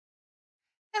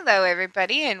Hello,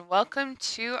 everybody, and welcome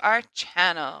to our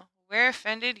channel. We're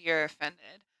offended, you're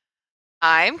offended.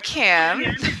 I'm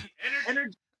Kim.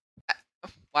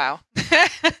 Wow.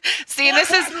 See,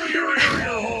 this is...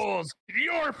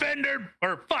 You're offended,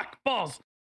 or fuck balls.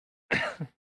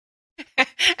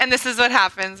 And this is what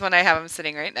happens when I have him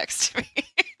sitting right next to me.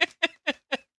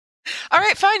 All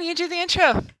right, fine, you do the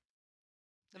intro.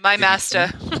 My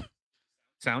master.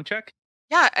 Sound check?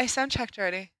 Yeah, I sound checked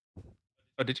already.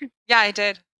 Oh, did you? Yeah, I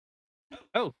did.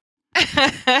 Oh.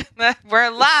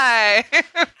 We're live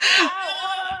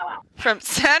from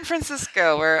San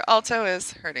Francisco, where Alto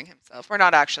is hurting himself. We're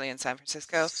not actually in San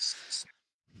Francisco.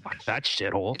 Fuck that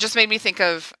shithole. It just made me think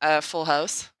of Full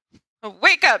House.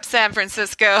 Wake up, San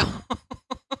Francisco.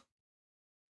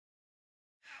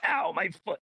 Ow, my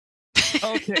foot.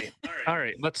 Okay. All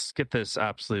right. Let's get this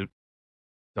absolute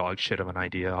dog shit of an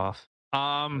idea off.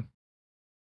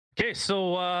 Okay,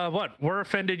 so what? We're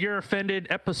offended, you're offended,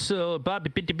 episode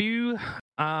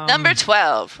Number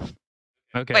 12.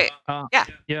 Okay. Wait. Yeah.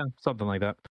 Yeah, something like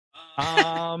that.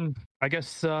 I guess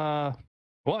some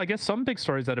big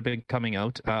stories that have been coming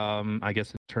out, I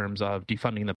guess in terms of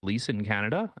defunding the police in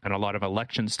Canada, and a lot of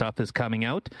election stuff is coming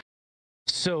out.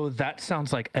 So that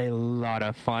sounds like a lot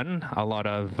of fun. A lot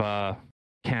of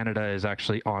Canada is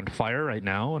actually on fire right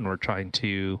now, and we're trying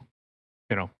to,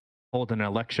 hold an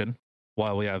election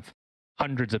while we have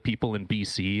hundreds of people in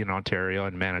BC and Ontario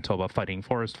and Manitoba fighting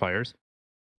forest fires.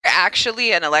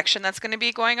 Actually, an election that's going to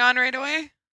be going on right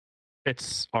away?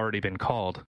 It's already been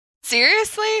called.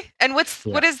 Seriously? And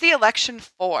what is the election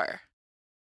for?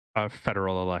 A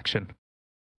federal election.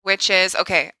 Which is,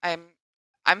 okay, I'm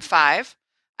 5.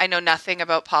 I know nothing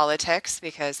about politics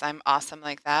because I'm awesome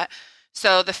like that.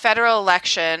 So the federal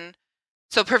election,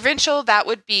 so provincial, that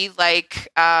would be like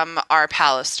our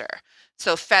Pallister.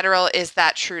 So federal is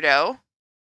that Trudeau.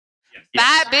 Yes.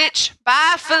 Bye, bitch.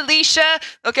 Bye, Felicia.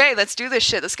 Okay, let's do this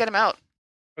shit. Let's get him out.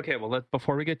 Okay, well,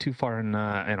 before we get too far in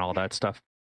all that stuff,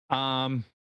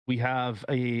 we have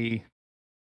a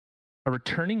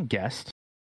returning guest.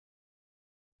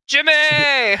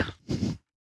 Jimmy!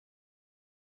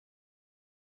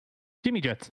 Jimmy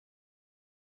Jetz.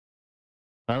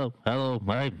 Hello.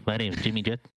 My name is Jimmy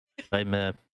Jetz. I'm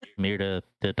here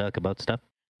to talk about stuff.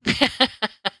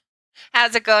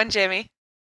 How's it going, Jimmy?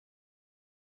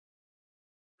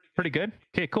 Pretty good.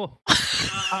 Okay, cool.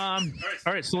 All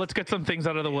right, so let's get some things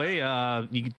out of the way.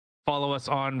 You can follow us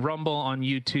on Rumble, on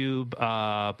YouTube,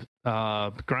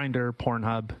 Grindr,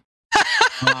 Pornhub.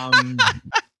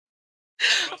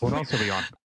 What else are we on?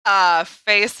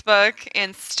 Facebook,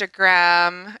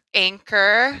 Instagram,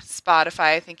 Anchor,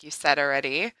 Spotify. I think you said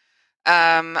already.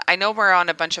 I know we're on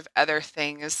a bunch of other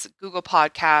things. Google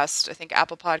Podcast, I think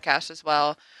Apple Podcast as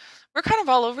well. We're kind of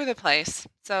all over the place.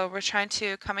 So we're trying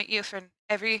to come at you from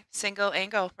every single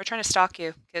angle. We're trying to stalk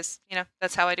you because,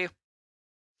 that's how I do.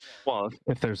 Well,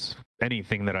 if there's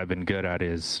anything that I've been good at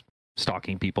is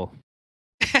stalking people.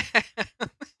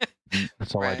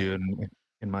 That's all right. I do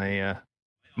in my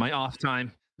my off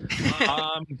time.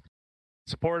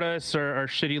 Support us, our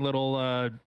shitty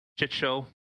little chit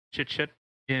shit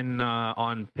in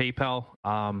on PayPal.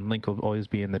 Link will always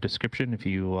be in the description if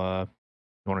you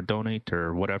want to donate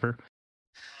or whatever.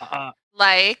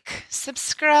 Like,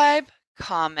 subscribe,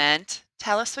 comment,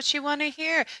 tell us what you want to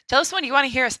hear. Tell us what you want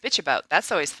to hear us bitch about.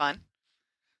 That's always fun.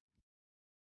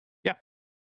 Yeah,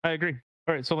 I agree.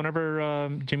 All right, so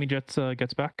whenever Jimmy Jetz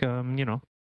gets back, the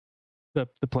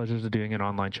pleasures of doing an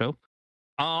online show.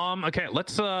 Okay,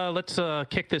 let's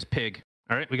kick this pig.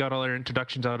 All right, we got all our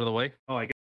introductions out of the way. Oh, I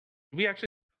guess we actually.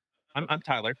 I'm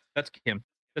Tyler. That's Kim.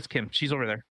 She's over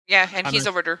there. Yeah, and he's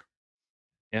over there.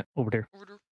 Yeah, over there.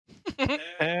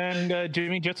 And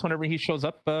Jimmy Jetz, whenever he shows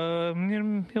up,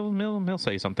 he'll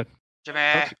say something.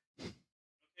 Jimmy.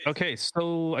 Okay,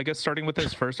 so I guess starting with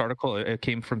this first article, it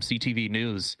came from CTV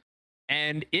News,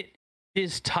 and it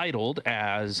is titled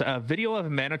as a video of a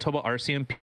Manitoba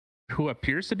RCMP who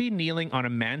appears to be kneeling on a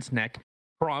man's neck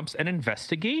prompts an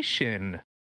investigation.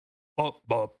 How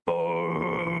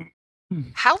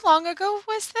long ago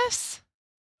was this?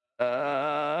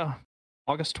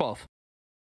 August 12th.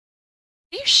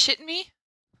 Are you shitting me?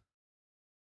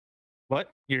 What?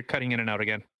 You're cutting in and out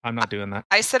again. I'm not doing that.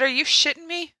 I said, are you shitting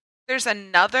me? There's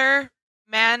another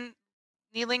man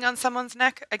kneeling on someone's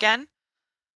neck again?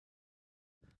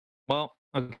 Well,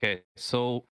 okay.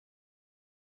 So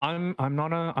I'm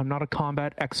not a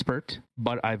combat expert,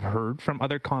 but I've heard from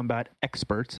other combat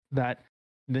experts that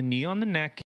the knee on the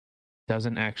neck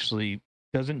doesn't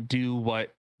do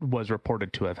what was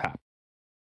reported to have happened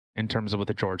in terms of with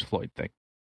the George Floyd thing.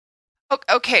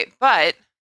 Okay, but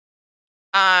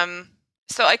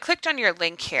so I clicked on your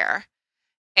link here,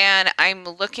 and I'm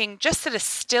looking just at a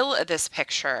still of this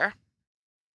picture.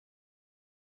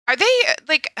 Are they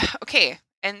like, okay,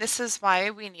 and this is why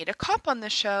we need a cop on the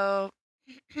show.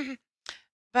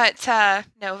 But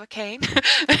Novocaine.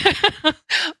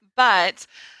 But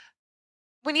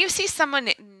when you see someone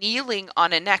kneeling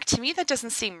on a neck, to me that doesn't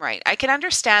seem right. I can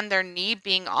understand their knee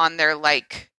being on their,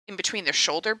 like, in between their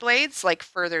shoulder blades, like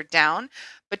further down,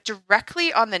 but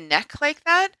directly on the neck like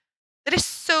that, that is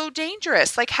so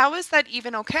dangerous. Like, how is that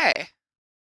even okay?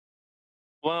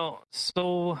 Well,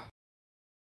 so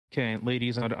okay,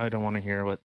 ladies, I don't want to hear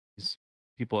what these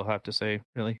people have to say,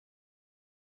 really.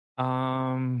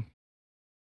 I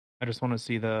just want to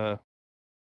see the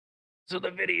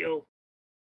video.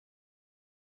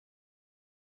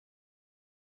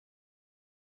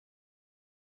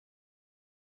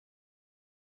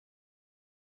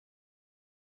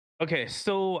 Okay,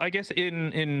 so I guess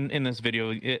in this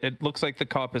video, it looks like the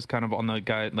cop is kind of on the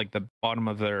guy, like the bottom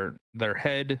of their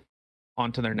head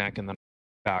onto their neck and then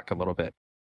back a little bit.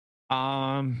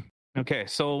 Okay,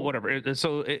 so whatever.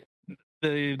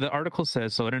 The article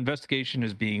says, so an investigation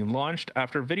is being launched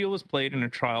after a video was played in a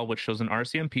trial which shows an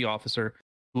RCMP officer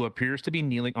who appears to be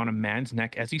kneeling on a man's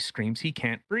neck as he screams he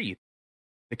can't breathe.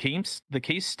 The case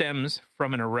stems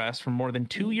from an arrest from more than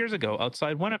 2 years ago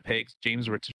outside Winnipeg's James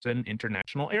Richardson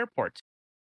International Airport.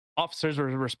 Officers were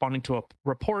responding to a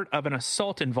report of an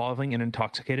assault involving an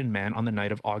intoxicated man on the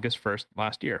night of August 1st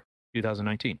last year,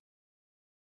 2019.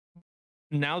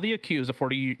 Now the accused, a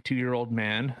 42-year-old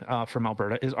man from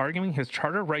Alberta, is arguing his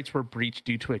charter rights were breached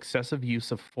due to excessive use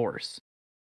of force.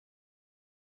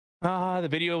 The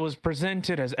video was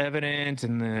presented as evidence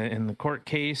in the court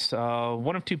case.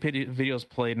 One of two videos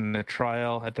played in the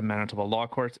trial at the Manitoba Law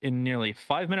Courts. In nearly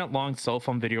 5-minute long cell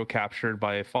phone video captured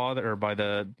by a father, or by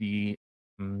the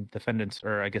defendant's,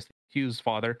 or I guess the accused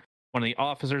father, one of the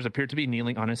officers appeared to be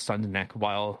kneeling on his son's neck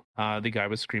while the guy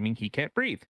was screaming he can't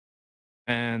breathe.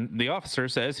 And the officer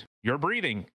says, "You're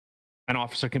breathing." An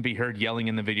officer can be heard yelling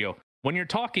in the video, "When you're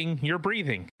talking, you're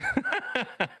breathing."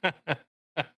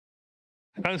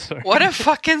 I'm sorry. What a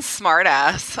fucking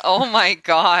smartass. Oh my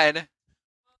God.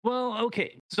 Well,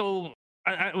 okay. So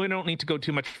we don't need to go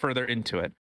too much further into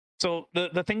it. So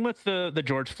the thing with the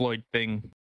George Floyd thing,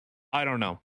 I don't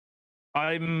know.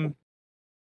 I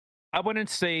wouldn't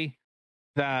say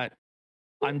that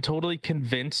I'm totally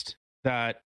convinced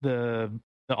that the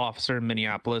officer in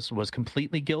Minneapolis was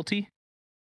completely guilty.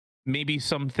 Maybe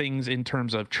some things in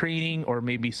terms of training, or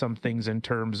maybe some things in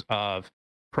terms of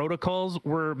protocols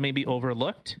were maybe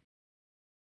overlooked.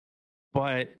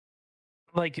 But,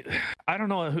 like, I don't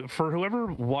know, for whoever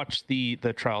watched the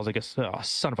trials, I guess,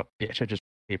 son of a bitch, I just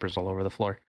papers all over the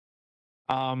floor.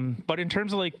 But in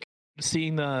terms of, like,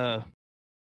 seeing the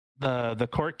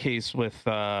court case with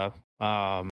the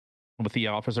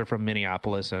officer from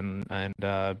Minneapolis and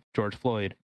George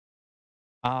Floyd,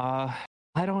 I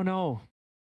don't know.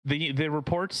 The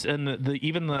reports and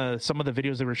even some of the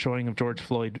videos they were showing of George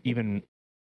Floyd, even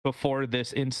before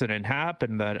this incident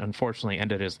happened that unfortunately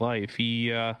ended his life,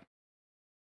 the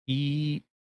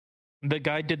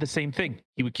guy did the same thing.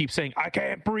 He would keep saying, "I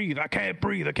can't breathe, I can't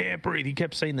breathe, I can't breathe." He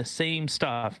kept saying the same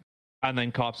stuff, and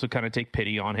then cops would kind of take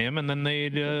pity on him, and then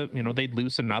they'd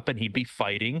loosen up, and he'd be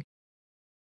fighting.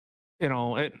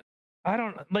 I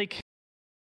don't like.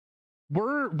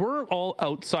 We're all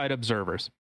outside observers.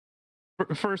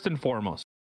 First and foremost,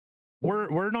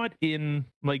 we're not in,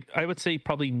 like, I would say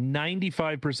probably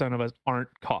 95% of us aren't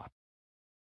caught.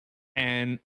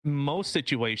 And most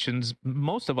situations,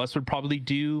 most of us would probably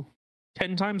do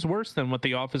 10 times worse than what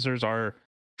the officers are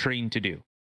trained to do.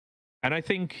 And I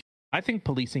think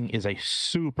policing is a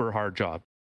super hard job.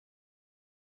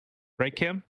 Right,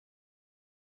 Kim?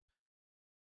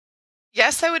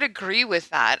 Yes, I would agree with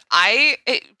that. I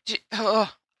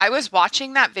was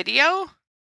watching that video.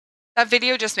 That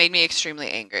video just made me extremely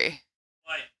angry.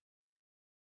 Why?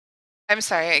 I'm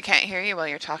sorry, I can't hear you while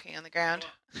you're talking on the ground.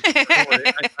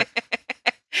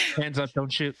 Hands up, don't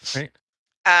shoot, right?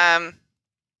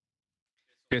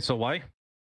 Okay, so why?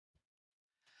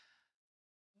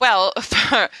 Well,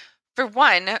 for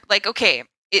one, like, okay,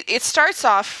 it starts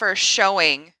off for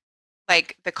showing,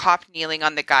 like, the cop kneeling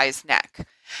on the guy's neck.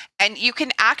 And you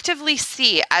can actively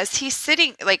see as he's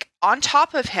sitting, like, on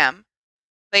top of him,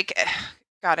 like,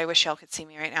 God, I wish y'all could see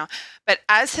me right now. But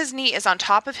as his knee is on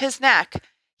top of his neck,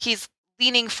 he's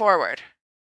leaning forward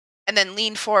and then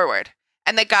lean forward.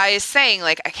 And the guy is saying,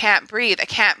 like, "I can't breathe, I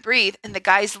can't breathe." And the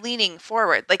guy's leaning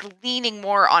forward, like, leaning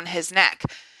more on his neck.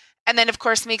 And then, of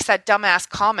course, makes that dumbass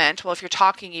comment, "Well, if you're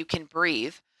talking, you can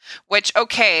breathe." Which,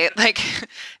 okay, like,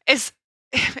 is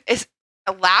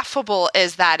laughable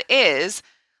as that is,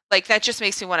 Like, that just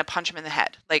makes me want to punch him in the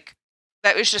head. Like,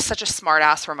 that was just such a smart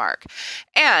ass remark.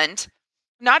 And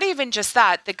not even just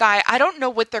that, the guy, I don't know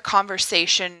what their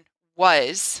conversation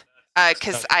was,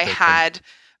 because I had,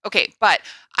 okay, but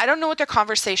I don't know what their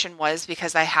conversation was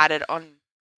because I had it on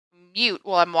mute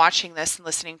while I'm watching this and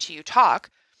listening to you talk,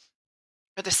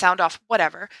 or the sound off,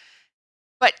 whatever.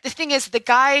 But the thing is, the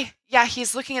guy, yeah,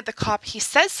 he's looking at the cop, he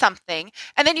says something,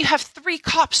 and then you have 3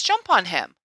 cops jump on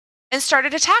him and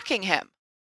started attacking him.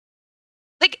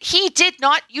 Like, he did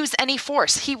not use any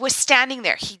force. He was standing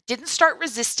there. He didn't start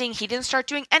resisting. He didn't start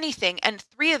doing anything. And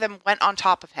 3 of them went on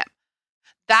top of him.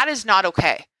 That is not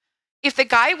okay. If the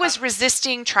guy was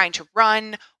resisting, trying to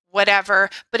run, whatever,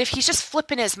 but if he's just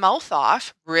flipping his mouth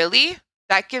off, really?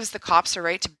 That gives the cops a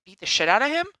right to beat the shit out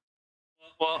of him?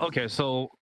 Well, okay,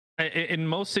 so in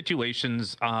most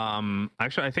situations,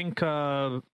 actually, I think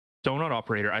Donut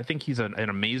Operator, I think he's an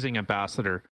amazing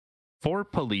ambassador for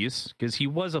police because he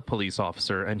was a police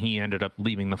officer and he ended up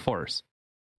leaving the force.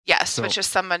 Yes, so, which is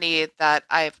somebody that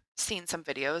I've seen some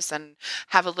videos and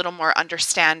have a little more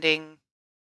understanding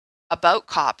about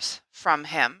cops from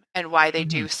him and why they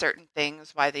do certain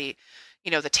things, why they,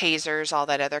 the tasers, all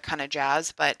that other kind of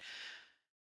jazz. But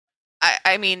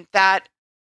I mean, that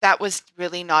was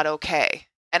really not okay.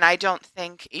 And I don't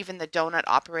think even the Donut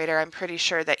Operator, I'm pretty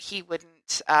sure that he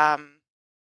wouldn't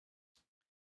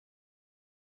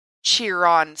cheer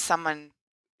on someone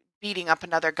beating up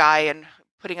another guy and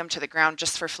putting him to the ground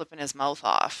just for flipping his mouth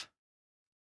off.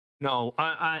 No,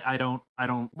 I don't.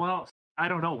 Well, I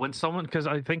don't know when someone, because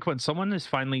I think when someone is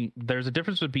finally, there's a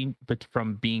difference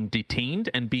from being detained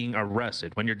and being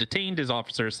arrested. When you're detained, is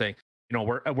officers saying,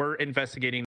 we're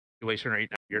investigating the situation right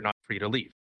now. You're not free to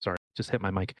leave. Sorry, just hit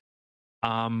my mic.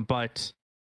 But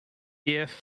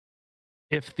if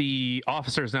the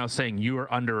officer is now saying you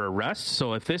are under arrest,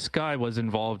 so if this guy was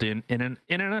involved in an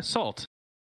assault,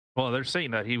 well, they're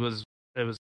saying that it was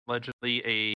allegedly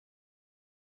an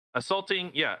assault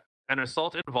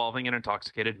involving an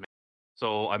intoxicated man.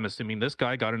 So I'm assuming this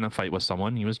guy got in a fight with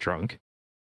someone. He was drunk.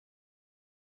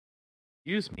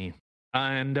 Excuse me.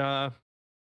 And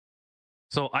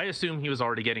so I assume he was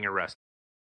already getting arrested.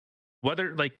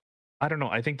 Whether, I don't know.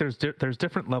 I think there's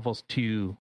different levels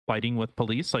to fighting with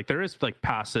police. Like, there is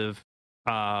passive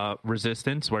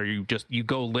resistance where you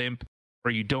go limp or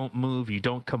you don't move, you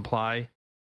don't comply.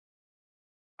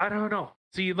 I don't know.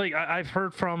 See, I've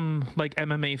heard from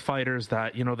MMA fighters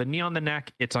that, the knee on the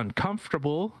neck, it's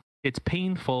uncomfortable, it's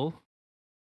painful,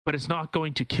 but it's not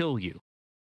going to kill you.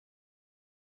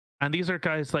 And these are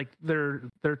guys they're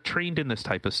trained in this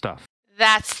type of stuff.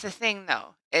 That's the thing,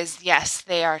 though, is yes,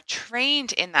 they are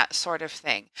trained in that sort of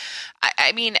thing.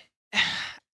 I mean,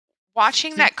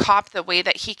 watching that cop, the way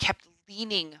that he kept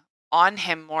leaning on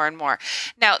him more and more.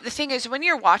 Now, the thing is, when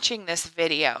you're watching this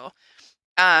video,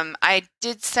 I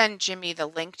did send Jimmy the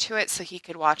link to it so he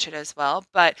could watch it as well.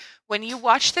 But when you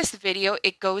watch this video,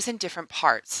 it goes in different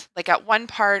parts. Like, at one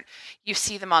part, you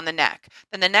see them on the neck.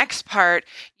 Then the next part,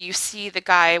 you see the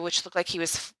guy, which looked like he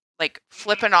was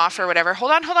flipping off or whatever.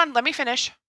 Hold on. Let me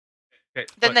finish. Okay,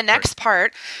 then the next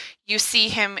part, you see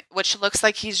him, which looks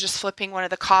like he's just flipping one of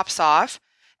the cops off.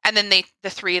 And then the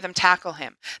 3 of them tackle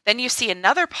him. Then you see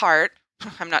another part.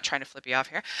 I'm not trying to flip you off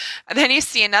here. And then you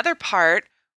see another part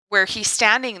where he's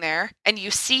standing there and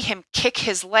you see him kick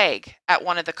his leg at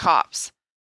one of the cops.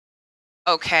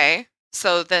 Okay.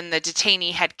 So then the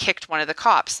detainee had kicked one of the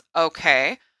cops.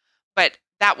 Okay. But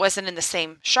that wasn't in the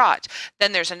same shot.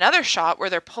 Then there's another shot where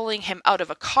they're pulling him out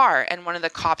of a car and one of the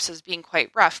cops is being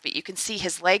quite rough, but you can see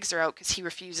his legs are out because he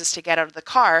refuses to get out of the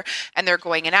car and they're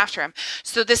going in after him.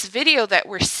 So this video that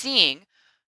we're seeing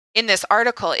in this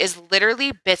article is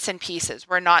literally bits and pieces.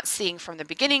 We're not seeing from the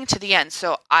beginning to the end.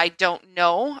 So I don't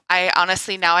know. I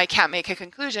honestly, now I can't make a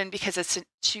conclusion because it's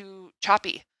too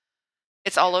choppy.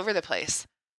 It's all over the place.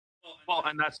 Well,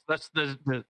 and that's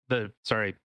the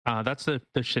sorry. That's the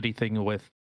shitty thing with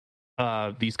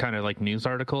these kind of news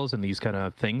articles and these kind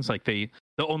of things. They'll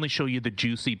only show you the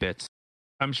juicy bits.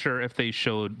 I'm sure if they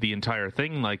showed the entire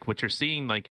thing, what you're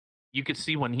seeing, you could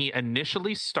see when he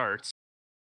initially starts.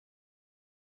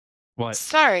 What?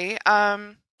 Sorry,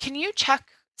 can you check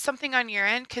something on your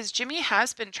end? Because Jimmy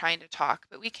has been trying to talk,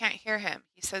 but we can't hear him.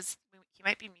 He says he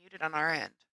might be muted on our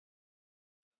end.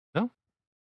 No?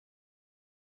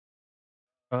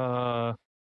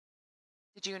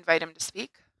 Did you invite him to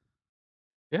speak?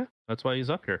 Yeah, that's why he's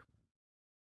up here.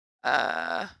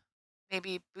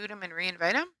 Maybe boot him and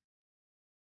re-invite him?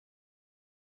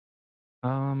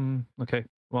 Okay,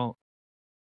 well...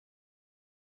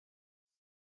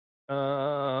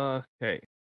 okay.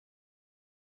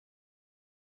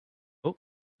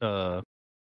 Oh,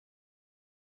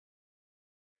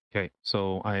 Okay,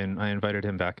 so I invited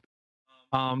him back.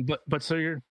 But so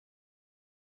you're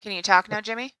Can you talk now,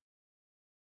 Jimmy?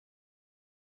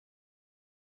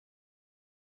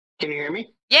 Can you hear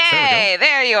me? Yay!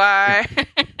 There you are.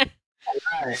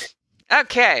 All right.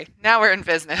 Okay, now we're in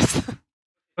business.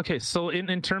 okay. So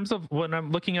in terms of when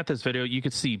I'm looking at this video, you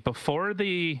could see before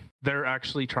they're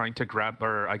actually trying to grab,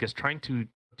 or I guess trying to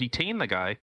detain the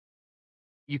guy.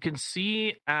 You can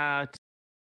see at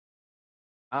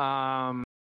I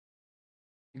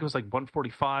think it was like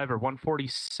 145 or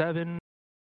 147,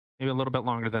 maybe a little bit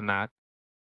longer than that.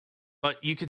 But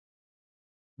you could,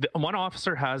 one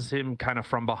officer has him kind of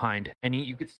from behind, and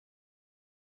you could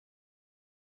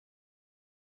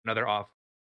another off.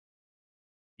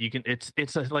 You can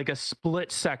like a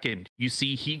split second. You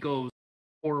see he goes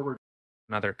forward,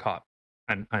 another cop,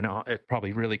 and I know it's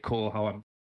probably really cool how I'm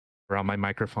around my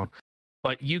microphone,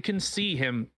 but you can see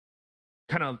him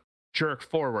kind of jerk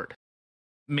forward.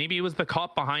 Maybe it was the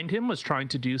cop behind him was trying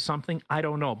to do something. I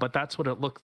don't know, but that's what it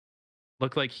looked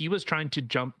like. He was trying to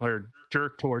jump or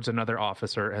jerk towards another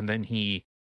officer, and then the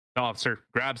officer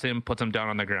grabs him, puts him down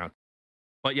on the ground.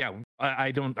 But yeah,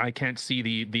 I can't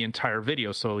see the entire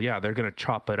video. So yeah, they're gonna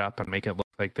chop it up and make it look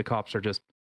like the cops are just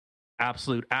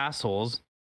absolute assholes.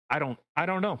 I don't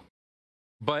know,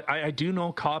 but I do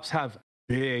know cops have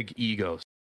big egos.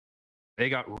 They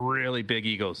got really big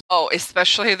egos. Oh,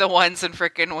 especially the ones in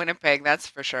frickin' Winnipeg, that's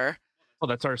for sure. Oh,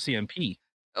 that's RCMP.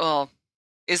 Well,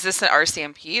 is this an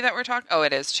RCMP that we're talking? Oh,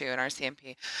 it is too, an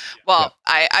RCMP. Well,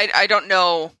 yeah. I don't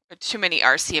know too many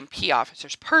RCMP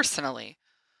officers personally.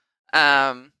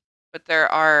 But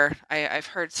there are, I've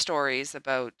heard stories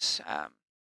about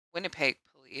Winnipeg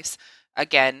police.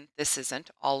 Again, this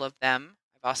isn't all of them.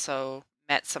 I've also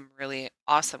met some really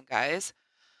awesome guys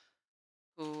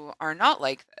who are not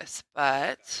like this,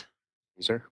 but...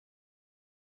 Cruiser?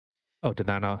 Oh, did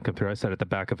that not come through? I said at the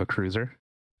back of a cruiser.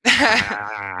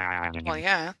 Well,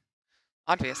 yeah,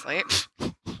 obviously.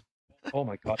 Oh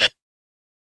my God.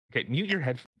 Okay, mute your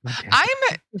headphones.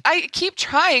 I keep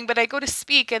trying, but I go to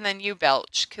speak and then you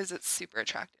belch because it's super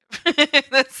attractive.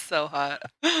 That's so hot.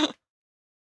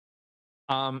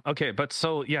 Okay, but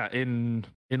so yeah, in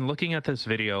looking at this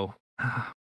video,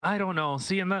 I don't know.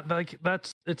 See, and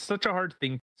it's such a hard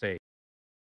thing to say.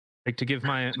 Like to give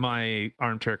my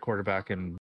armchair quarterback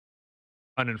and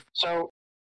So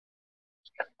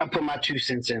I'll put my 2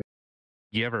 cents in.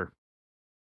 You ever?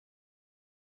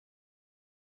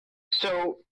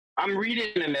 So I'm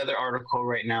reading another article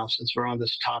right now since we're on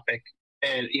this topic,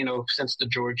 and since the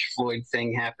George Floyd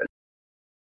thing happened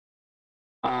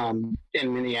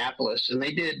in Minneapolis, and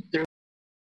they did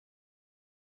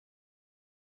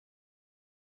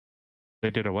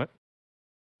a what?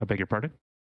 I beg your pardon?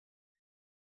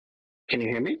 Can you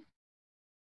hear me?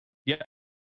 Yeah.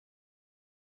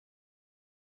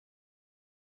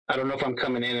 I don't know if I'm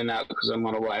coming in and out because I'm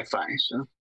on a Wi-Fi. So.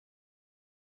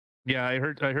 Yeah, I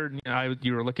heard.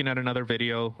 You were looking at another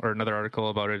video or another article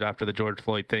about it after the George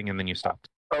Floyd thing, and then you stopped.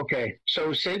 Okay,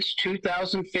 so since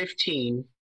 2015,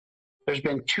 there's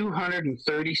been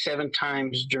 237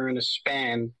 times during a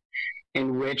span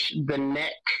in which the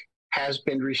neck has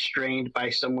been restrained by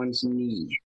someone's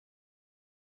knee.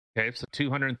 Okay, so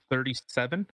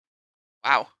 237.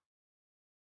 Wow.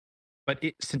 But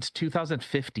since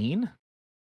 2015,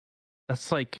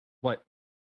 that's like what?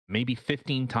 Maybe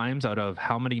 15 times out of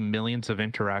how many millions of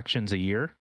interactions a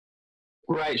year?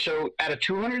 Right. So out of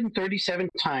 237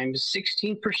 times,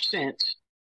 16%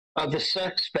 of the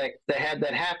suspect that had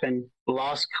that happen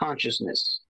lost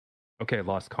consciousness. Okay,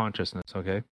 lost consciousness.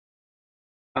 Okay.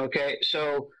 Okay.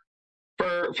 So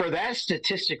for that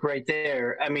statistic right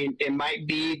there, I mean, it might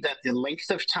be that the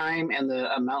length of time and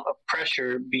the amount of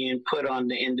pressure being put on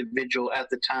the individual at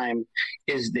the time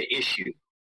is the issue.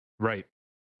 Right.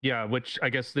 Yeah, which I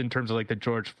guess in terms of like the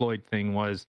George Floyd thing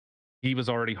was he was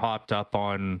already hopped up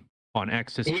on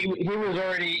ecstasy. He was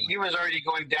already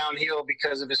going downhill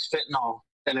because of his fentanyl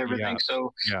and everything. Yeah.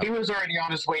 So he was already on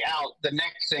his way out. The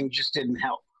next thing just didn't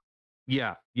help.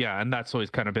 Yeah, and that's always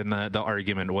kind of been the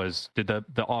argument was did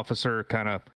the officer kind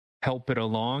of help it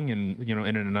along and in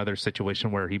another situation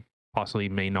where he possibly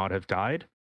may not have died,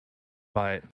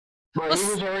 but. But he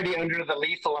was already under the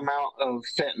lethal amount of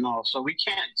fentanyl, so we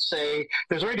can't say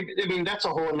there's already. I mean, that's a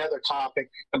whole another topic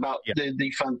about the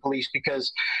defund police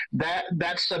because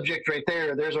that subject right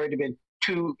there. There's already been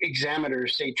 2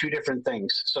 examiners say 2 different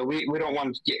things, so we don't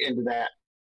want to get into that.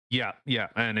 Yeah,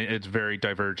 and it's very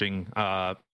diverging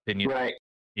opinion. Right.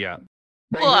 Yeah.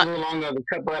 That goes along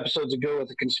a couple episodes ago with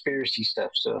the conspiracy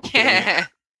stuff. So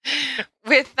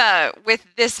with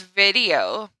this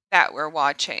video that we're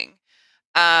watching.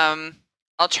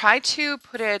 I'll try to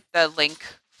put the link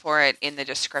for it in the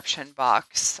description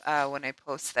box when I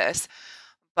post this.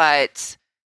 But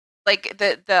like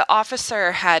the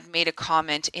officer had made a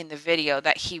comment in the video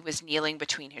that he was kneeling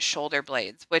between his shoulder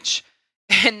blades, which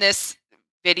in this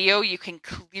video you can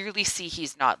clearly see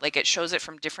he's not. Like, it shows it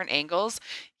from different angles.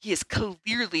 He is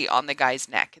clearly on the guy's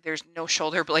neck. There's no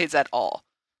shoulder blades at all.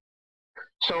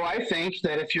 So I think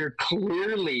that if you're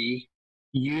clearly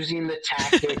using the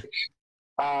tactic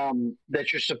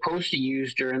that you're supposed to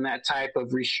use during that type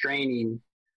of restraining,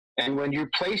 and when you're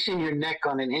placing your neck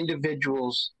on an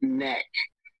individual's neck,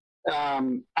 I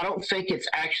don't think it's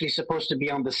actually supposed to be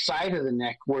on the side of the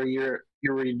neck where you're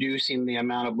reducing the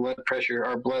amount of blood pressure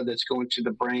or blood that's going to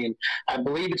the brain. I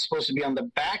believe it's supposed to be on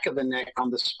the back of the neck, on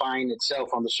the spine itself,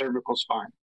 on the cervical spine.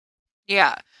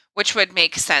 Yeah, which would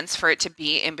make sense for it to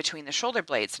be in between the shoulder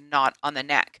blades, not on the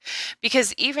neck.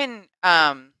 Because even,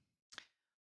 I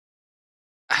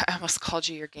almost called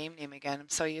you your game name again. I'm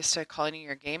so used to calling you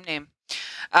your game name.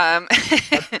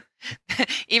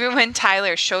 Even when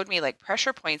Tyler showed me like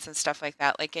pressure points and stuff like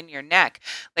that, like in your neck,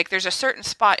 like there's a certain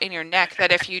spot in your neck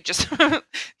that if you just,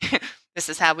 this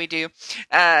is how we do,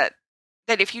 that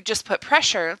if you just put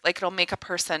pressure, like it'll make a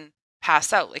person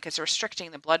pass out, like it's restricting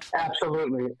the blood flow.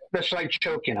 Absolutely. That's like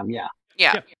choking them. Yeah.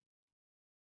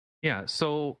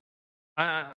 So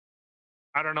I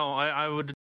don't know.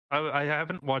 I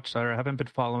haven't watched or I haven't been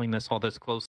following all this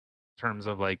close in terms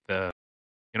of like the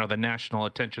national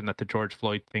attention that the George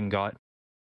Floyd thing got.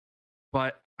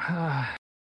 But I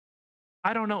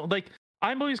don't know. Like,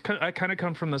 I kind of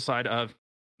come from the side of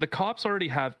the cops already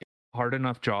have a hard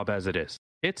enough job as it is.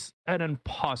 It's an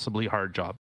impossibly hard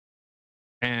job.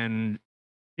 And,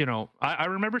 I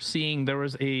remember seeing there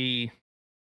was I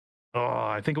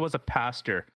think it was a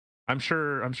pastor. I'm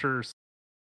sure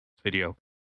video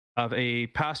of a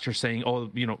pastor saying,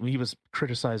 he was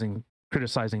criticizing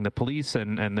the police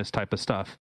and this type of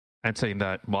stuff, and saying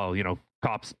that, well,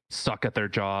 cops suck at their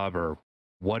job or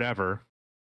whatever.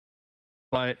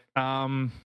 But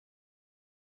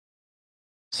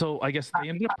so I guess they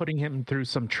ended up putting him through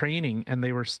some training, and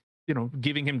they were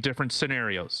giving him different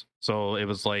scenarios. So it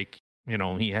was like,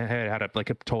 he had a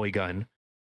toy gun,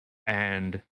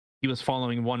 and he was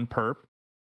following one perp,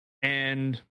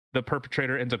 and the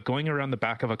perpetrator ends up going around the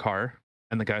back of a car,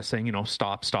 and the guy's saying,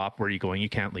 stop, where are you going? You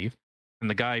can't leave. And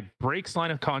the guy breaks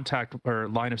line of contact or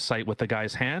line of sight with the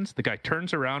guy's hands. The guy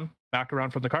turns around, back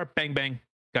around from the car, bang, bang,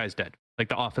 guy's dead. Like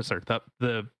the officer,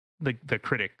 the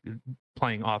critic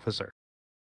playing officer.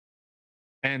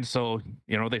 And so,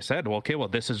 they said, well, okay, well,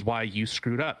 this is why you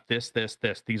screwed up. This.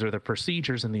 These are the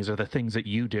procedures, and these are the things that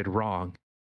you did wrong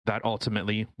that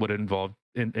ultimately would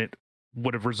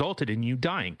have resulted in you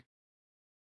dying.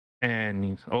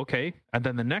 And okay. And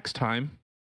then the next time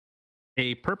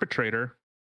a perpetrator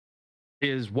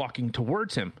is walking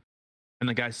towards him, and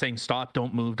the guy's saying, stop,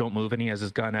 don't move, and he has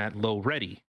his gun at low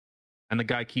ready, and the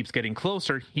guy keeps getting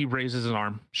closer, he raises his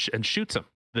arm and shoots him,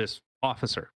 this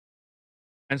officer.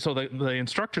 And so the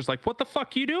instructor's like, what the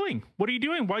fuck are you doing? What are you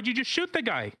doing? Why'd you just shoot the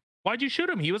guy? Why'd you shoot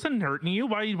him? He wasn't hurting you.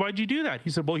 Why'd you do that? He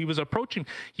said, well, he was approaching.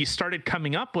 He started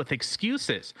coming up with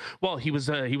excuses. Well, he was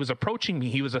approaching me.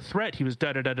 He was a threat. He was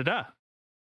da-da-da-da-da.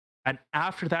 And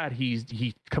after that,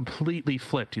 he completely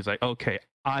flipped. He's like, okay,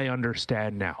 I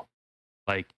understand now.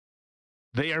 Like,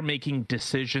 they are making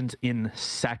decisions in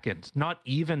seconds, not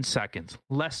even seconds,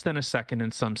 less than a second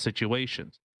in some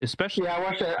situations, especially. Yeah,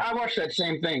 I watched that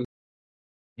same thing.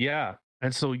 Yeah.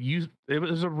 And so it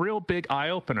was a real big eye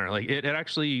opener. Like, it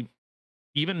actually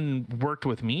even worked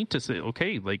with me to say,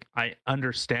 okay, like, I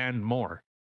understand more.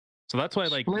 So that's why,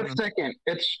 like,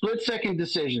 it's split second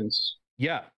decisions.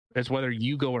 Yeah. It's whether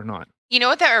you go or not. You know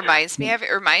what that reminds me of?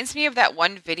 It reminds me of that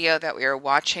one video that we were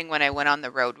watching when I went on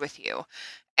the road with you.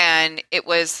 And it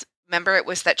was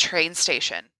that train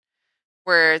station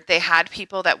where they had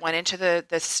people that went into the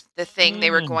thing.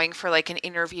 They were going for like an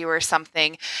interview or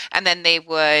something. And then they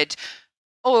would,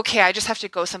 oh, okay, I just have to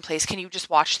go someplace. Can you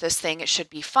just watch this thing? It should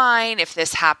be fine. If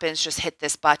this happens, just hit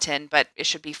this button, but it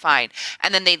should be fine.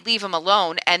 And then they'd leave them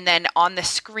alone. And then on the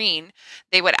screen,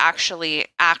 they would actually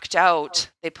act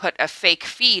out. They put a fake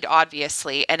feed,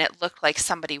 obviously, and it looked like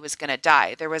somebody was going to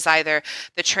die.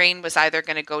 The train was either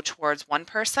going to go towards one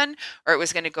person or it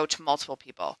was going to go to multiple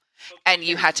people. And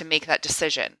you had to make that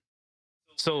decision.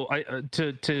 So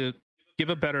to give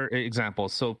a better example,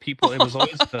 so it was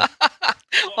always the...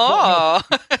 Oh.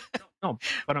 No,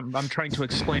 but I'm trying to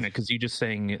explain it because you just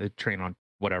saying train on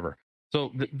whatever.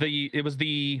 So it was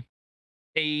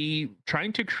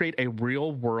trying to create a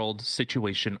real world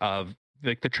situation of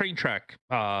like the train track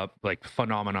like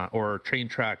phenomena or train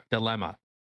track dilemma.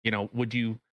 Would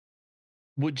you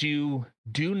would you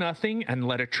do nothing and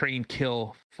let a train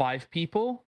kill 5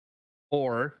 people?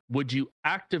 Or would you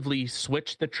actively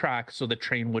switch the track so the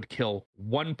train would kill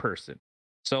 1 person?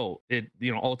 So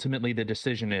ultimately the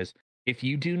decision is, if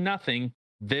you do nothing,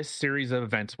 this series of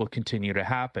events will continue to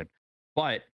happen.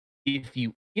 But if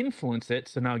you influence it,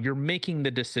 so now you're making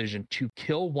the decision to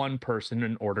kill 1 person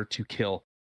in order to kill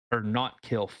or not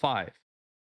kill 5.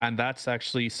 And that's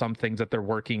actually some things that they're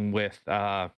working with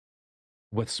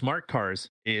smart cars,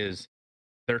 is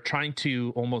they're trying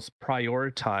to almost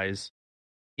prioritize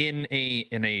in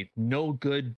a no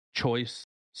good choice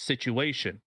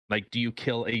situation. Like, do you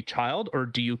kill a child or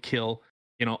do you kill,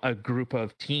 a group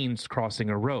of teens crossing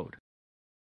a road?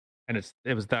 And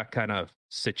it was that kind of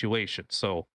situation.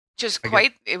 So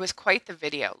it was quite the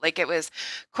video. Like, it was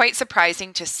quite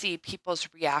surprising to see people's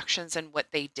reactions and what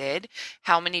they did.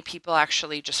 How many people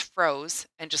actually just froze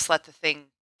and just let the thing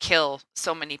kill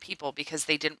so many people because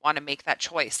they didn't want to make that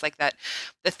choice. Like, that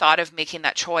the thought of making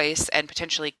that choice and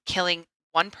potentially killing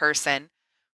 1 person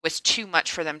was too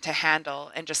much for them to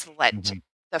handle, and just let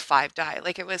the 5 die.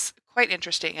 Like, it was quite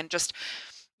interesting. And just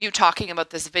you talking about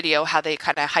this video, how they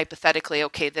kind of hypothetically,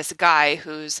 okay, this guy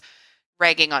who's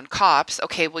ragging on cops,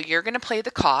 okay, well, you're going to play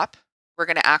the cop, we're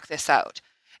going to act this out,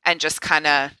 and just kind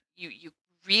of you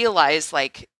realize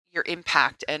like your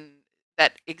impact, and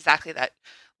that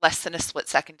less than a split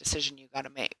second decision you got to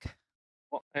make.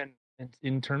 Well, and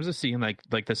in terms of seeing like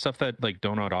the stuff that like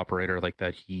Donut Operator, like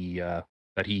that he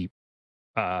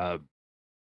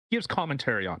gives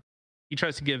commentary on, he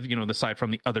tries to give the side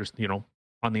from the others,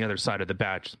 on the other side of the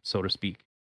badge, so to speak,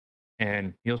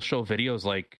 and he'll show videos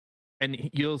like.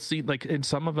 And you'll see, like, in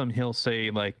some of them, he'll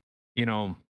say, like,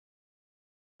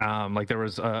 like there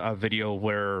was a video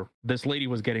where this lady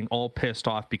was getting all pissed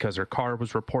off because her car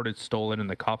was reported stolen and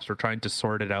the cops were trying to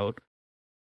sort it out.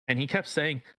 And he kept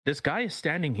saying, this guy is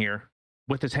standing here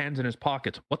with his hands in his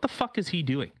pockets. What the fuck is he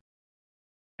doing?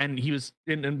 And he was,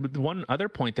 and one other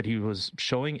point that he was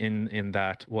showing in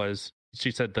that was, she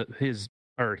said that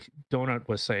Donut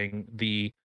was saying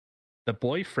the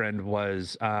boyfriend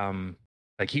was,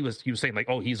 like he was saying like,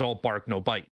 oh, he's all bark, no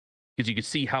bite. Because you could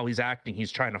see how he's acting.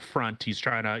 He's trying to front. He's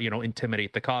trying to,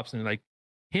 intimidate the cops. And like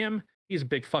him, he's a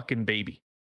big fucking baby.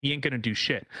 He ain't going to do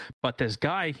shit. But this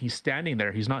guy, he's standing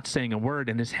there. He's not saying a word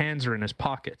and his hands are in his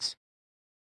pockets.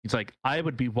 He's like, I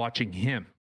would be watching him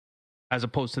as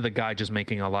opposed to the guy just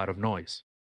making a lot of noise.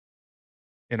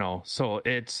 So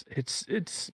it's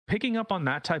picking up on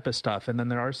that type of stuff. And then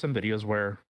there are some videos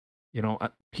where,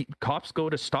 cops go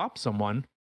to stop someone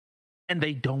and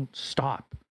they don't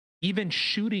stop. Even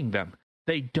shooting them,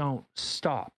 they don't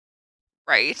stop.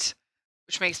 Right.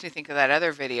 Which makes me think of that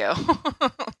other video.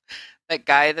 That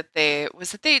guy that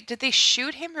did they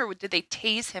shoot him or did they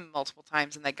tase him multiple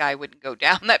times and that guy wouldn't go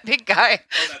down? That big guy.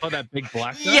 Oh, that big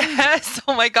black guy? Yes.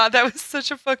 Oh my God. That was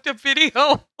such a fucked up video.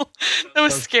 That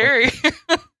was scary.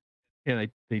 Yeah,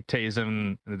 they tase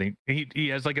him. He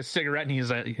has like a cigarette, and he's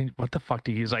like, "What the fuck?"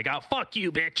 He's like, "Oh, fuck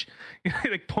you, bitch!" He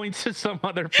like points to some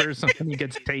other person, and he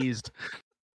gets tased.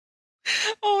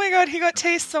 Oh my God, he got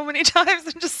tased so many times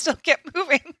and just still kept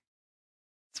moving.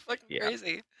 It's fucking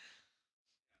crazy.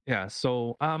 Yeah.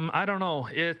 So, I don't know.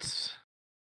 It's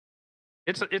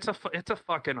a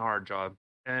fucking hard job,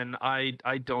 and I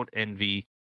don't envy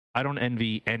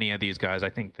any of these guys.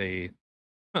 I think they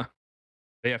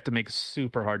have to make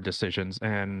super hard decisions.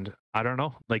 And I don't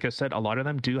know, like I said, a lot of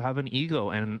them do have an ego,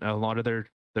 and a lot of their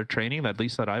training, at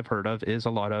least that I've heard of, is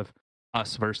a lot of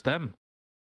us versus them.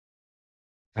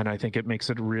 And I think it makes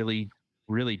it really,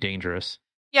 really dangerous.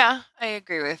 Yeah, I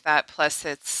agree with that.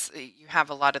 Plus you have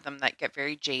a lot of them that get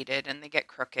very jaded and they get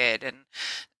crooked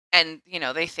and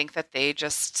they think that they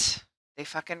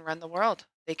fucking run the world.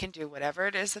 They can do whatever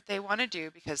it is that they want to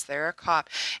do because they're a cop.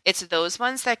 It's those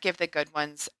ones that give the good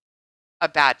ones a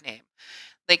bad name.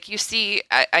 Like, you see,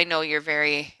 I know you're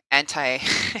very anti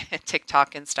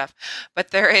TikTok and stuff,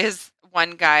 but there is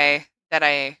one guy that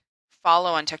I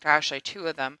follow on TikTok, actually 2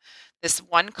 of them. This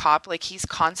one cop, like, he's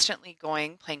constantly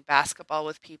playing basketball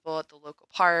with people at the local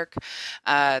park.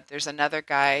 There's another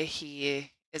guy,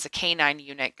 he is a canine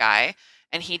unit guy,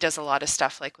 and he does a lot of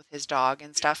stuff like with his dog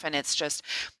and stuff. And it's just,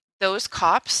 those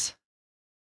cops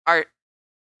are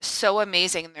so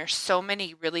amazing. And there's so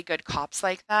many really good cops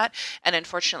like that. And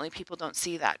unfortunately, people don't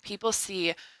see that. People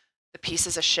see the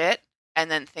pieces of shit and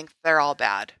then think they're all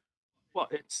bad. Well,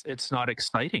 it's not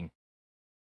exciting.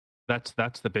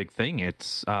 That's the big thing.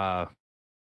 It's a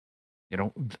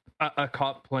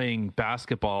cop playing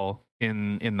basketball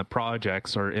in the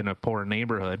projects or in a poor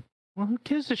neighborhood. Well, who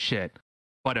gives a shit?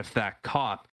 But if that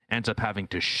cop ends up having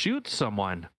to shoot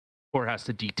someone or has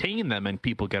to detain them and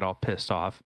people get all pissed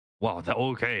off, well,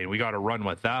 okay, we got to run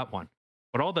with that one.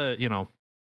 But all the,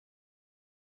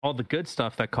 all the good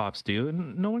stuff that cops do,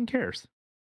 and no one cares.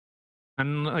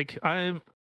 And like, I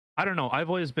don't know. I've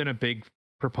always been a big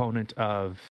proponent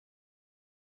of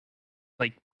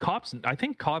like cops. I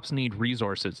think cops need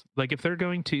resources. Like if they're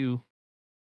going to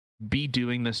be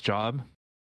doing this job,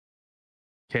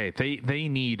 okay, they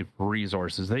need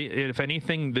resources. If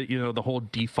anything, the whole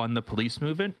defund the police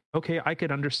movement. Okay, I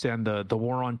could understand the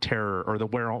war on terror or the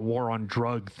war on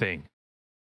drug thing.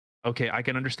 Okay, I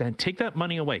can understand. Take that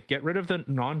money away. Get rid of the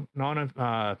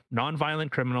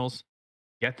non-violent criminals.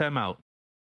 Get them out.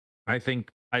 I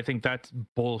think that's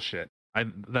bullshit.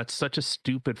 That's such a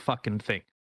stupid fucking thing.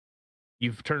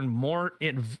 You've turned more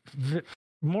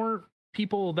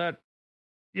people that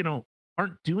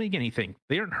aren't doing anything.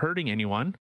 They aren't hurting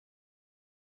anyone.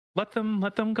 Let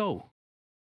them go.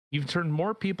 You've turned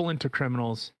more people into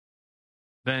criminals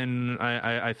than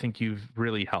I think you've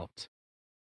really helped.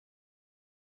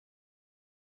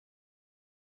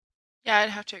 Yeah,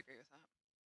 I'd have to agree with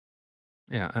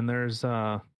that. Yeah, and there's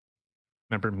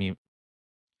remember me.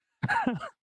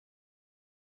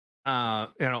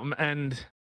 And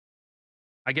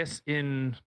I guess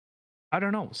I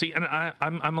don't know. See, and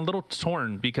I'm a little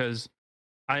torn because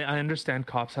I understand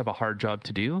cops have a hard job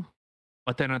to do,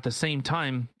 but then at the same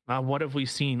time, what have we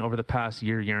seen over the past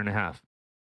year and a half?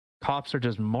 Cops are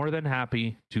just more than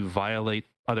happy to violate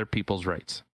other people's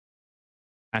rights,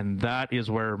 and that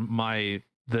is where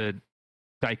the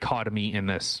dichotomy in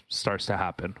this starts to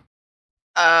happen.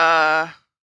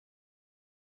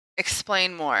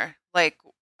 Explain more. Like,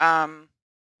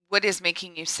 what is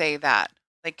making you say that?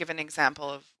 Like, give an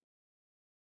example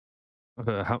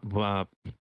of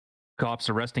cops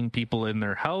arresting people in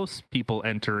their house,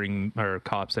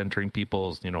 cops entering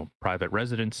people's, private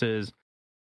residences,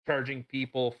 charging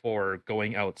people for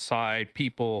going outside,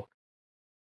 people.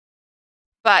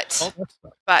 But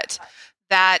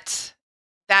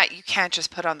that you can't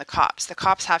just put on the cops. The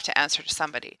cops have to answer to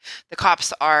somebody. The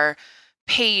cops are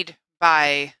paid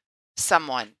by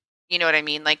someone. You know what I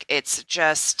mean? Like, it's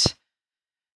just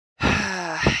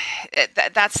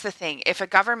that's the thing. If a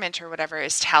government or whatever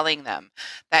is telling them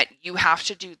that you have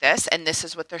to do this and this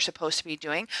is what they're supposed to be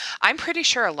doing, I'm pretty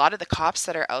sure a lot of the cops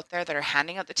that are out there that are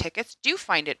handing out the tickets do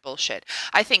find it bullshit.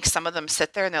 I think some of them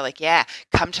sit there and they're like, yeah,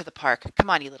 come to the park. Come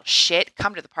on, you little shit.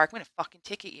 Come to the park. I'm going to fucking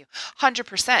ticket you.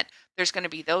 100%. There's going to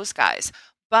be those guys.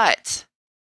 But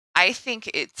I think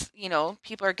it's,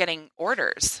 people are getting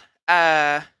orders.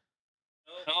 Oh,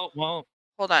 well.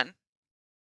 Hold on.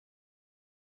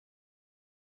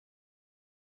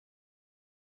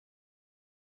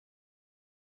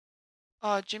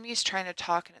 Oh, Jimmy's trying to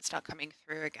talk and it's not coming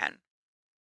through again.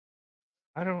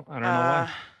 I don't know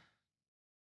why.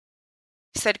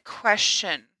 He said,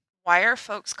 question, why are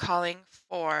folks calling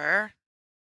for,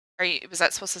 was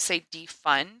that supposed to say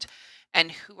defund?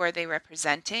 And who are they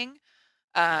representing?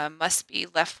 Must be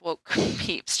left woke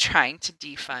peeps trying to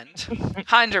defund.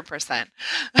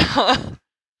 100%.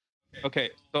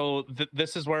 Okay, so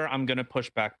this is where I'm going to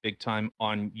push back big time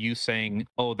on you saying,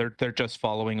 oh, they're just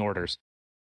following orders.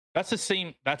 That's the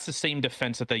same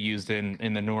defense that they used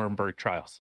in the Nuremberg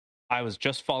trials. I was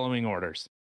just following orders.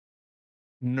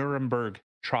 Nuremberg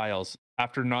trials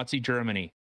after Nazi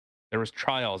Germany, there was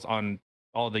trials on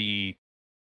all the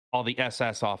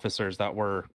SS officers that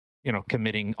were,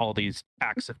 committing all these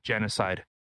acts of genocide.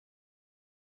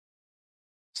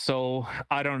 So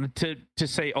I don't to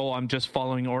say, oh, I'm just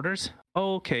following orders.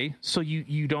 Oh, okay, so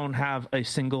you don't have a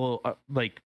single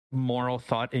moral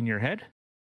thought in your head.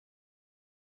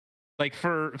 Like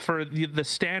for the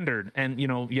standard and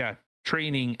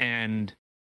training and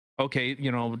okay,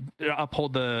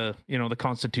 uphold the the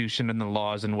Constitution and the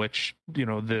laws in which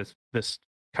this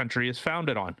country is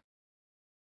founded on.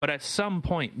 But at some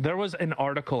point there was an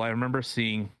article I remember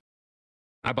seeing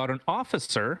about an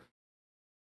officer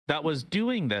that was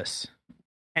doing this,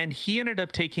 and he ended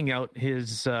up taking out he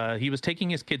was taking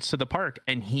his kids to the park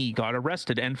and he got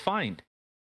arrested and fined.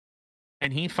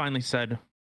 And he finally said,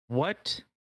 "What?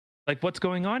 Like, what's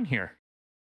going on here?"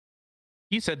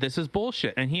 He said, "This is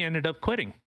bullshit." And he ended up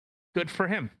quitting. Good for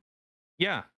him.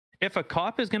 Yeah. If a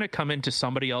cop is going to come into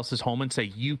somebody else's home and say,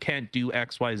 you can't do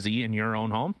XYZ in your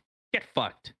own home, get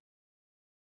fucked.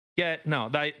 That's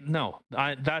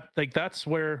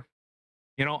where,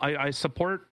 I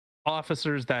support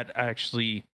officers that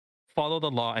actually follow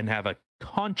the law and have a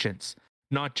conscience,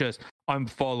 not just, I'm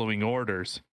following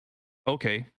orders.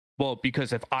 Okay. Well,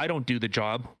 because if I don't do the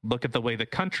job, look at the way the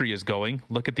country is going,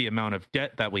 look at the amount of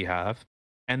debt that we have,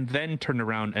 and then turn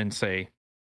around and say,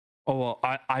 oh, well,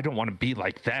 I don't want to be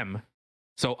like them.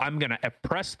 So I'm going to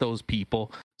oppress those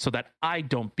people so that I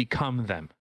don't become them.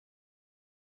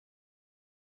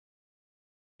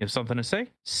 You have something to say?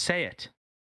 Say it.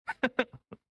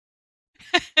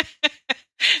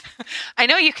 I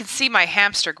know you can see my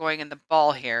hamster going in the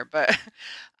ball here, but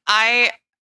I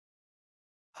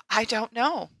don't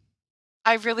know.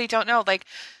 I really don't know. Like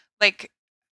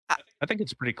I think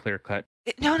it's pretty clear cut.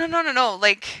 no.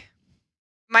 Like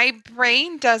my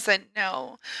brain doesn't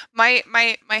know. My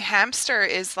hamster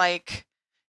is like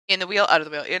in the wheel, out of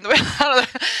the wheel, in the wheel, out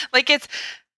of the like it's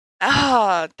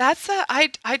that's a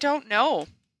I don't know.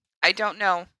 I don't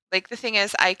know. Like the thing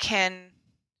is I can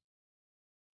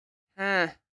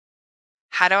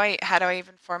how do I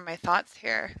even form my thoughts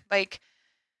here? Like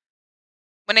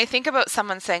when I think about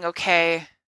someone saying, okay,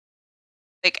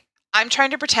 like I'm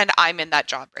trying to pretend I'm in that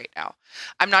job right now.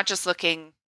 I'm not just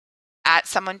looking at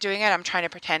someone doing it. I'm trying to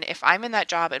pretend if I'm in that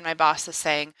job and my boss is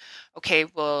saying, okay,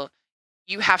 well,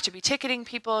 you have to be ticketing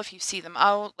people if you see them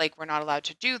out. Like, we're not allowed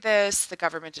to do this. The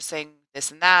government is saying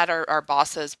this and that, or our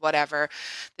bosses, whatever.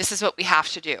 This is what we have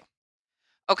to do.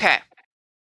 Okay.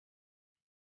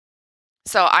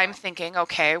 So I'm thinking,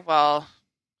 okay, well,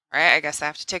 right, I guess I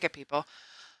have to ticket people.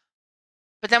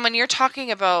 But then when you're talking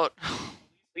about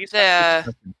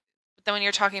when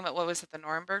you're talking about, what was it, the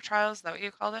Nuremberg trials? Is that what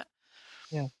you called it?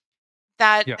 Yeah.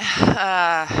 That,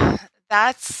 yeah.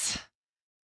 That's,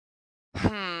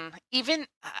 even,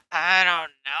 I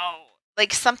don't know.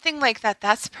 Like something like that,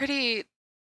 that's pretty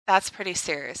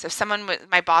serious. If someone,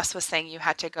 my boss was saying you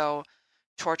had to go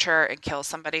torture and kill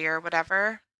somebody or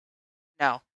whatever,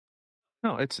 no.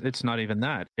 No, it's not even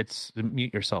that. It's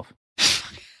mute yourself.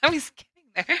 I was getting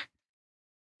there.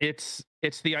 It's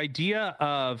the idea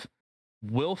of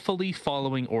willfully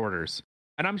following orders.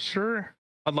 And I'm sure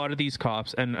a lot of these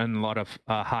cops and a lot of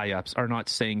high ups are not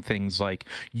saying things like,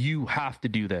 you have to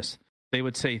do this. They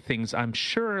would say things, I'm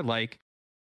sure, like,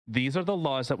 these are the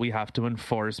laws that we have to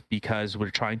enforce because we're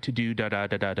trying to do da da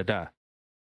da da da da.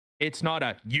 It's not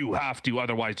a, you have to,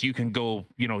 otherwise you can go,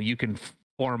 you can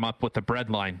form up with the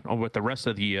breadline or with the rest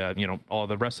of the, all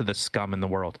the rest of the scum in the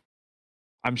world.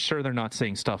 I'm sure they're not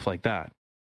saying stuff like that.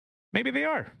 Maybe they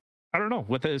are. I don't know.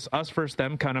 With this us versus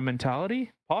them kind of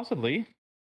mentality, possibly.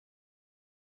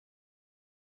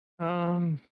 Yeah,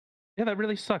 that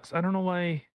really sucks. I don't know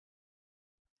why.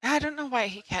 I don't know why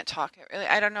he can't talk it really.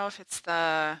 I don't know if it's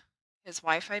his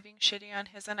Wi-Fi being shitty on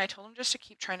his end. I told him just to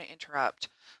keep trying to interrupt.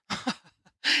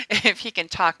 If he can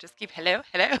talk, just keep hello.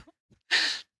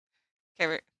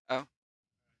 Okay,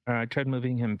 I tried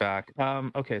moving him back.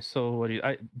 Okay, so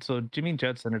so Jimmy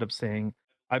Jetz ended up saying,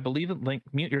 I believe in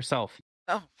mute yourself.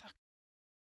 Oh, fuck.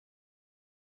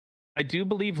 I do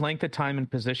believe length of time and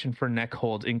position for neck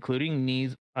holds, including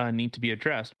knees, need to be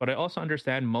addressed, but I also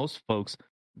understand most folks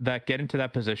that get into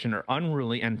that position are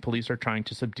unruly and police are trying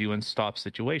to subdue and stop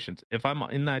situations. If I'm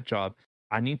in that job,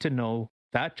 I need to know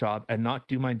that job and not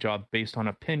do my job based on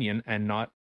opinion and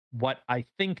not what I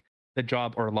think the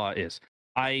job or law is.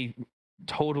 I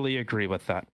totally agree with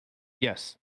that.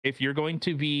 Yes, if you're going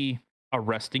to be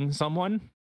arresting someone,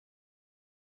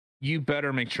 you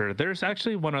better make sure. There's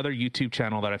actually one other YouTube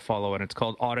channel that I follow, and it's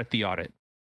called Audit the Audit.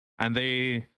 And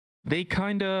they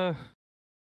kind of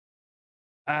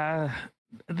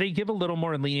they give a little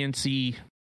more leniency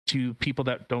to people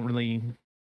that don't really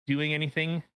doing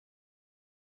anything.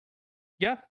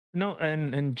 Yeah, no,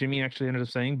 and Jimmy actually ended up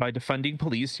saying, by defunding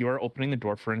police, you are opening the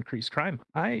door for increased crime.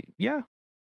 That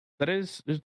is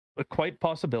a quite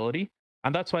possibility,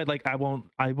 and that's why, like, I won't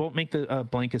make the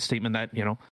blanket statement that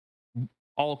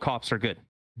all cops are good,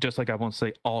 just like I won't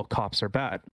say all cops are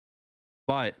bad.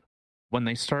 But when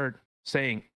they start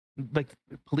saying, like,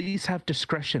 police have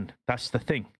discretion, that's the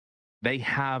thing. They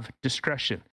have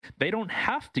discretion. They don't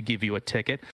have to give you a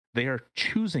ticket. They are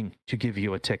choosing to give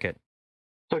you a ticket.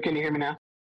 So can you hear me now?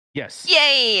 Yes.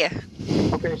 Yay!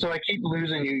 Okay, so I keep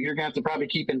losing you. You're going to have to probably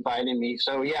keep inviting me.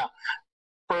 So yeah,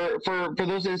 for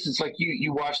those instances, like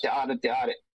you watch the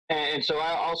audit. And so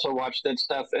I also watched that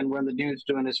stuff. And when the dude's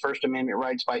doing his First Amendment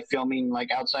rights by filming like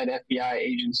outside FBI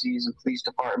agencies and police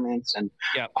departments and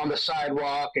on the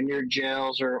sidewalk and near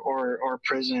jails or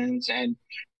prisons, and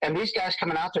these guys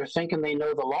coming out there thinking they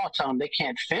know the law, tell them they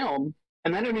can't film,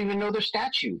 and they don't even know their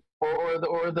statute or the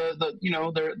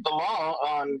law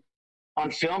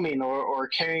on filming or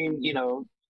carrying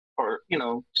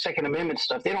Second Amendment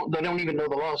stuff. They don't even know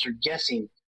the laws. They're guessing.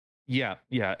 Yeah.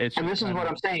 And this is what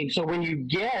I'm saying. So when you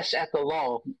guess at the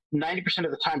law, 90%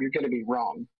 of the time you're going to be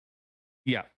wrong.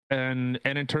 Yeah, and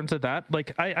in terms of that,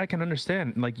 like, I can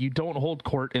understand. Like, you don't hold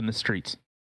court in the streets.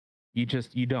 You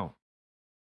don't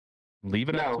leave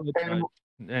it up to the judge.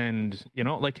 And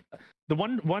like, the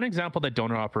one example that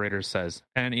donor operator says,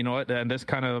 and you know what, and this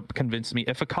kind of convinced me.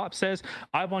 If a cop says,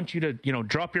 "I want you to,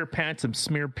 drop your pants and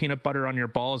smear peanut butter on your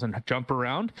balls and jump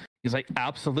around," he's like,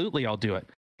 "Absolutely, I'll do it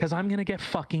because I'm gonna get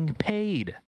fucking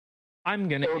paid. I'm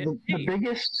gonna." So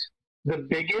the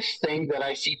biggest thing that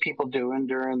I see people doing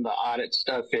during the audit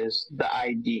stuff is the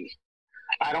ID.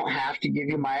 I don't have to give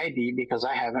you my ID because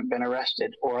I haven't been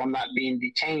arrested or I'm not being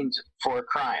detained for a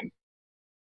crime.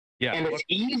 Yeah, and it's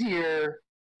easier.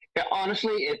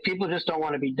 Honestly, if people just don't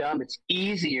want to be dumb, it's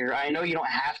easier. I know you don't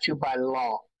have to by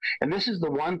law. And this is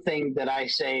the one thing that I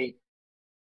say,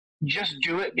 just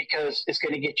do it because it's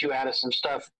going to get you out of some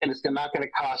stuff and it's not going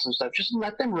to cost some stuff. Just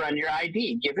let them run your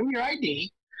ID. Give them your ID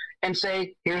and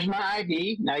say, here's my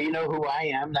ID. Now you know who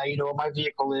I am. Now you know what my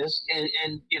vehicle is.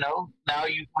 And now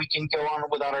we can go on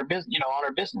without our business, on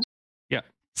our business. Yeah.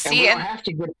 And we don't have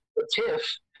to get a TIF.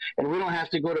 And we don't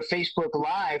have to go to Facebook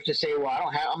Live to say, well,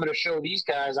 I'm going to show these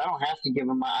guys. I don't have to give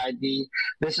them my ID.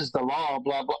 This is the law,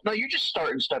 blah, blah. No, you're just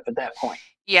starting stuff at that point.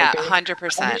 Yeah, okay?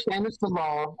 100%. I understand it's the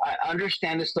law. I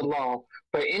understand it's the law.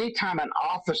 But anytime an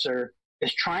officer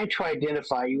is trying to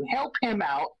identify you, help him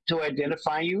out to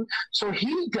identify you so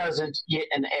he doesn't get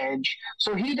an edge,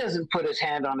 so he doesn't put his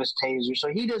hand on his taser, so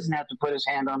he doesn't have to put his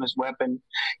hand on his weapon,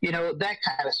 that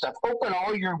kind of stuff. Open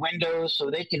all your windows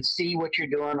so they can see what you're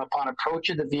doing upon approach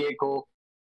of the vehicle,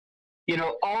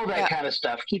 all that kind of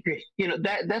stuff. Keep your,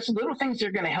 that's little things that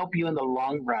are going to help you in the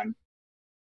long run.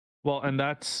 Well, and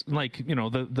that's like,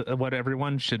 the what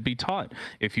everyone should be taught.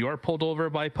 If you are pulled over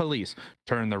by police,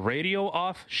 turn the radio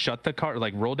off, shut the car,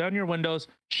 like roll down your windows,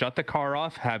 shut the car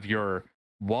off, have your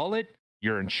wallet,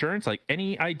 your insurance, like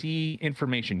any ID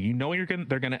information.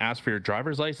 They're going to ask for your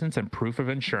driver's license and proof of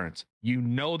insurance.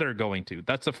 They're going to.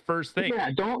 That's the first thing.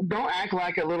 Yeah, don't act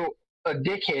like a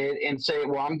dickhead and say,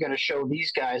 well, I'm going to show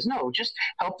these guys. No, just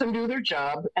help them do their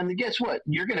job. And then guess what?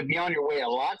 You're going to be on your way a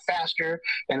lot faster.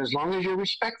 And as long as you're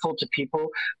respectful to people,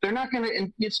 it's not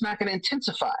going to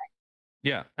intensify.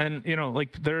 Yeah. And,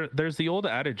 there's the old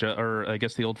adage, or I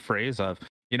guess the old phrase of,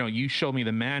 you show me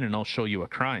the man and I'll show you a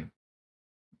crime.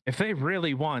 If they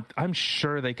really want, I'm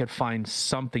sure they could find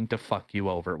something to fuck you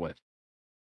over with.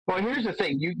 Well, here's the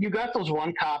thing. You got those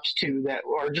one cops, too, that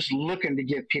are just looking to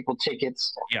give people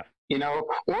tickets. Yeah.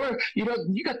 Or,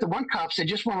 you got the one cops that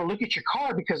just want to look at your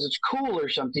car because it's cool or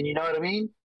something. You know what I mean?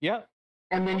 Yeah.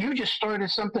 And then you just started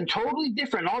something totally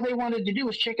different. All they wanted to do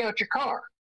was check out your car.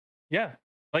 Yeah.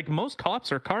 Like most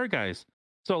cops are car guys.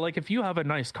 So like if you have a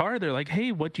nice car, they're like,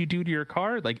 hey, what'd you do to your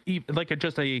car? I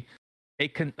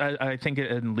think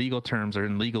in legal terms or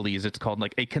in legalese, it's called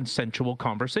like a consensual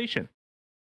conversation.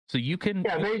 So you can.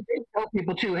 Yeah, they tell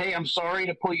people too, hey, I'm sorry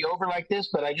to pull you over like this,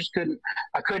 but I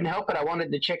couldn't help it. I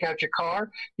wanted to check out your car,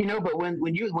 but when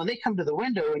they come to the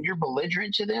window and you're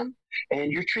belligerent to them and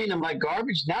you're treating them like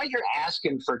garbage, now you're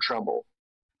asking for trouble.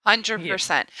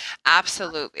 100%.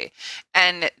 Absolutely.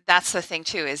 And that's the thing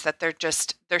too, is that they're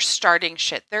starting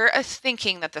shit. They're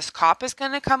thinking that this cop is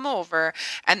going to come over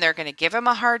and they're going to give him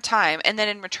a hard time. And then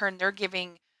in return, they're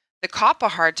giving the cop a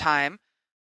hard time,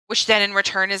 which then in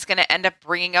return is going to end up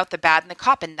bringing out the bad in the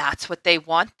cop. And that's what they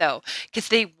want, though, because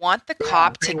they want the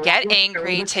cop to get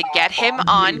angry, to get him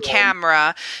on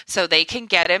camera so they can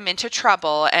get him into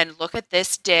trouble. And look at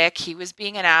this dick. He was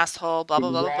being an asshole, blah, blah,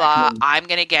 blah, blah, blah. I'm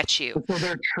going to get you. So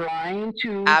they're trying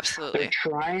to. Absolutely. They're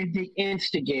trying to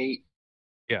instigate.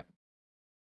 Yeah.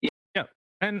 Yeah.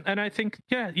 And I think,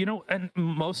 and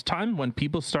most time when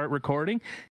people start recording,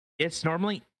 it's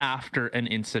normally after an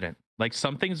incident. Like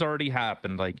something's already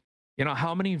happened. Like,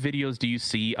 how many videos do you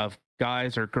see of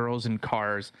guys or girls in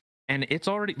cars? And it's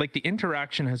already like the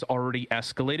interaction has already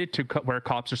escalated to where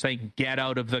cops are saying, get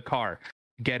out of the car,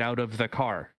 get out of the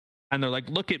car. And they're like,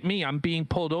 look at me. I'm being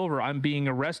pulled over. I'm being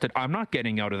arrested. I'm not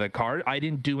getting out of the car. I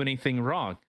didn't do anything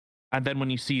wrong. And then when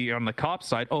you see on the cop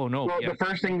side, oh no. Well, the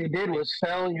first thing they did was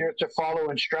failure to follow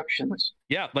instructions.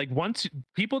 Yeah. Like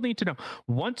people need to know,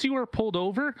 once you are pulled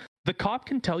over, the cop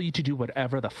can tell you to do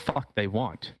whatever the fuck they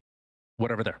want,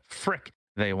 whatever the frick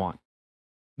they want.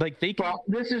 Like they can. Well,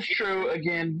 this is true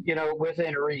again,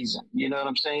 within reason. You know what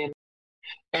I'm saying?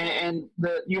 And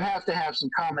you have to have some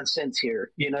common sense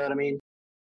here. You know what I mean?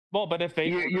 Well, but if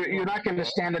you're not going to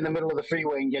stand in the middle of the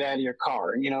freeway and get out of your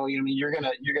car. You're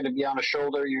gonna be on a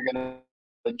shoulder. You're gonna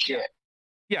legit.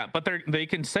 Yeah, but they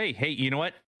can say, hey, you know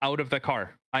what? Out of the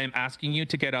car. I am asking you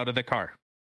to get out of the car.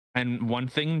 And one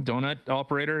thing donut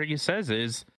operator he says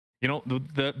is,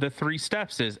 the 3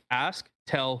 steps is ask,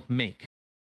 tell, make.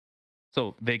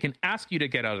 So they can ask you to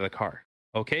get out of the car.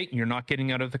 Okay, you're not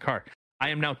getting out of the car. I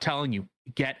am now telling you,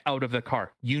 get out of the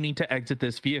car. You need to exit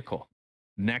this vehicle.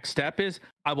 Next step is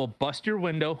I will bust your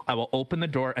window, I will open the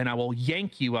door, and I will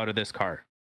yank you out of this car.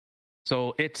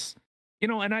 So it's,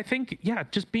 and I think,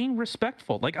 just being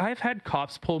respectful. Like, I've had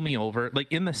cops pull me over.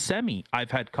 Like, in the semi,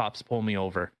 I've had cops pull me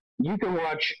over. You can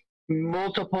watch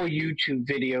multiple YouTube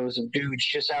videos of dudes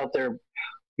just out there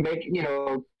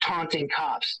taunting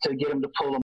cops to get them to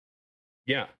pull them.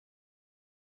 Yeah.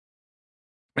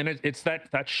 And it's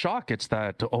that shock. It's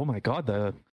that, oh my God,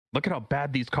 look at how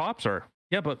bad these cops are.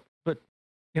 Yeah, but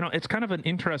it's kind of an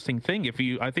interesting thing.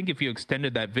 I think if you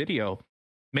extended that video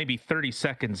maybe 30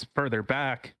 seconds further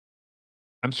back,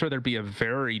 I'm sure there'd be a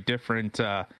very different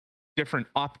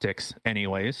optics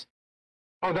anyways.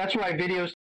 Oh, that's why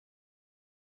videos.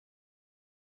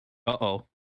 Uh-oh. Is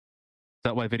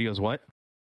that why videos what?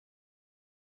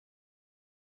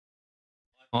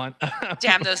 On.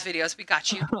 Damn those videos. We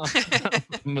got you.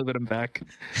 Moving them back.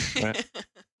 Right.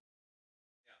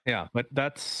 Yeah, but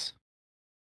that's,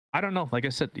 I don't know. Like I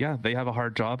said, yeah, they have a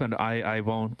hard job, and I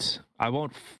don't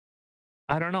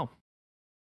know.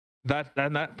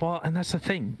 And that's the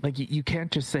thing. Like, you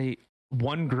can't just say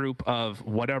one group of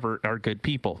whatever are good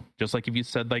people. Just like if you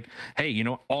said, like, hey,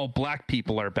 all black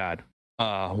people are bad.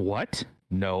 What?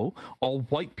 No. All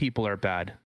white people are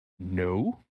bad.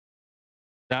 No.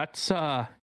 That's a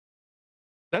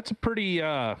pretty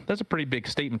big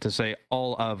statement to say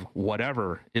all of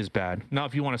whatever is bad. Now,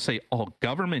 if you want to say all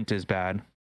government is bad,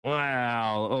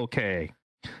 well, okay.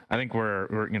 I think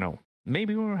we're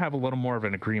maybe we'll have a little more of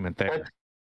an agreement there.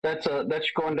 That's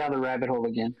going down the rabbit hole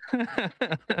again.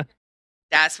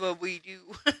 That's what we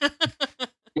do.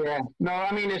 Yeah. No,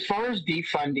 I mean, as far as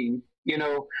defunding,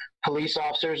 police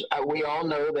officers, we all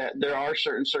know that there are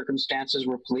certain circumstances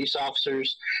where police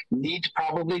officers need to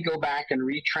probably go back and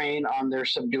retrain on their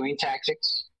subduing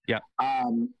tactics. Yeah.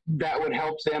 That would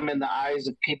help them in the eyes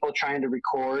of people trying to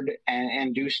record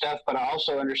and do stuff. But I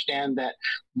also understand that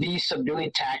these subduing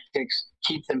tactics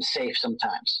keep them safe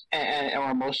sometimes,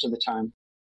 or most of the time.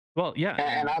 Well, yeah.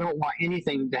 And I don't want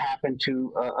anything to happen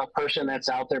to a person that's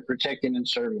out there protecting and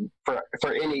serving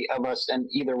for any of us in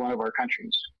either one of our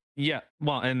countries. Yeah.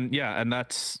 Well, and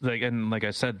that's like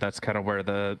I said, that's kind of where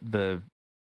the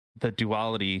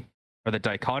duality or the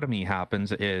dichotomy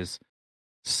happens. Is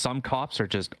some cops are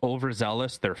just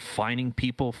overzealous. They're fining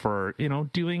people for,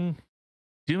 doing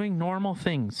normal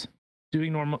things.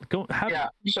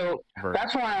 So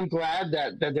that's why I'm glad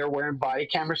that they're wearing body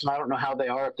cameras, and I don't know how they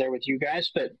are up there with you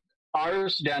guys, but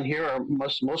ours down here are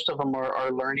most of them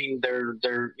are learning their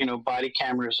body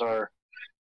cameras are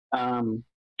don't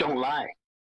lie.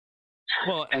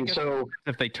 Well, and so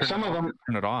if they turn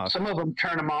it off, some of them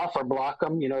turn them off or block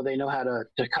them. They know how to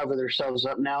cover themselves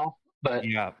up now. But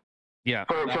yeah.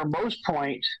 For the most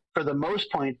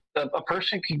point, a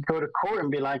person can go to court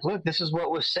and be like, "Look, this is what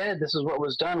was said. This is what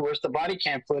was done. Where's the body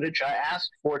cam footage? I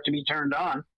asked for it to be turned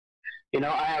on.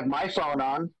 I have my phone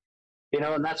on.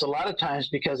 And that's a lot of times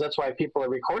because that's why people are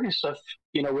recording stuff,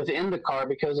 within the car,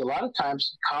 because a lot of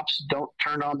times cops don't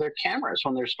turn on their cameras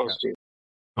when they're supposed to.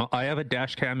 Well, I have a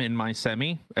dash cam in my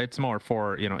semi. It's more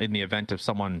for, in the event if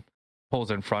someone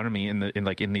pulls in front of me in the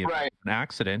event of an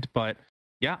accident. But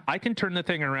yeah, I can turn the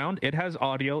thing around. It has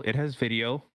audio. It has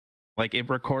video. Like, it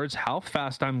records how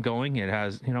fast I'm going. It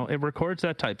has, it records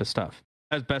that type of stuff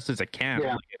as best as it can.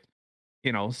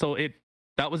 Yeah. So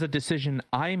that was a decision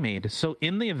I made. So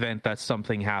in the event that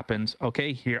something happens,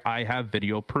 okay, here I have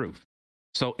video proof.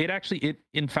 So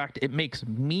in fact, it makes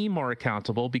me more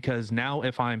accountable, because now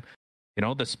if I'm,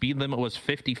 the speed limit was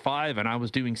 55 and I was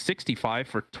doing 65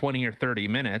 for 20 or 30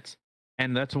 minutes.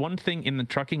 And that's one thing in the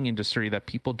trucking industry that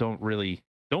people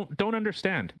don't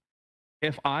understand.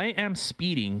 If I am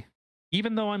speeding,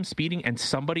 even though I'm speeding and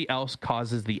somebody else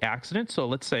causes the accident. So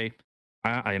let's say,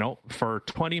 for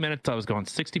 20 minutes, I was going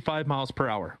 65 miles per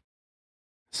hour.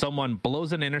 Someone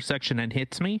blows an intersection and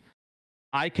hits me.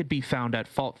 I could be found at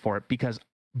fault for it, because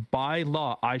by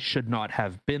law, I should not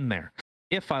have been there.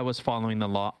 If I was following the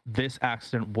law, this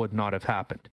accident would not have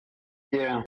happened.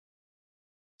 Yeah.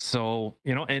 So,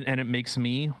 and it makes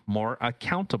me more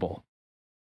accountable.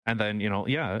 And then,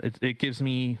 it gives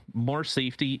me more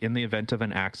safety in the event of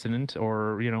an accident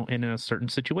or, in a certain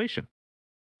situation.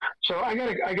 So I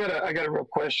got a real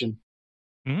question.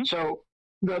 Mm-hmm. So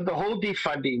the whole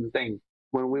defunding thing,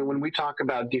 when we talk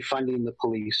about defunding the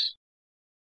police,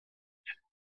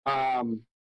 when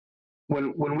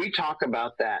we talk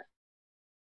about that,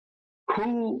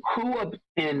 who up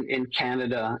in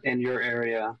Canada, in your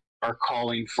area, are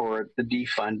calling for the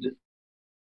defund?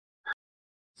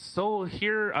 So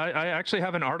here, I actually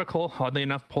have an article, oddly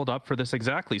enough, pulled up for this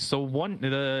exactly. So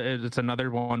it's another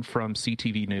one from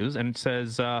CTV News, and it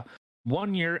says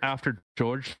 1 year after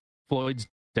George Floyd's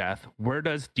death, where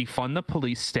does defund the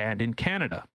police stand in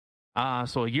Canada?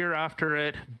 So a year after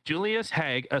it, Julius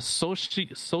Haig, a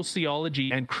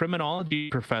sociology and criminology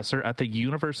professor at the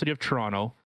University of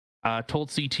Toronto, told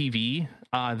CTV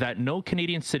that no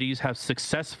Canadian cities have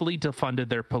successfully defunded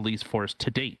their police force to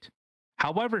date.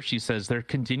 However, she says there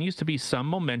continues to be some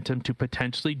momentum to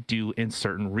potentially do in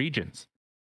certain regions.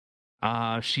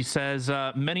 She says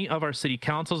many of our city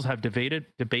councils have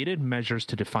debated measures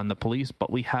to defund the police,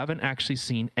 but we haven't actually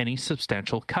seen any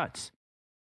substantial cuts.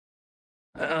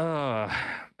 Okay,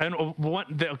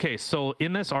 so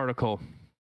in this article,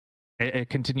 it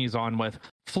continues on with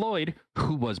Floyd,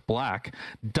 who was black,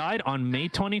 died on May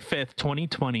 25th,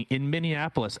 2020 in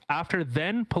Minneapolis after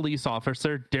then police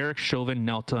officer Derek Chauvin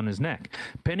knelt on his neck,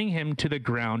 pinning him to the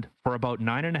ground for about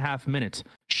 9.5 minutes.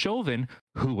 Chauvin,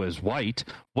 who was white,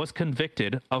 was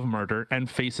convicted of murder and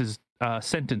faces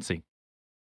sentencing.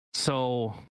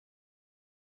 So,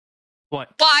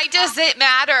 what? Why does it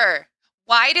matter?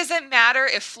 Why does it matter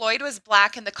if Floyd was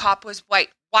black and the cop was white?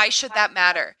 Why should that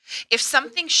matter? If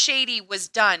something shady was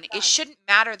done, it shouldn't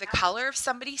matter the color of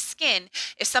somebody's skin.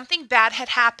 If something bad had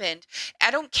happened,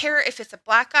 I don't care if it's a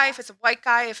black guy, if it's a white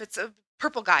guy, if it's a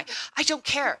purple guy. I don't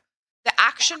care. The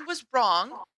action was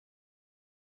wrong.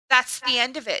 That's the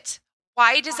end of it.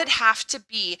 Why does it have to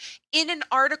be in an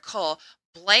article,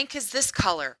 blank is this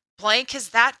color, blank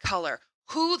is that color?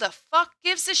 Who the fuck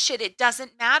gives a shit? It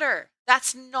doesn't matter.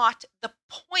 That's not the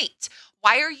point.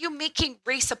 Why are you making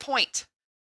race a point?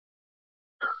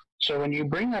 So when you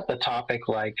bring up a topic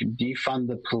like defund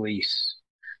the police,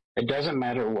 it doesn't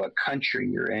matter what country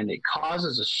you're in, it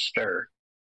causes a stir.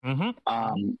 Mm-hmm.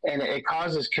 And it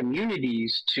causes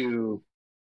communities to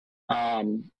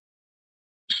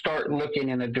start looking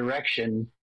in a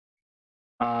direction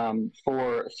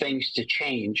for things to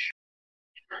change.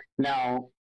 Now,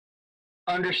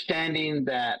 understanding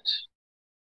that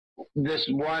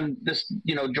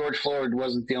George Floyd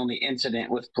wasn't the only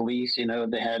incident with police.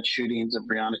 They had shootings of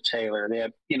Breonna Taylor. They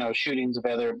had, shootings of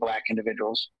other black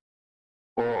individuals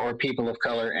or people of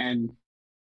color. And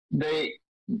they're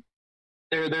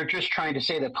just trying to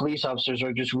say that police officers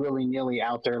are just willy-nilly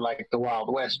out there like the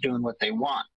Wild West doing what they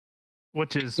want.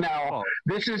 Which is now,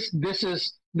 this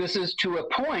is to a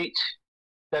point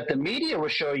that the media will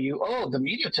show you, the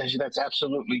media tells you that's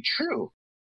absolutely true.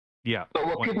 Yeah. But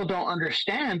what people don't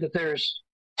understand that there's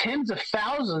tens of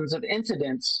thousands of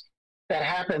incidents that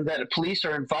happen that police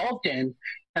are involved in,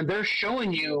 and they're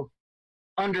showing you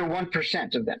under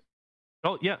 1% of them.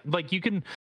 Oh yeah,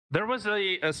 there was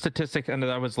a statistic that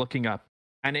I was looking up,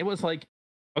 and it was like,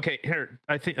 okay, here,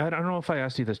 I don't know if I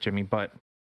asked you this, Jimmy, but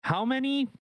how many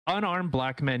unarmed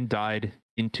black men died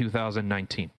in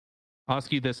 2019? I'll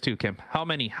ask you this too, Kim. How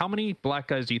many black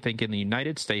guys do you think in the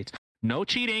United States? No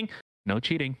cheating.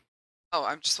 Oh,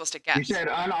 I'm just supposed to guess. You said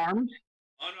unarmed?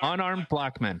 Unarmed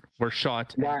black men were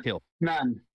shot and killed.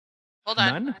 None. Hold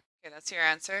on. None? Okay, that's your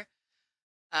answer.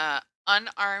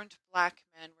 Unarmed black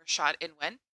men were shot in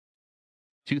when?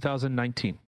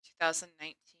 2019.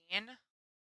 2019.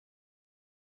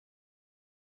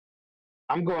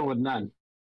 I'm going with none.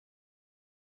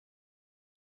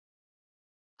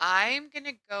 I'm going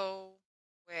to go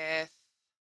with...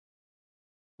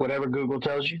 whatever Google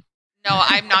tells you? No,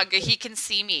 I'm not good. He can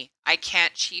see me. I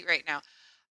can't cheat right now.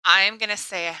 I'm going to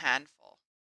say a handful.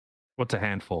 What's a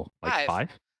handful? Like 5?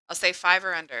 I'll say 5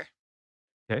 or under.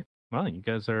 Okay. Well, you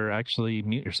guys are actually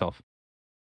mute yourself.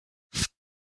 It's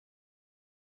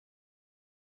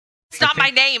not my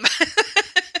name.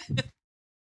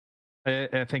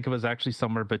 I think it was actually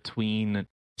somewhere between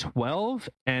 12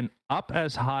 and up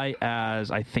as high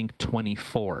as, I think,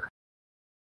 24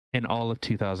 in all of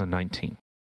 2019.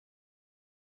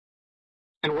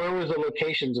 And where was the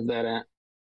locations of that at?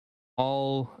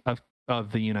 All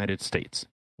of the United States,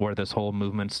 where this whole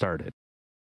movement started.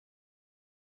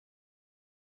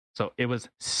 So it was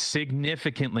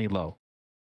significantly low.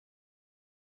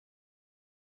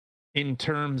 In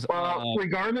terms of...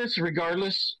 regardless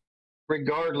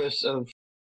of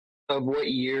what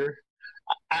year,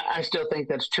 I still think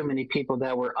that's too many people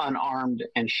that were unarmed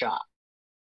and shot.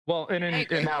 Well,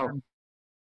 now,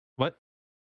 what?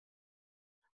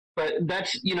 But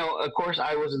that's, of course,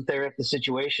 I wasn't there at the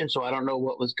situation, so I don't know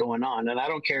what was going on. And I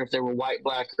don't care if they were white,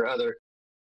 black, or other.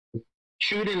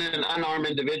 Shooting an unarmed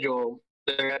individual,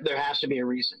 there has to be a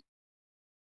reason.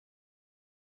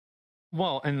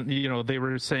 Well, and they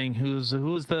were saying who's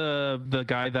the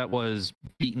guy that was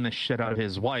beating the shit out of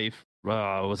his wife?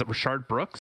 Was it Rashard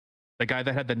Brooks? The guy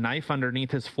that had the knife underneath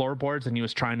his floorboards, and he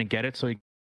was trying to get it so he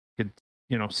could,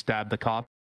 stab the cops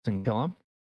and kill him.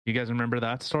 You guys remember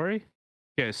that story?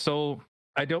 Okay, so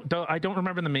I don't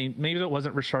remember the name. Maybe it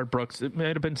wasn't Richard Brooks. It might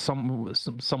have been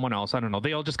someone else. I don't know.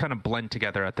 They all just kind of blend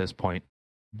together at this point.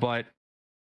 But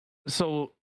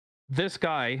so this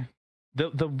guy,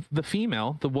 the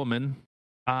female, the woman,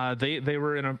 they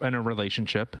were in a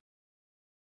relationship.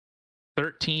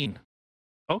 13.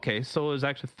 Okay, so it was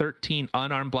actually 13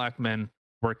 unarmed black men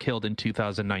were killed in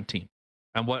 2019.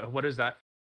 And what is that?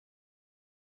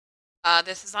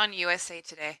 This is on USA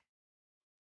Today.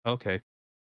 Okay.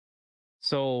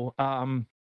 So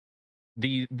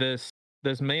this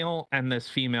male and this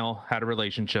female had a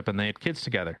relationship and they had kids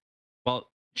together. Well,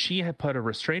 she had put a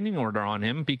restraining order on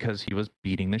him because he was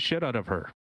beating the shit out of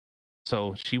her.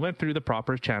 So she went through the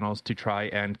proper channels to try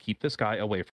and keep this guy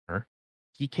away from her.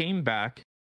 He came back,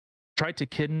 tried to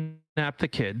kidnap the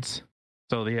kids.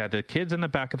 So they had the kids in the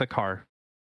back of the car,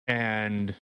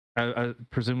 and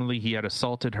presumably he had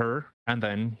assaulted her, and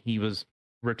then he was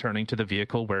returning to the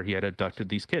vehicle where he had abducted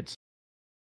these kids.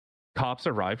 Cops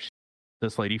arrived.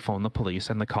 This lady phoned the police,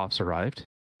 and the cops arrived,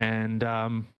 and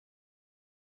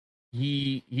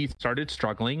he started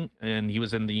struggling, and he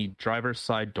was in the driver's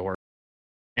side door,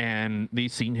 and they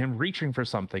seen him reaching for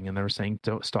something, and they were saying,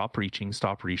 "Don't stop reaching,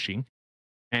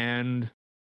 and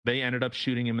they ended up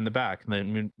shooting him in the back. And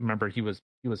then remember, he was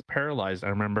paralyzed. I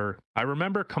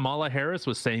remember Kamala Harris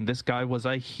was saying this guy was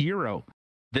a hero.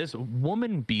 This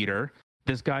woman beater,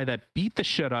 this guy that beat the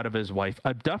shit out of his wife,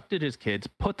 abducted his kids,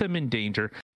 put them in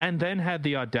danger, and then had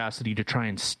the audacity to try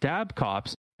and stab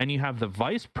cops. And you have the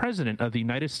vice president of the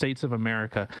United States of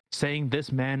America saying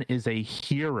this man is a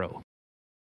hero.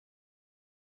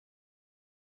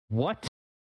 What?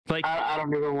 Like, I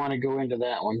don't even want to go into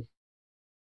that one.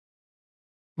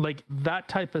 Like that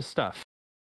type of stuff.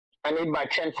 I need my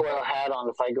tinfoil hat on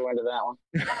if I go into that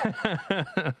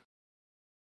one.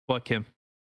 What, Kim?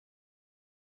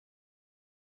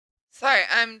 Sorry,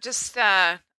 I'm just,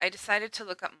 I decided to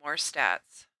look up more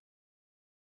stats.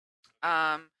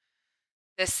 The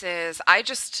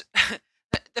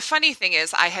funny thing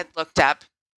is I had looked up,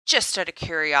 just out of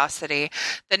curiosity,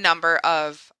 the number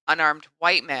of unarmed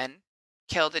white men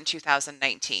killed in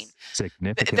 2019.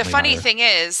 Significantly The funny higher. thing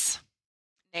is,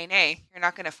 nay, you're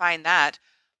not going to find that.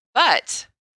 But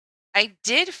I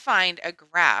did find a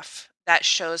graph that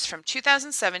shows from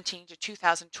 2017 to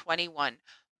 2021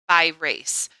 by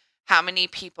race how many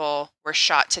people were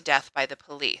shot to death by the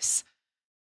police.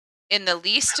 In the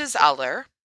least is other,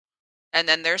 and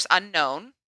then there's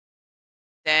unknown.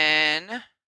 Then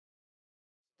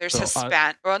there's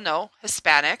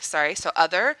Hispanic, sorry. So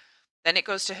other, then it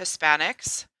goes to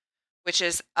Hispanics, which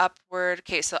is upward.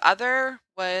 Okay, so other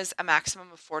was a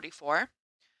maximum of 44.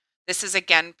 This is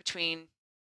again between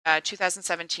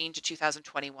 2017 to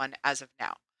 2021 as of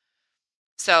now.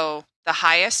 So the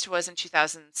highest was in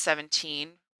 2017,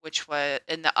 which was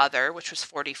in the other, which was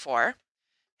 44.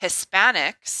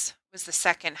 Hispanics was the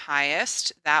second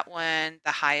highest. That one,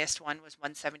 the highest one was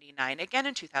 179, again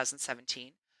in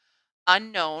 2017.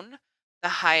 Unknown, the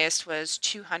highest was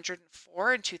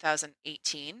 204 in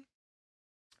 2018.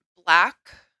 Black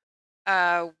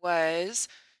was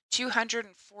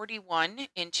 241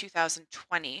 in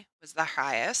 2020 was the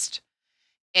highest.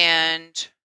 And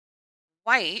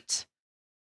white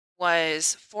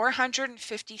was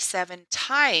 457,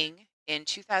 tying in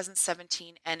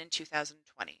 2017 and in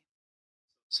 2020.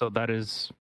 So that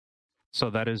is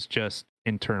just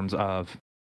in terms of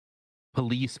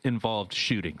police involved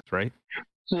shootings, right?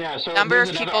 Yeah. So number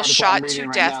of people shot to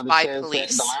death by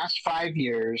police. The last 5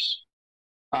 years,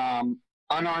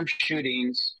 unarmed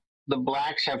shootings, the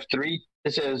blacks have three.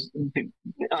 It says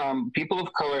people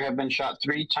of color have been shot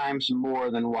 3 times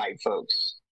more than white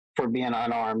folks for being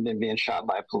unarmed and being shot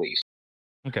by police.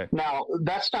 Okay. Now,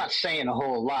 that's not saying a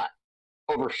whole lot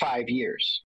over 5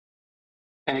 years.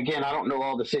 And again, I don't know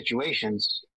all the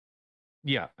situations.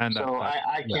 Yeah, and so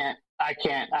I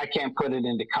can't put it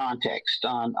into context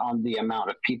on the amount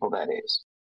of people that is.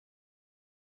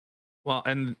 Well,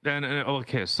 and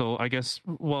okay, so I guess,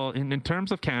 well, in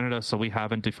terms of Canada, so we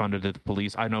haven't defunded the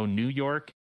police. I know New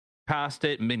York passed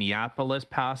it, Minneapolis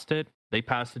passed it. They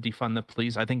passed to defund the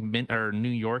police. I think New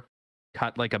York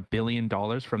cut like $1 billion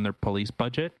from their police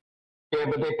budget. Yeah,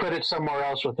 but they put it somewhere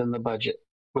else within the budget,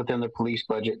 within the police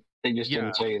budget. They just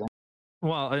didn't tell you that.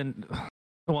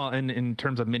 Well, and in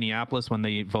terms of Minneapolis, when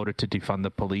they voted to defund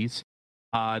the police,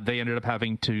 they ended up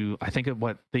having to, I think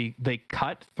they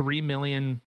cut $3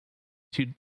 million to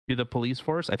the police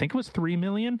force. I think it was $3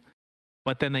 million,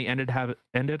 but then they ended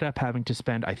up having to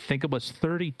spend, I think it was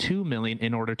 $32 million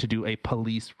in order to do a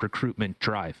police recruitment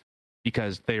drive,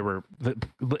 because they were.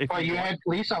 You had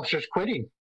police officers quitting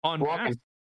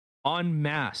en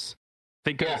masse.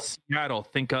 Think of Seattle.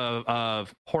 Think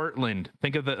of Portland.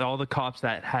 Think of all the cops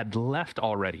that had left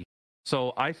already.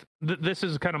 So this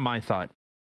is kind of my thought.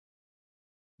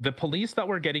 The police that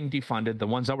were getting defunded, the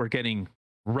ones that were getting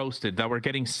roasted, that were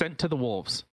getting sent to the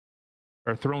wolves,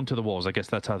 or thrown to the wolves. I guess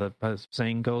that's how the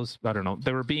saying goes. I don't know.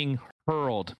 They were being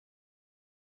hurled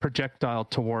projectile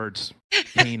towards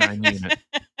canine unit.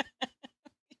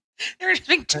 They were just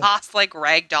being tossed like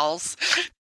rag dolls.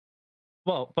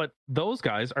 Well, but those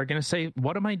guys are going to say,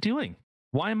 what am I doing?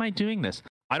 Why am I doing this?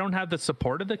 I don't have the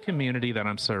support of the community that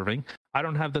I'm serving. I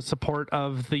don't have the support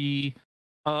of the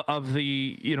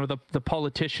the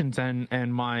politicians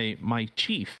and my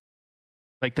chief,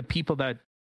 like the people that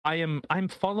I'm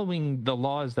following the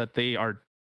laws that they are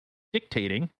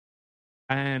dictating.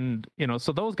 And,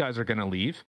 so those guys are going to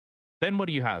leave. Then what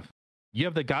do you have? You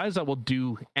have the guys that will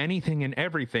do anything and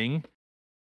everything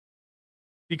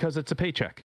because it's a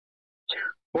paycheck.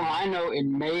 Well, I know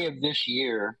in May of this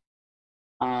year,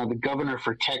 the governor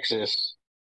for Texas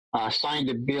signed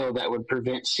a bill that would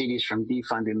prevent cities from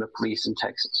defunding the police in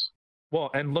Texas. Well,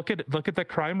 and look at the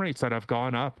crime rates that have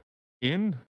gone up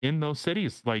in those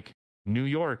cities. Like New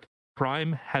York,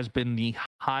 crime has been the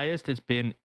highest it's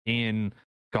been in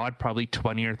probably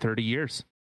 20 or 30 years.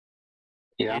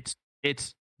 Yeah.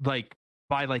 It's like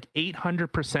by like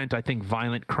 800%, I think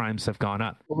violent crimes have gone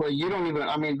up. Well, you don't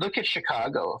even, look at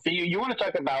Chicago. If you want to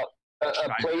talk about a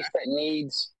place that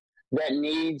needs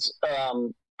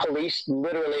police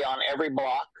literally on every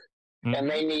block, and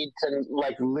they need to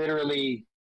literally,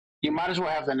 you might as well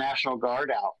have the National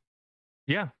Guard out.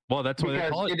 Yeah, well, that's what they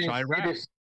call it.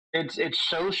 It's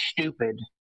so stupid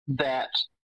that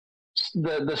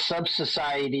the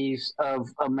sub-societies of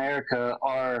America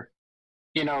are,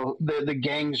 the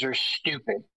gangs are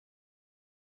stupid.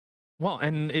 Well,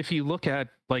 and if you look at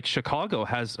like Chicago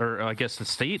has, or I guess the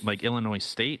state, like Illinois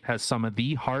State, has some of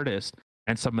the hardest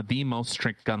and some of the most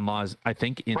strict gun laws, I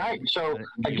think. Right. So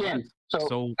again,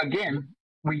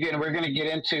 we're going to get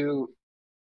into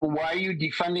why are you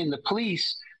defunding the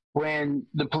police when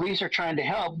the police are trying to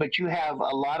help, but you have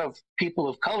a lot of people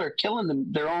of color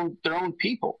killing their own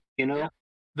people. Yeah.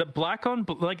 The black on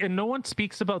and no one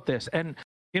speaks about this. And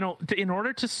in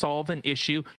order to solve an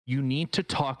issue, you need to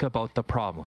talk about the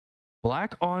problem.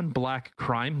 Black on black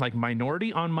crime, like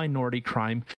minority on minority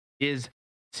crime, is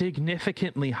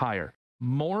significantly higher.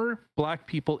 More black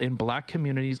people in black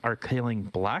communities are killing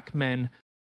black men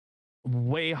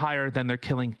way higher than they're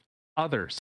killing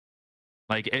others,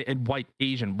 like in white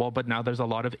Asian. Well, but now there's a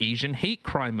lot of Asian hate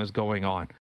crime is going on.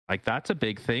 Like that's a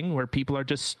big thing where people are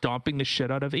just stomping the shit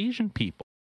out of Asian people.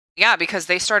 Yeah, because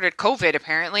they started COVID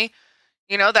apparently.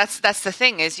 That's the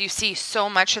thing is you see so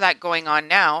much of that going on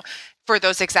now for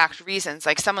those exact reasons.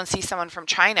 Like someone sees someone from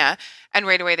China and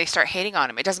right away they start hating on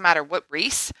him. It doesn't matter what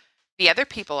race the other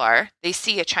people are. They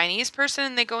see a Chinese person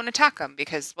and they go and attack them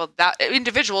because, well, that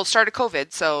individual started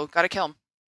COVID, so got to kill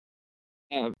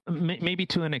him. Maybe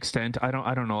to an extent. I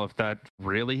don't know if that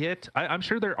really it. I'm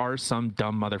sure there are some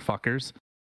dumb motherfuckers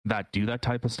that do that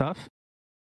type of stuff.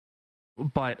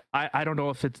 But I don't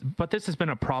know if but this has been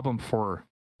a problem for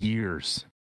years.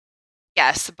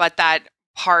 Yes, but that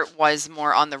part was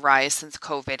more on the rise since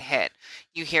COVID hit.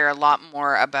 You hear a lot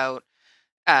more about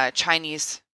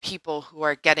Chinese people who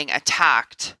are getting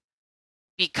attacked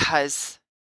because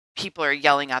people are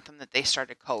yelling at them that they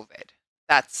started COVID.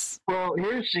 That's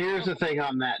here's the thing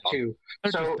on that too.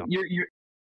 So when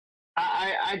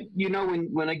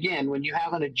you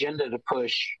have an agenda to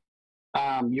push,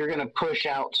 you're going to push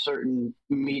out certain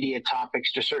media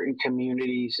topics to certain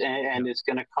communities, and it's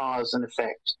going to cause an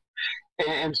effect.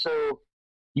 And so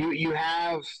you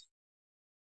have,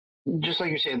 just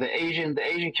like you said, the Asian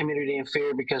community in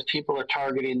fear because people are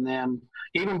targeting them.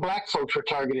 Even black folks were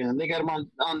targeting them. They got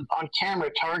them on camera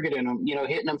targeting them,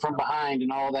 hitting them from behind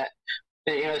and all that.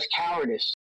 It's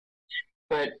cowardice.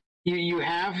 But you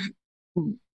have,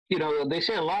 they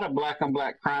say a lot of black on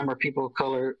black crime or people of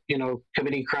color,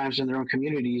 committing crimes in their own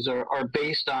communities are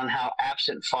based on how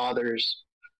absent fathers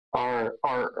are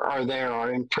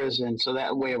in prison. So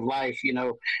that way of life, and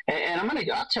I'll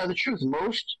tell the truth.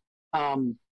 Most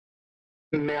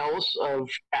males of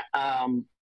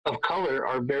color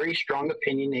are very strong,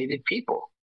 opinionated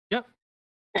people. Yep.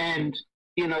 And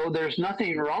there's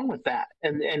nothing wrong with that.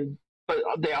 But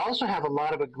they also have a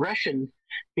lot of aggression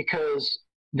because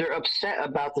they're upset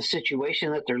about the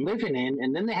situation that they're living in,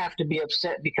 and then they have to be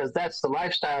upset because that's the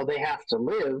lifestyle they have to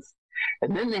live,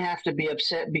 and then they have to be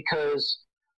upset because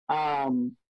they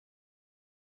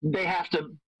have to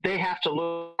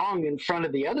look wrong in front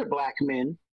of the other black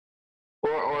men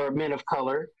or men of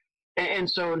color, and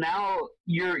so now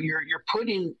you're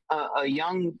putting a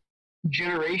young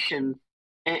generation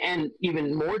and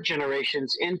even more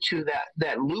generations into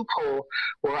that loophole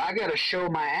where I got to show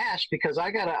my ass because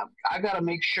I gotta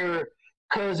make sure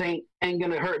cuz ain't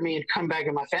gonna hurt me and come back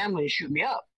in my family and shoot me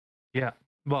up. Yeah.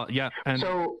 Well, yeah. And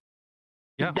so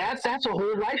yeah, that's a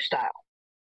whole lifestyle.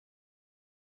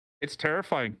 It's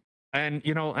terrifying. And,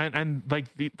 you know, and like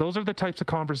those are the types of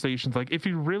conversations, like if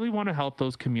you really want to help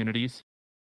those communities,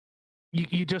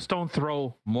 you just don't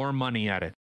throw more money at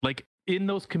it. Like in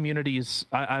those communities,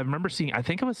 I remember seeing, I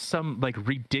think it was some like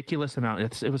ridiculous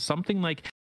amount. It was something like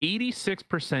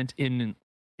 86%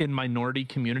 in minority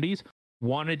communities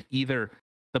wanted either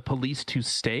the police to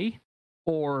stay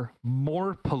or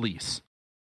more police,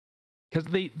 because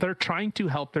they're trying to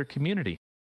help their community.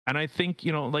 And I think,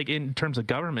 you know, like in terms of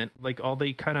government, like all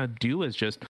they kind of do is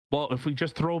just, well, if we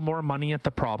just throw more money at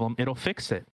the problem, it'll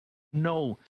fix it.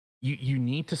 No, you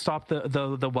need to stop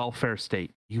the welfare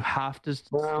state. You have to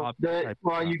stop.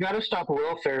 Well, you got to stop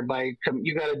welfare by,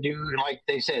 you got to do, like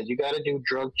they said, you got to do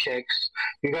drug checks.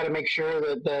 You got to make sure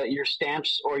that your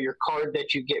stamps or your card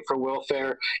that you get for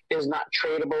welfare is not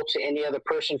tradable to any other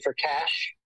person for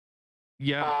cash.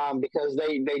 Yeah. Because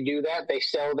they do that. They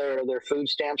sell their food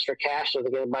stamps for cash so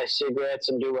they can buy cigarettes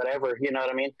and do whatever. You know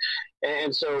what I mean?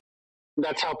 And so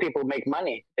that's how people make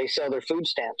money. They sell their food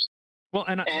stamps. Well,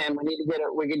 and we need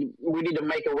to we need to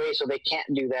make a way so they can't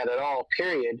do that at all.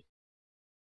 Period.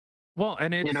 Well,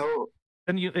 and it's, you know,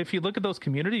 and if you look at those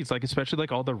communities, like especially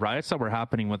like all the riots that were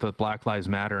happening with the Black Lives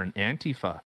Matter and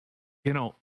Antifa, you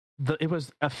know, it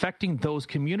was affecting those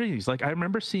communities. Like I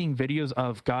remember seeing videos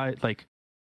of guys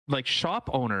like shop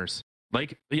owners,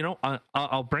 like, you know,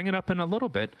 I'll bring it up in a little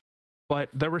bit, but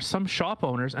there were some shop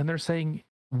owners and they're saying,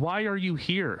 why are you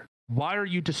here? Why are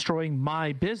you destroying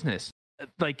my business?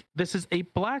 Like, this is a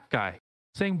black guy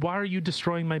saying, why are you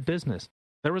destroying my business?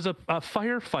 There was a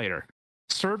firefighter,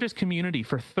 served his community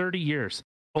for 30 years,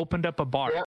 opened up a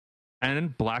bar, yep.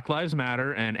 And Black Lives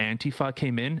Matter and Antifa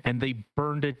came in and they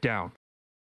burned it down.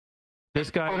 This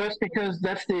guy. Well, that's because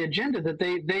that's the agenda, that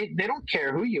they don't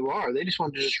care who you are. They just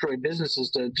want to destroy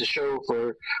businesses to show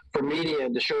for media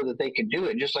and to show that they can do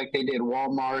it, just like they did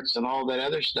Walmarts and all that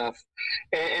other stuff.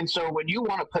 And so when you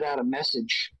want to put out a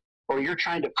message or you're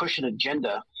trying to push an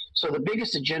agenda, so the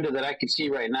biggest agenda that I can see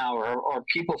right now are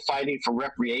people fighting for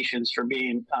reparations for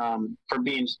being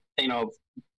you know,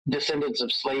 descendants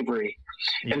of slavery.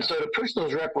 Yeah. And so to push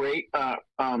those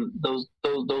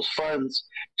those funds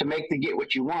to make them get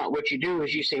what you want, what you do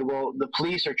is you say, well, the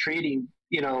police are treating,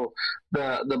 you know,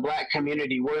 the black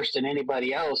community worse than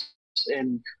anybody else,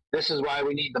 and this is why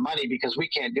we need the money, because we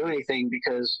can't do anything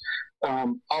because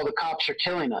all the cops are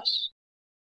killing us.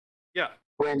 Yeah.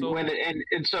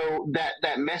 So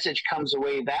that message comes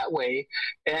away that way,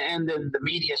 and then the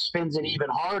media spins it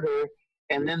even harder.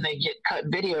 And then they get cut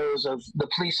videos of the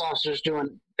police officers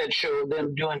that show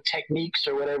them doing techniques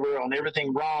or whatever on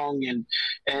everything wrong and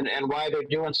why they're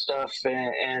doing stuff,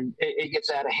 and it gets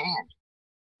out of hand.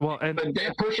 Well, but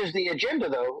that pushes the agenda,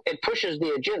 though. It pushes the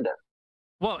agenda.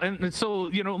 Well, and so,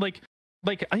 you know, like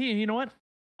you know what?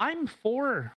 I'm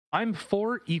for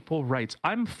equal rights.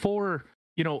 I'm for,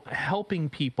 you know, helping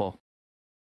people,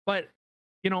 but,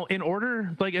 you know, in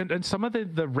order, like, and some of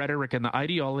the rhetoric and the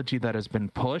ideology that has been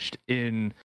pushed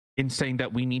in saying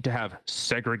that we need to have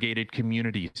segregated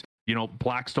communities, you know,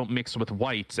 blacks don't mix with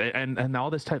whites and all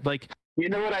this type, like, you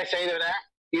know what I say to that?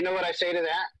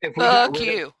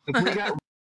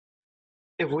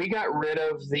 If we got rid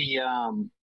of the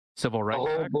civil rights, the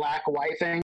whole black white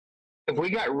thing, if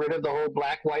we got rid of the whole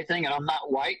black white thing, and I'm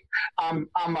not white,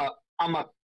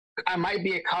 I might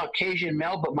be a Caucasian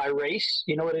male, but my race,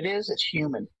 you know what it is? It's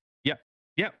human.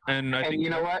 Yeah. And I think, you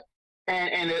know what?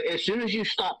 And as soon as you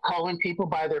stop calling people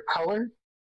by their color,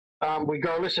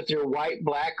 regardless if they're white,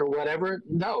 black, or whatever,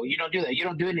 no, you don't do that. You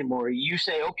don't do it anymore. You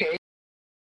say, okay,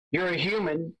 you're a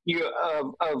human.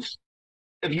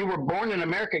 If you were born in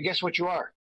America, guess what you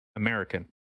are? American.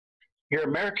 You're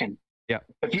American. Yeah.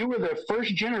 If you were the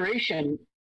first generation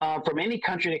from any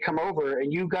country to come over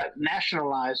and you got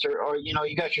nationalized or you know,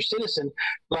 you got your citizen,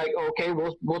 like, okay,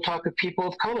 we'll talk to people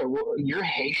of color. Well, you're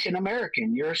Haitian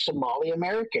American. You're Somali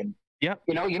American. Yeah.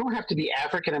 You know, you don't have to be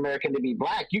African American to be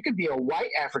black. You could be a white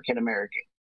African American.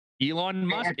 Elon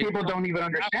Musk. And people don't even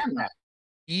understand that.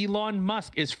 Elon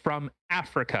Musk is from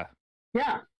Africa.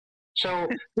 Yeah. So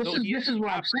this is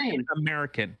what I'm saying.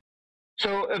 American.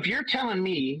 So if you're telling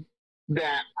me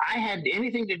that I had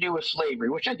anything to do with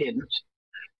slavery, which I didn't,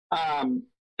 and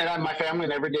my family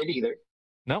never did either.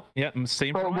 No, yeah,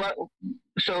 same.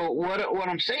 So what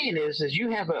I'm saying is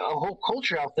you have a whole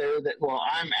culture out there that, well,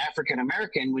 I'm African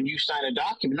American when you sign a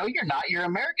document. No, you're not. You're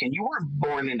American. You weren't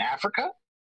born in Africa.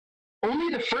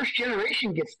 only the first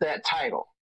generation gets that title.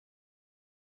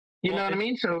 You know what I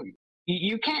mean? So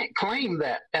you can't claim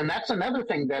that. And that's another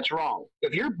thing that's wrong.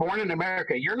 If you're born in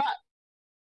America, you're not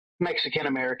Mexican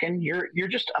American. You're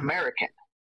just American.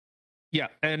 Yeah,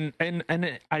 and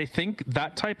I think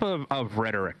that type of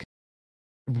rhetoric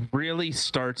really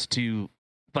starts to,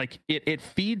 like, it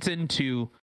feeds into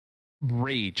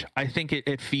rage. I think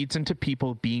it feeds into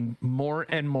people being more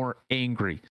and more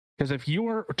angry. Because if you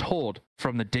are told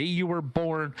from the day you were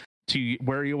born to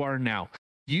where you are now,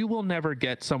 you will never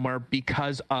get somewhere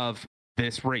because of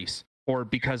this race or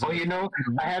because of... Well,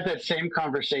 I had that same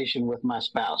conversation with my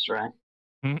spouse, right?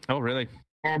 Oh, really?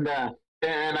 And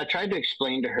I tried to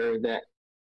explain to her that,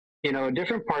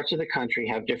 different parts of the country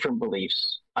have different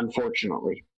beliefs,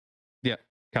 unfortunately. Yeah,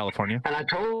 California. And I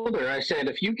told her, I said,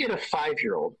 if you get a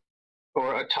 5-year-old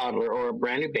or a toddler or a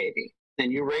brand new baby,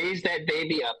 and you raise that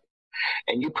baby up,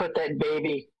 and you put that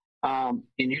baby, and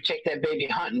you take that baby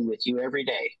hunting with you every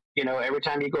day. Every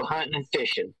time you go hunting and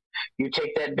fishing, you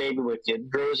take that baby with you. It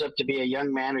grows up to be a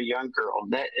young man or young girl.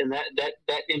 That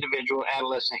individual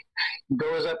adolescent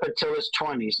goes up until his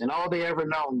 20s, and all they ever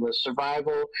known was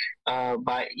survival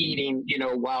by eating,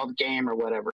 wild game or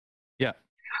whatever. Yeah.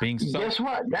 Guess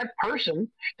what? That person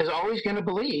is always going to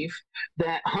believe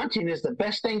that hunting is the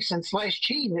best thing since sliced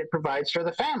cheese, and it provides for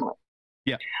the family.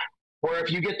 Yeah. Or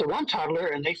if you get the one toddler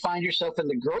and they find yourself in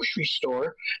the grocery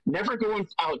store, never going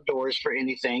outdoors for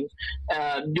anything,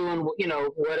 doing,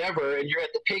 whatever, and you're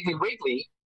at the Piggly Wiggly,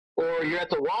 or you're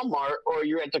at the Walmart, or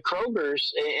you're at the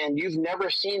Kroger's, and you've never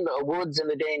seen the woods in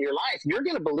a day in your life, you're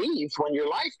going to believe when your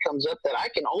life comes up that I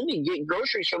can only get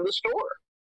groceries from the store.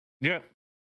 Yeah.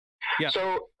 Yeah.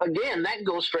 So again, that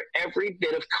goes for every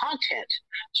bit of content.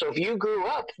 So if you grew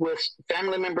up with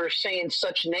family members saying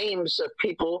such names of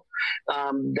people,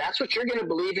 that's what you're going to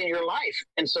believe in your life.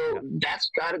 And so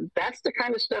that's the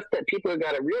kind of stuff that people have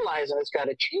got to realize, and it's got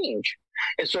to change.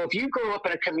 And so if you grow up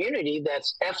in a community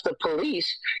that's F the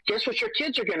police, guess what your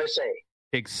kids are going to say?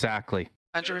 Exactly.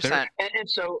 100%. And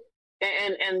so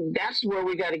And that's where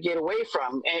we got to get away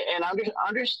from. And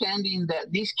understanding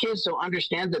that these kids don't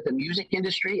understand that the music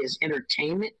industry is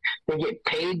entertainment. They get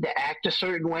paid to act a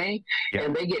certain way,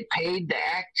 and they get paid to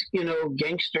act,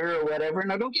 gangster or whatever.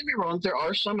 Now, don't get me wrong. There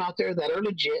are some out there that are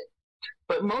legit,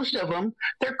 but most of them,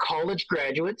 they're college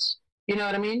graduates. You know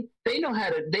what I mean? They know how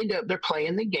to, they're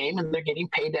playing the game, and they're getting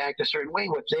paid to act a certain way.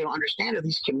 What they don't understand is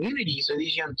these communities or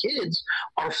these young kids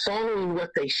are following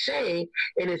what they say,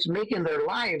 and it's making their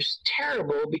lives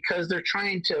terrible because they're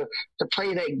trying to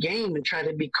play that game and try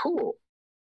to be cool.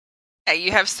 Yeah,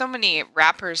 you have so many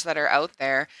rappers that are out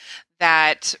there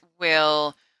that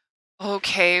will,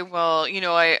 okay, well,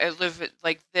 I live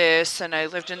like this, and I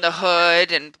lived in the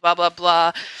hood, and blah, blah,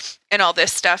 blah, and all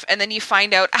this stuff. And then you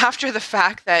find out after the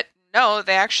fact that, no,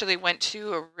 they actually went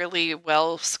to a really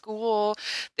well school.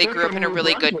 They grew up in a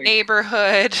really good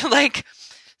neighborhood. Like,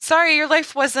 sorry, your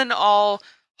life wasn't all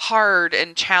hard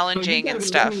and challenging and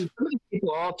stuff.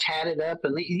 People all tatted up,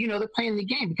 and they're playing the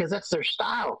game because that's their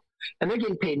style, and they're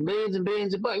getting paid millions and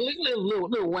billions of bucks. Look at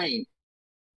Lil Wayne.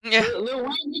 Yeah, Lil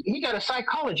Wayne, he got a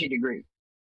psychology degree.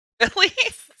 Really?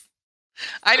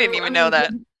 I didn't even know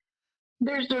that.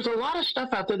 There's a lot of stuff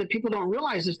out there that people don't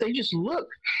realize. If they just look,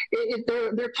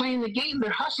 they're playing the game,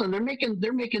 they're hustling, they're making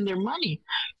their money,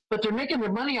 but they're making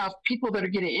their money off people that are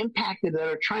getting impacted, that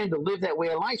are trying to live that way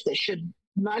of life, that should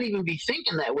not even be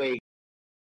thinking that way.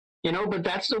 But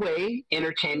that's the way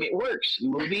entertainment works.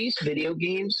 Movies, video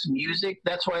games, music.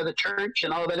 That's why the church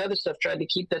and all that other stuff tried to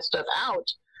keep that stuff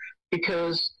out,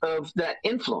 because of that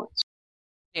influence.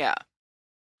 Yeah.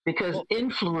 Because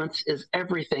influence is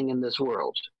everything in this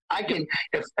world. I can,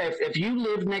 if you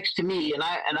live next to me and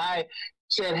I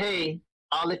said, hey,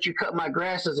 I'll let you cut my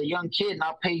grass as a young kid and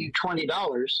I'll pay you $20,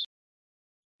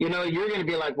 you're going to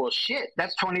be like, well, shit,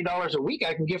 that's $20 a week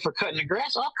I can get for cutting the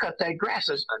grass. I'll cut that grass.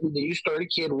 You start a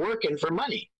kid working for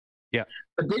money. Yeah.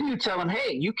 But then you tell them,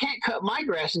 hey, you can't cut my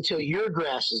grass until your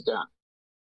grass is done.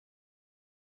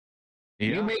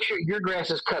 Yeah. You make sure your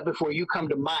grass is cut before you come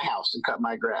to my house and cut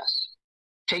my grass.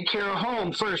 Take care of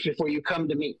home first before you come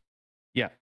to me. Yeah.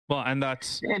 Well, and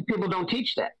people don't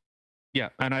teach that. Yeah,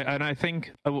 and I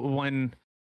think when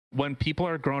people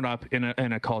are grown up in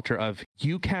a culture of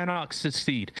you cannot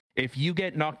succeed, if you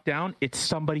get knocked down, it's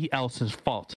somebody else's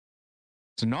fault.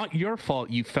 It's not your fault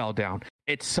you fell down.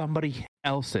 It's somebody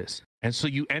else's. And so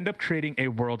you end up creating a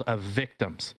world of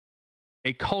victims,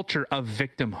 a culture of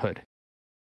victimhood.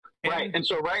 Right. And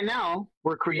so right now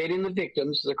we're creating the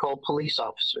victims. They're called police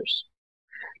officers.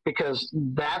 Because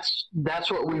that's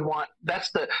what we want.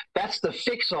 That's the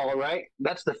fix all, right?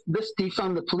 Let's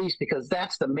defund the police, because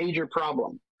that's the major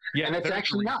problem. Yeah, and it's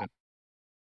actually not.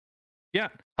 Yeah.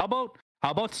 How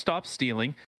about stop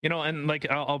stealing? And like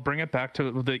I'll bring it back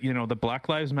to the Black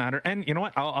Lives Matter. And you know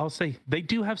what? I'll say they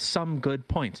do have some good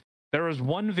points. There was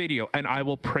one video, and I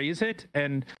will praise it.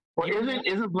 And well,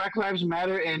 isn't Black Lives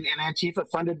Matter and Antifa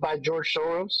funded by George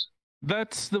Soros?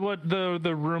 That's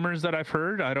the rumors that I've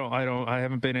heard. I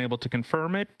haven't been able to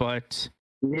confirm it, but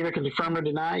neither can confirm or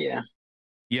deny. Yeah.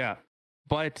 Yeah.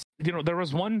 But there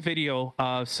was one video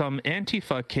of some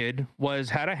Antifa kid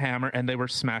had a hammer and they were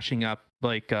smashing up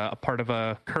like a part of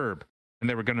a curb and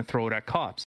they were going to throw it at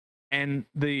cops. And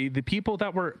the people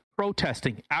that were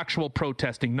protesting, actual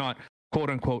protesting, not quote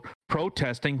unquote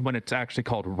protesting when it's actually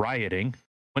called rioting.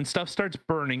 When stuff starts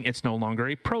burning, it's no longer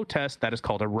a protest. That is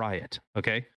called a riot.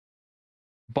 Okay.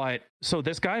 But so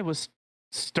this guy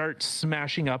starts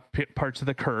smashing up parts of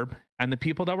the curb, and the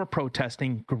people that were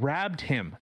protesting grabbed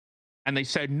him. And they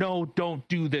said, no, don't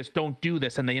do this.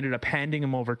 And they ended up handing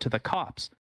him over to the cops.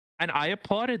 And I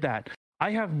applauded that.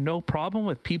 I have no problem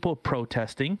with people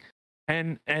protesting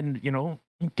and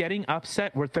getting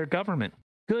upset with their government.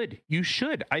 Good. You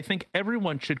should. I think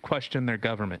everyone should question their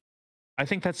government. I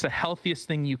think that's the healthiest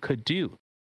thing you could do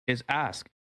is ask,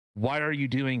 why are you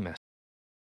doing this?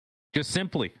 Just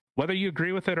simply, whether you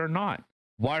agree with it or not,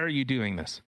 why are you doing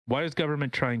this? Why is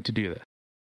government trying to do this?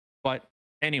 But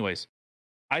anyways,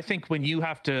 I think when you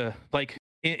have to, like,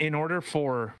 in order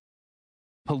for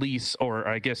police, or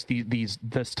I guess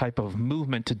this type of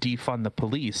movement to defund the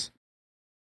police,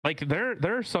 like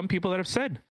there are some people that have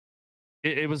said,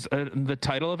 it was the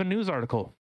title of a news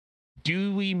article.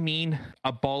 Do we mean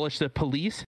abolish the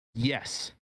police?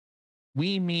 Yes.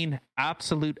 We mean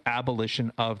absolute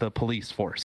abolition of the police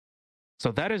force.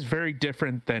 So that is very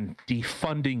different than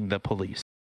defunding the police.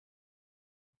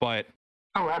 But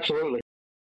oh, absolutely.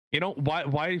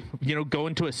 Why go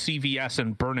into a CVS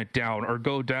and burn it down, or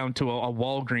go down to a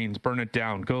Walgreens, burn it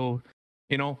down,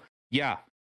 yeah,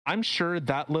 I'm sure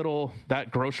that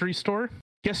grocery store,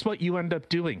 guess what you end up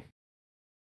doing?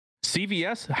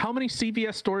 CVS, how many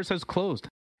CVS stores has closed?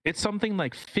 It's something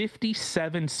like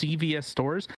 57 CVS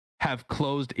stores have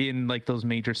closed in like those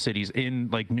major cities in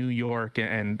like New York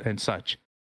and such.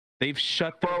 They've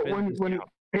shut their business down.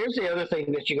 Here's the other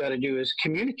thing that you got to do is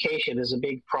communication is a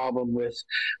big problem with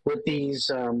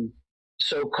these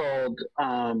so-called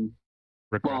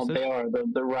well, they are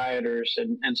the rioters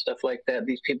and stuff like that.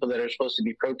 These people that are supposed to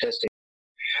be protesting.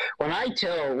 When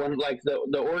like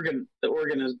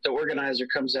the organizer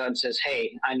comes out and says,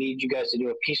 "Hey, I need you guys to do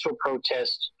a peaceful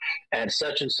protest at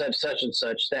such and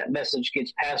such," that message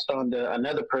gets passed on to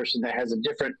another person that has a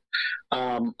different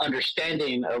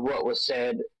understanding of what was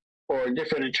said, or a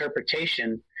different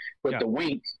interpretation with the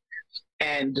wink,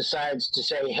 and decides to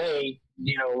say, "Hey,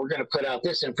 we're going to put out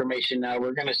this information now.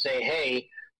 We're going to say, hey,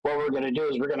 what we're going to do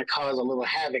is we're going to cause a little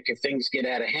havoc if things get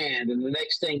out of hand." And the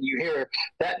next thing you hear,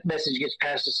 that message gets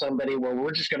passed to somebody, well,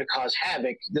 we're just going to cause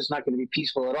havoc. This is not going to be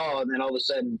peaceful at all. And then all of a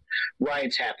sudden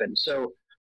riots happen. So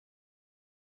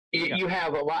you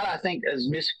have a lot, I think, as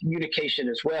miscommunication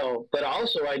as well. But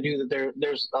also I do that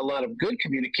there's a lot of good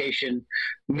communication,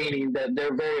 meaning that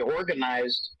they're very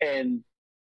organized and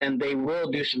they will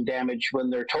do some damage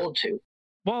when they're told to.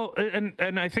 Well,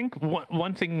 and I think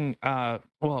one thing, I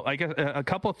guess a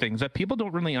couple of things that people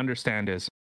don't really understand is,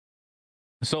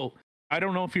 so I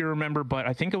don't know if you remember, but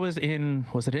I think was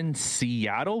it in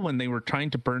Seattle when they were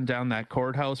trying to burn down that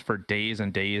courthouse for days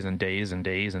and days and days and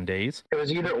days and days? It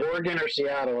was either Oregon or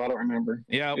Seattle. I don't remember.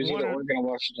 Yeah, it was either Oregon or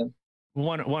Washington.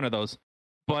 One of those.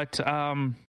 But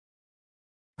so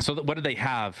what did they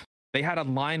have? They had a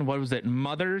line. What was it?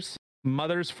 Mothers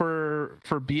for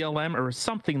BLM or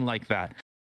something like that.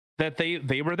 That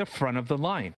they were the front of the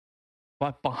line.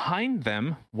 But behind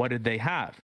them, what did they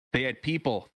have? They had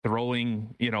people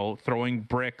throwing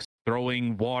bricks,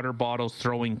 throwing water bottles,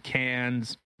 throwing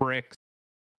cans, bricks,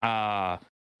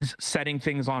 setting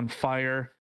things on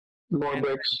fire. More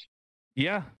bricks.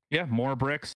 Yeah, more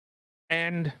bricks.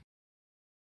 And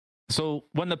so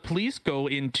when the police go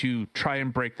in to try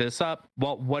and break this up,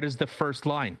 well, what is the first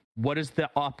line? What is the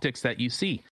optics that you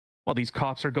see? Well, these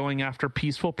cops are going after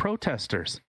peaceful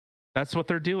protesters. That's what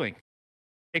they're doing.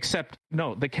 Except,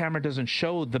 no, the camera doesn't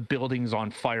show the buildings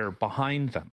on fire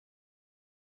behind them.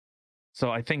 So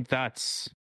I think that's,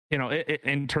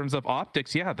 in terms of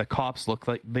optics, yeah, the cops look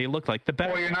like the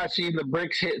best. Or you're not seeing the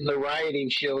bricks hitting the rioting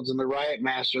shields and the riot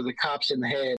master, the cops in the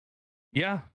head.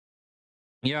 Yeah.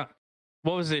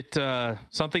 What was it?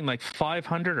 Something like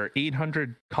 500 or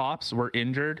 800 cops were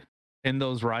injured in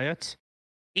those riots.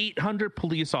 800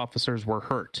 police officers were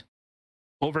hurt.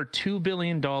 Over $2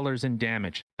 billion in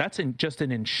damage. That's just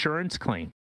an insurance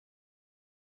claim.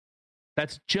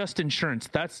 That's just insurance.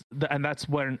 That's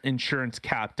when insurance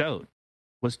capped out.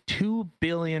 was $2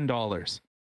 billion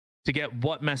to get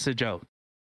what message out?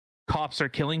 Cops are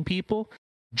killing people.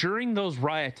 During those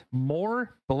riots,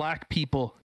 more black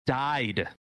people died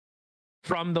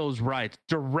from those riots,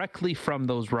 directly from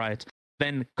those riots,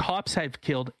 than cops have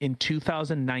killed in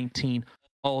 2019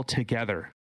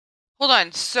 altogether. Hold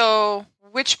on. So,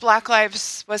 which Black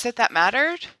Lives was it that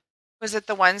mattered? Was it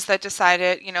the ones that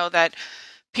decided, that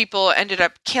people ended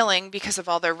up killing because of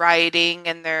all their rioting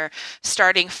and their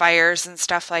starting fires and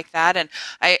stuff like that? And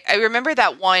I remember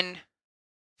that one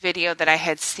video that I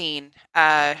had seen.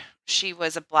 She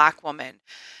was a black woman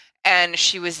and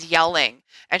she was yelling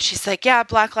and she's like, yeah,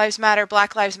 Black Lives Matter,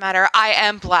 Black Lives Matter. I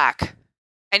am black.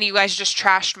 And you guys just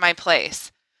trashed my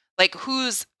place. Like,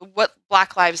 what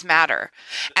Black Lives Matter?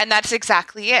 And that's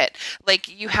exactly it. Like,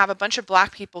 you have a bunch of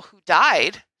black people who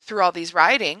died through all these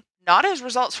rioting, not as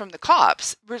results from the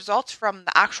cops, results from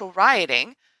the actual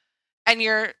rioting. And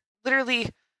they're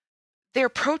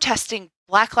protesting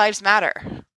Black Lives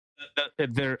Matter.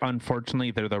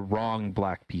 Unfortunately, they're the wrong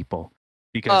black people,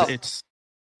 because it's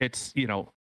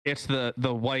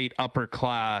the white upper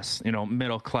class,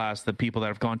 middle class, the people that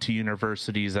have gone to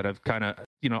universities that have kind of,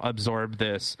 absorbed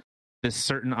this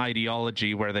certain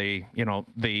ideology where they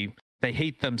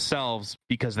hate themselves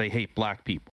because they hate black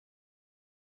people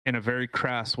in a very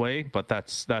crass way. But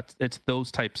it's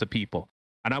those types of people.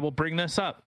 And I will bring this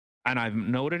up, and I've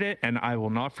noted it, and I will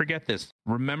not forget this.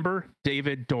 Remember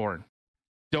David Dorn.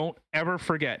 Don't ever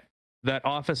forget that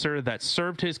officer that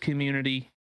served his community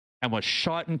and was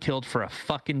shot and killed for a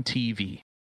fucking TV.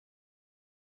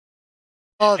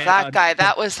 Oh, that guy.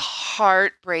 That was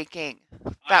heartbreaking.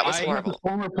 That was horrible. A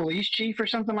former police chief or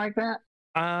something like that?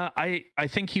 I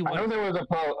think he was. I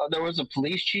know there was a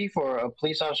police chief or a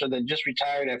police officer that just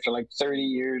retired after like 30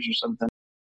 years or something.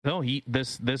 No,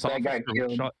 this officer guy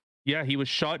killed. shot. Yeah, he was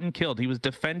shot and killed. He was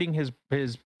defending his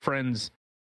friend's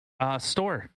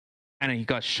store, and he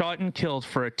got shot and killed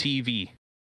for a TV.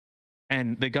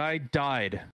 And the guy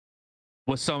died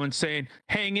with someone saying,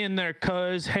 "Hang in there,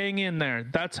 cuz, hang in there."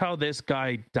 That's how this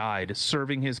guy died,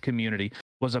 serving his community,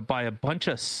 was by a bunch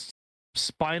of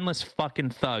spineless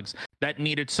fucking thugs that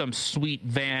needed some sweet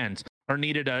vans or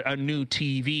needed a new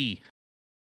TV.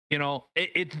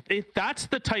 That's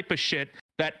the type of shit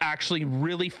that actually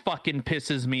really fucking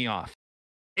pisses me off.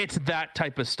 It's that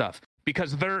type of stuff,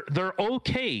 because they're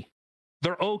okay.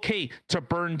 They're okay to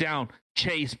burn down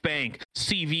Chase Bank,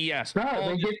 CVS. No,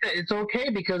 they get that. It's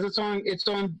okay because it's on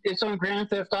Grand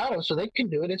Theft Auto, so they can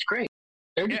do it. It's great.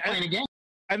 They're just playing a game,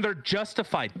 and they're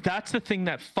justified. That's the thing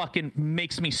that fucking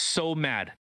makes me so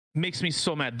mad.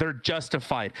 They're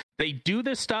justified. They do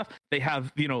this stuff. They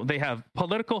have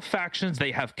political factions.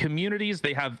 They have communities.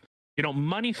 They have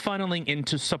money funneling in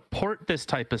to support this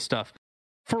type of stuff.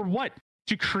 For what?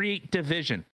 To create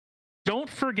division. Don't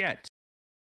forget,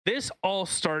 this all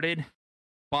started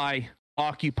by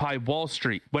Occupy Wall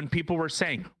Street, when people were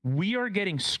saying, we are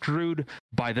getting screwed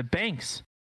by the banks.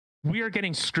 We are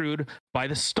getting screwed by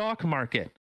the stock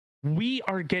market. We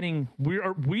are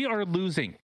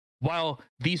losing, while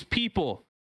these people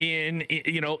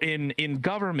in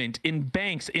government, in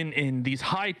banks, in these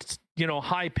high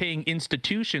paying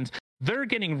institutions, they're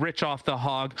getting rich off the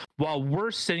hog while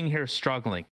we're sitting here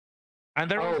struggling. And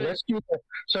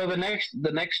so the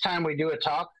next time we do a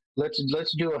talk,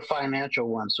 let's do a financial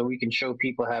one so we can show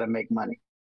people how to make money.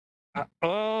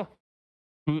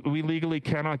 We legally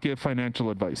cannot give financial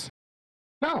advice.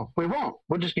 No, we won't.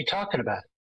 We'll just be talking about it.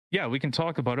 Yeah, we can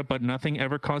talk about it, but nothing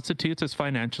ever constitutes as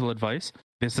financial advice.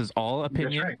 This is all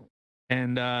opinion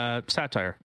and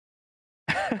satire.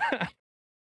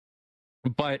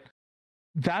 But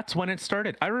that's when it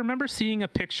started. I remember seeing a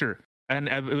picture, and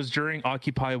it was during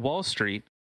Occupy Wall Street,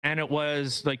 and it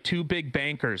was like two big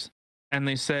bankers, and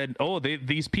they said, "Oh,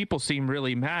 these people seem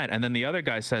really mad." And then the other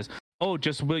guy says, "Oh,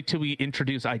 just wait till we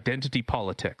introduce identity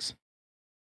politics."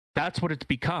 That's what it's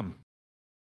become.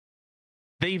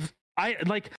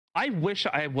 I wish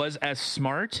I was as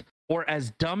smart or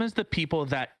as dumb as the people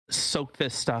that soak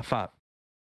this stuff up,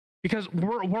 because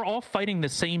we're all fighting the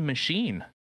same machine.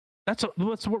 That's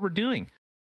what we're doing.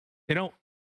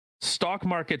 Stock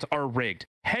markets are rigged.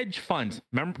 Hedge funds.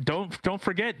 Remember, don't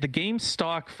forget the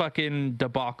GameStop fucking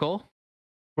debacle,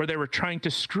 where they were trying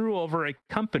to screw over a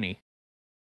company.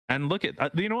 And look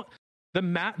at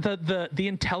the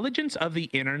intelligence of the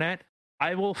internet.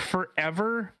 I will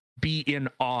forever be in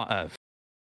awe of.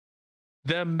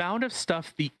 The amount of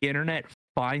stuff the internet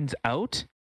finds out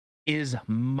is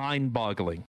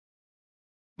mind-boggling.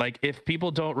 Like, if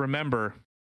people don't remember,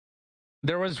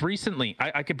 there was recently,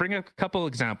 I could bring up a couple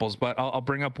examples, but I'll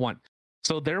bring up one.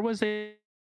 So there was a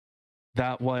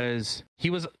that was he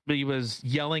was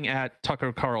yelling at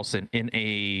Tucker Carlson in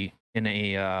a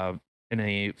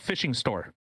fishing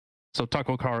store. So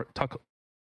Tucker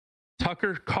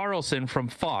Carlson from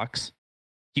Fox,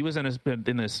 he was in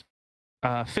this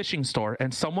fishing store,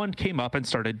 and someone came up and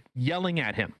started yelling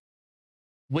at him.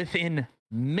 Within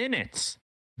minutes,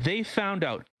 they found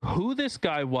out who this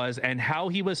guy was and how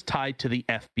he was tied to the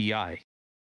FBI.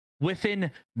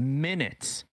 Within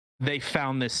minutes, they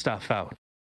found this stuff out.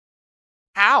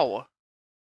 How?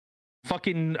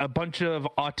 Fucking a bunch of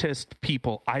autist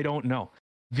people. I don't know.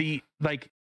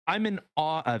 I'm in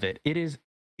awe of it. It is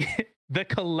the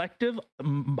collective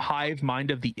hive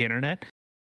mind of the internet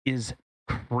is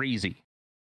crazy.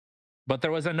 But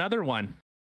there was another one.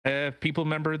 If people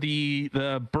remember the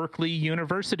Berkeley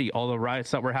University, all the riots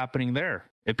that were happening there.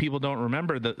 If people don't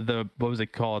remember the what was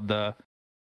it called? The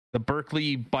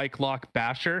Berkeley bike lock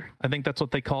basher. I think that's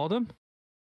what they called him.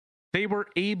 They were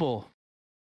able.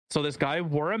 So this guy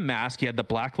wore a mask. He had the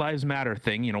Black Lives Matter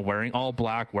thing, wearing all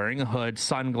black, wearing a hood,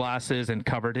 sunglasses, and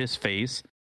covered his face.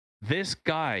 This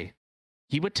guy,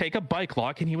 he would take a bike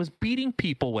lock and he was beating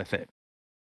people with it.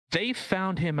 They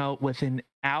found him out within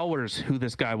hours who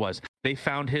this guy was. They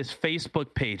found his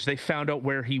Facebook page. They found out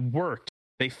where he worked.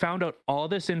 They found out all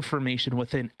this information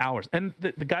within hours. And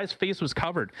the guy's face was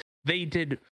covered. They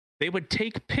would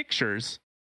take pictures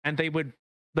and they would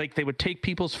take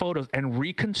people's photos and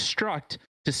reconstruct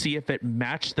to see if it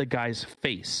matched the guy's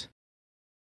face.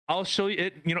 I'll show you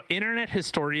it. Internet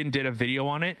Historian did a video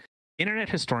on it. Internet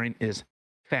Historian is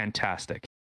fantastic.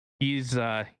 He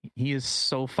is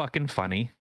so fucking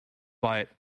funny. But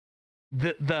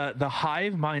the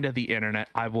hive mind of the internet,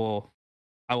 I will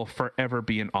forever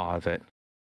be in awe of it.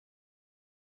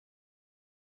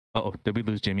 Uh-oh, did we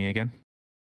lose Jimmy again?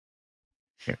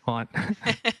 Here, hold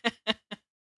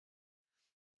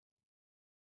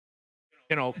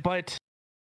on. But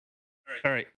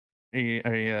all right.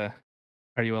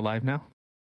 Are you alive now?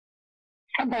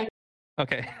 Okay.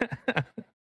 Okay.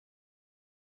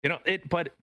 But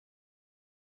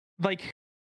like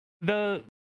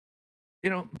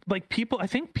people, I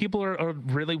think people are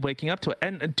really waking up to it.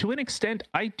 And to an extent,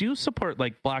 I do support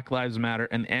like Black Lives Matter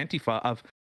and Antifa of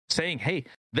saying, hey,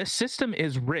 this system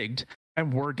is rigged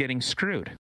and we're getting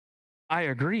screwed. I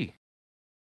agree.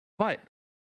 But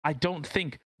I don't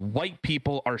think white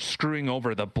people are screwing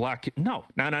over the black. No.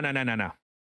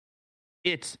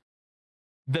 It's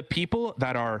the people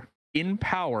that are in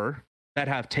power, that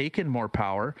have taken more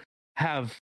power,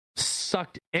 have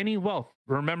sucked any wealth.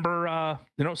 Remember,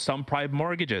 some private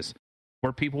mortgages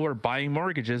where people were buying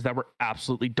mortgages that were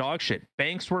absolutely dog shit.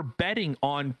 Banks were betting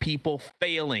on people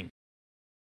failing.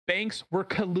 Banks were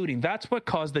colluding. That's what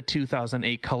caused the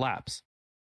 2008 collapse,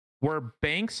 where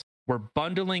banks were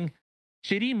bundling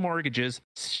shitty mortgages,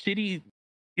 shitty,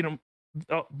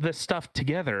 this stuff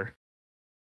together.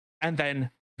 And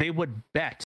then they would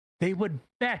bet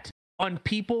on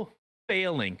people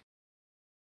failing.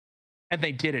 And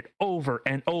they did it over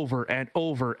and over and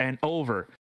over and over.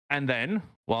 And then,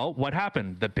 well, what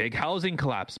happened? The big housing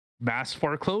collapse, mass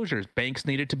foreclosures. Banks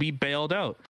needed to be bailed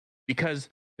out because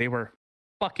they were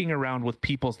fucking around with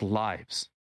people's lives.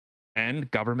 And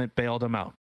government bailed them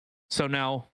out. So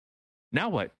now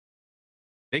what?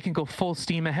 They can go full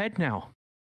steam ahead now.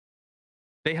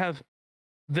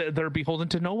 They're beholden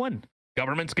to no one.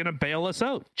 Government's going to bail us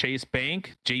out. Chase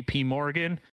Bank, JP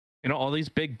Morgan, all these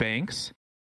big banks.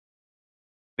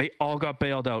 They all got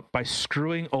bailed out by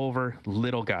screwing over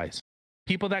little guys.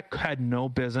 People that had no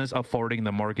business affording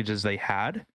the mortgages they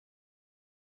had.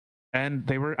 And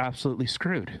they were absolutely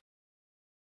screwed.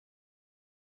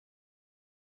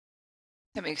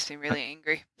 That makes me really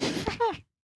angry.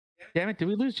 Damn it, did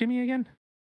we lose Jimmy again?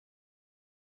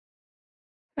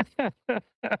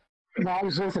 No, I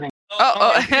was listening.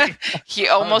 Oh. He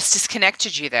almost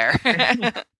disconnected you there.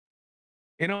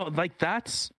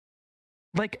 That's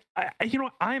like,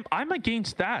 I'm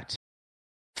against that.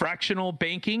 Fractional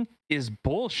banking is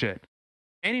bullshit.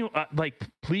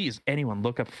 Please, anyone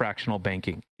look up fractional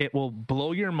banking. It will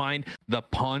blow your mind, the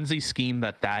Ponzi scheme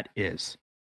that is.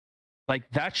 Like,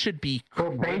 that should be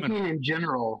criminal.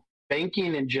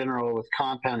 Banking in general with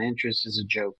compound interest is a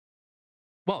joke.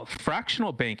 Well,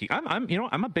 fractional banking. I'm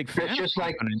a big fan. That's just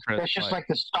like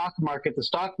the stock market. The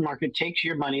stock market takes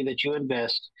your money that you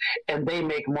invest, and they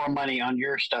make more money on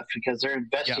your stuff because they're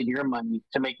investing your money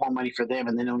to make more money for them,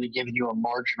 and then only giving you a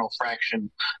marginal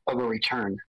fraction of a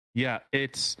return. Yeah,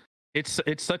 it's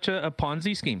such a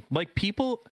Ponzi scheme. Like,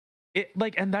 people,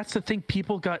 and that's the thing.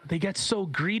 People get so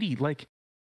greedy. Like,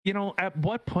 at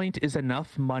what point is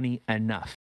enough money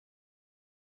enough?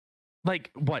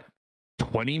 Like, what?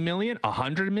 20 million,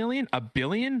 100 million, a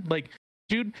billion? Like,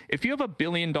 dude, if you have $1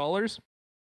 billion,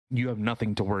 you have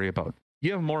nothing to worry about.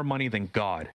 You have more money than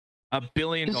God. $1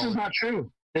 billion. This is not true.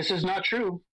 This is not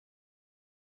true.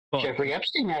 Well, Jeffrey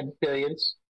Epstein had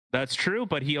billions. That's true,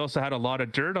 but he also had a lot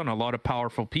of dirt on a lot of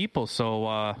powerful people.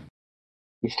 So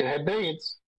he still had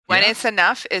billions. When it's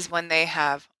enough is when they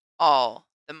have all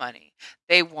the money.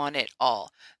 They want it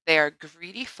all. They are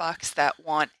greedy fucks that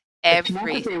want everything.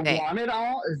 It's not that they want it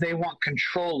all, is they want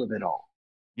control of it all.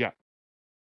 Yeah.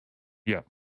 Yeah.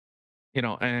 You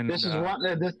know, and this is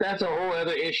that's a whole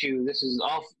other issue. This is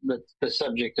off the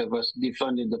subject of us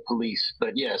defunding the police.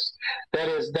 But yes, that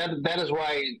is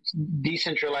why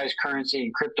decentralized currency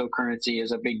and cryptocurrency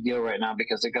is a big deal right now,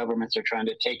 because the governments are trying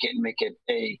to take it and make it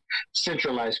a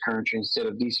centralized currency instead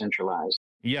of decentralized.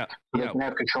 Yeah. They can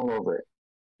have control over it.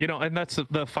 You know, and that's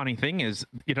the funny thing is,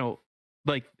 you know,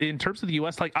 like in terms of the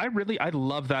US, like I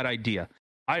love that idea.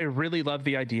 I really love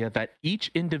the idea that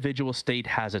each individual state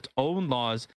has its own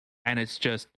laws. And it's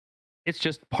just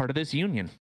part of this union.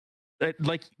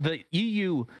 Like the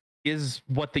EU is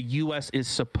what the US is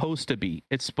supposed to be.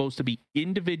 It's supposed to be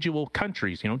individual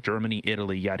countries, you know, Germany,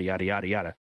 Italy, yada, yada, yada,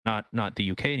 yada. Not the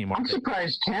UK anymore. I'm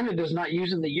surprised Canada's not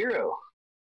using the euro.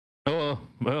 Well,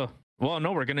 no,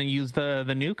 we're going to use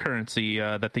the new currency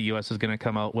that the US is going to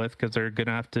come out with, because they're going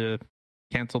to have to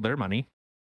cancel their money.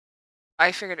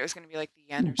 I figured it was going to be like the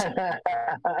yen or something.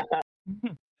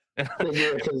 The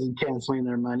U.S. isn't canceling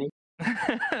their money.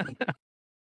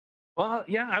 Well,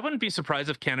 yeah, I wouldn't be surprised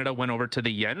if Canada went over to the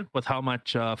yen with how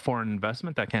much foreign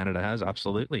investment that Canada has.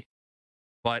 Absolutely.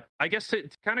 But I guess to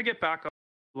kind of get back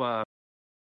on, I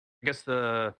guess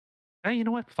you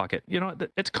know what? Fuck it. You know,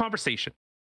 it's conversation.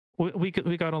 We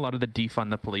got a lot of the defund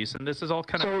the police, and this is all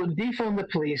kind of... So defund the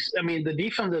police, I mean, the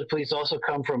defund the police also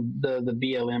come from the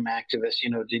BLM activists, you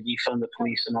know, to defund the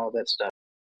police and all that stuff.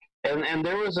 And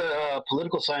there was a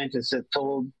political scientist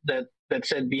that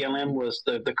said BLM was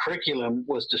the curriculum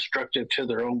was destructive to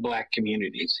their own black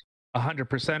communities.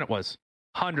 100% it was.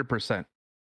 100%.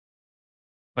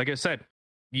 Like I said,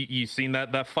 you seen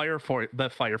that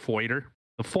firefighter.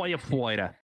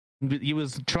 He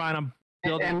was trying to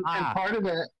build and part of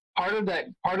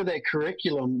that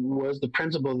curriculum was the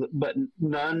principle, but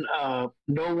no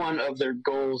one of their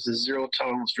goals is zero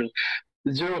tolerance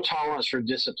for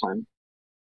discipline.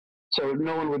 So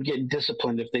no one would get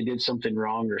disciplined if they did something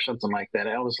wrong or something like that.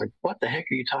 I was like, what the heck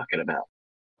are you talking about?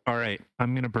 All right.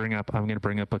 I'm gonna bring up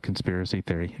a conspiracy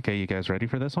theory. Okay, you guys ready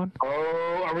for this one?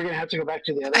 Oh, are we gonna have to go back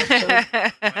to the other episode?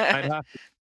 I'd have to.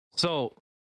 So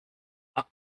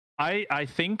I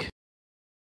think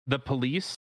the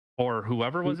police or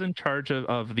whoever was in charge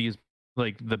of these,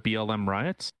 like the BLM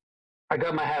riots. I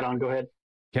got my hat on, go ahead.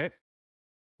 Okay.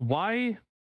 Why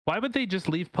would they just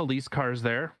leave police cars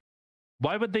there?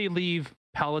 Why would they leave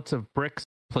pallets of bricks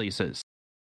places?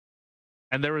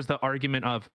 And there was the argument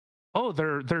of, oh,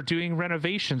 they're doing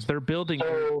renovations, they're building,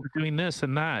 they're doing this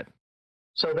and that.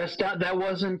 So that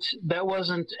wasn't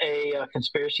a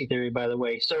conspiracy theory, by the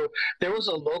way. So there was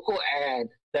a local ad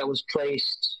that was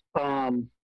placed for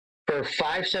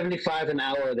 $5.75 an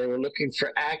hour. They were looking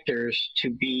for actors to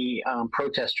be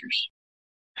protesters,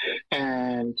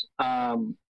 and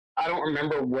I don't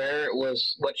remember where it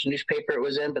was, which newspaper it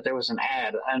was in, but there was an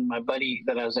ad, and my buddy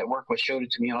that I was at work with showed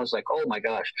it to me. I was like, oh my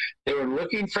gosh, they were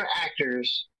looking for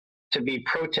actors to be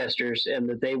protesters, and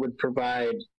that they would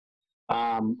provide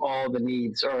all the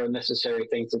needs or necessary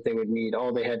things that they would need.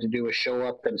 All they had to do was show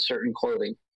up in certain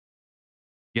clothing.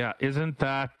 Yeah, isn't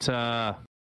that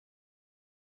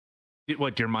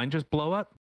what, your mind just blow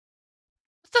up?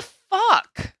 What the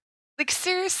fuck? Like,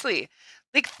 seriously.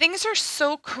 Like, things are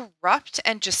so corrupt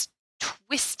and just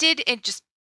twisted and just,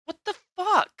 what the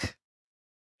fuck?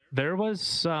 There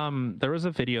was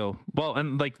a video. Well,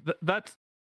 and like that's,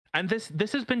 and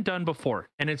this has been done before,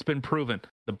 and it's been proven.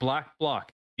 The Black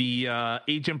Bloc, the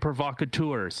agent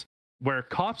provocateurs, where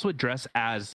cops would dress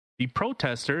as the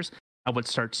protesters and would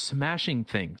start smashing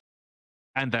things.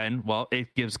 And then, well,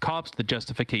 it gives cops the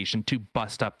justification to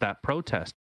bust up that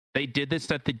protest. They did this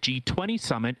at the G20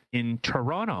 summit in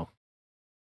Toronto.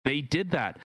 They did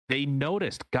that. They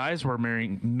noticed guys were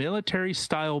wearing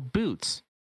military-style boots,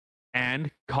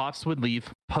 and cops would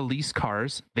leave police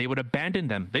cars. They would abandon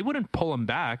them. They wouldn't pull them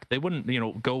back. They wouldn't,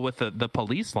 go with the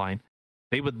police line.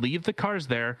 They would leave the cars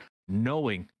there,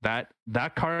 knowing that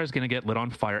that car is going to get lit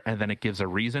on fire, and then it gives a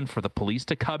reason for the police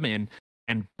to come in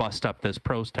and bust up this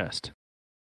protest.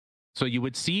 So you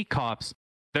would see cops.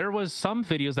 There was some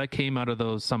videos that came out of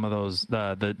the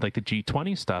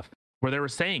G20 stuff, where they were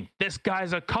saying, this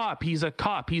guy's a cop. He's a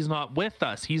cop. He's not with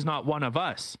us. He's not one of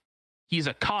us. He's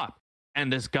a cop.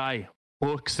 And this guy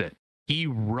books it. He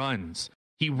runs.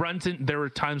 He runs in. There were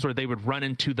times where they would run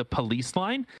into the police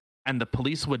line, and the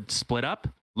police would split up,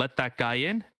 let that guy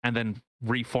in, and then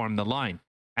reform the line.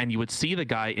 And you would see the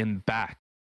guy in back.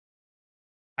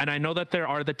 And I know that there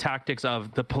are the tactics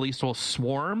of the police will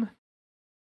swarm,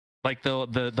 like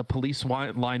the police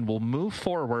line will move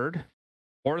forward,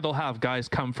 or they'll have guys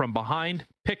come from behind,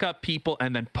 pick up people,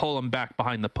 and then pull them back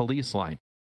behind the police line.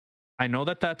 I know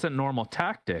that that's a normal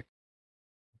tactic,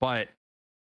 but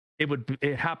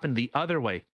it happened the other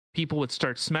way. People would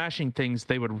start smashing things.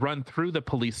 They would run through the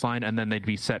police line, and then they'd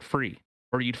be set free.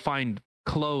 Or you'd find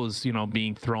clothes,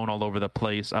 being thrown all over the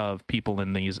place of people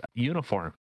in these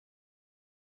uniforms.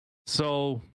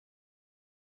 So,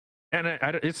 and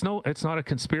it's not a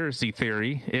conspiracy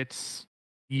theory.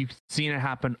 You've seen it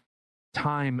happen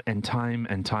time and time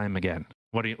and time again.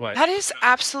 What? That is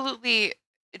absolutely,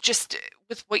 just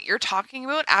with what you're talking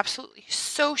about, absolutely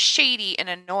so shady and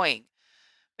annoying.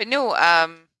 But no,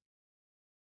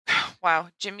 wow,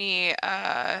 Jimmy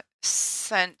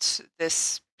sent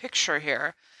this picture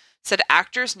here. Said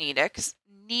actors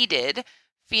needed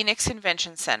Phoenix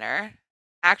Convention Center.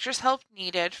 Actors help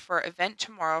needed for event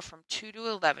tomorrow from 2 to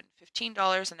 11,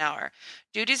 $15 an hour.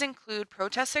 Duties include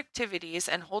protest activities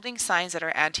and holding signs that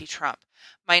are anti-Trump.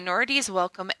 Minorities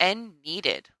welcome and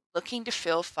needed. Looking to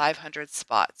fill 500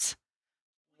 spots.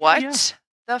 What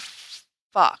the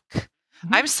fuck?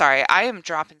 Mm-hmm. I'm sorry, I am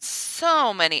dropping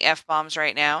so many F-bombs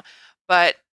right now,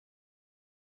 but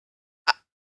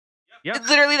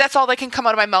literally that's all that can come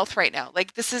out of my mouth right now.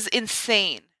 Like, this is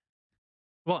insane.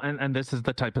 Well, and this is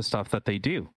the type of stuff that they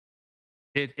do.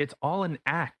 It's all an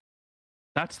act.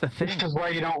 That's the thing. This is why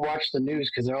you don't watch the news,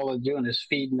 because all they're doing is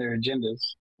feeding their agendas.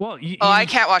 Well, I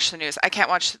can't watch the news. I can't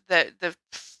watch the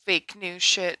fake news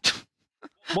shit.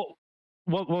 Well,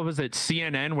 what was it?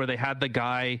 CNN, where they had the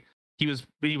guy. He was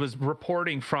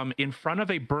reporting from in front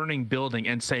of a burning building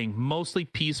and saying mostly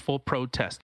peaceful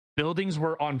protest. Buildings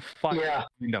were on fire.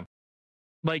 Yeah.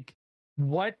 Like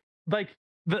what? Like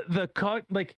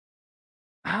like.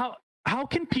 How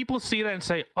can people see that and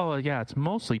say, "Oh yeah, it's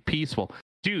mostly peaceful"?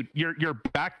 Dude, your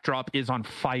backdrop is on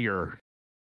fire.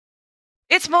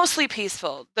 It's mostly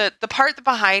peaceful. The part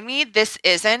behind me, this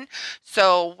isn't.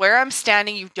 So where I'm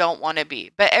standing, you don't want to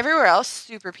be. But everywhere else,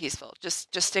 super peaceful.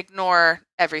 Just ignore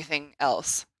everything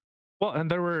else. Well, and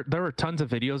there were tons of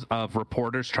videos of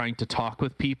reporters trying to talk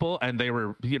with people, and they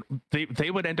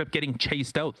would end up getting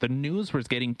chased out. The news was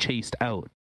getting chased out.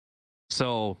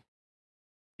 So,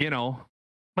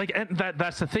 like, and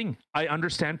that's the thing. I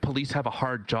understand police have a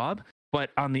hard job,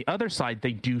 but on the other side,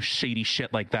 they do shady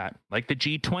shit like that. Like the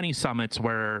G20 summits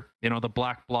where, the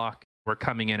Black Bloc were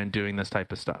coming in and doing this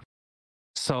type of stuff.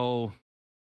 So,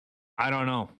 I don't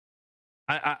know.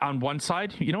 I on one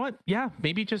side, you know what? Yeah,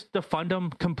 maybe just defund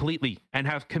them completely and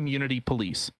have community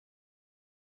police.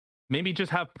 Maybe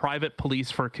just have private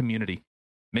police for a community.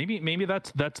 Maybe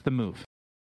that's the move.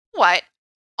 What?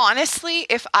 Honestly,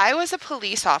 if I was a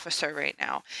police officer right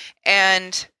now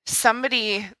and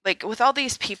somebody, like, with all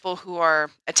these people who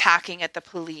are attacking at the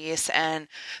police and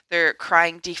they're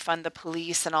crying defund the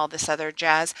police and all this other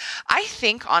jazz, I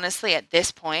think honestly at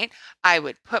this point I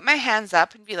would put my hands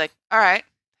up and be like, all right,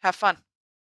 have fun.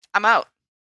 I'm out.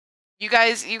 You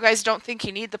guys don't think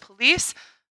you need the police?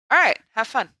 All right, have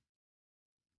fun.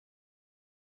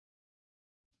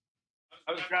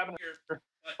 I was grabbing here,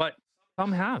 but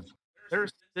some have.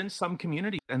 There's been some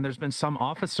communities and there's been some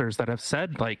officers that have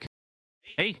said, like,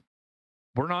 hey,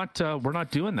 we're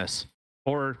not doing this.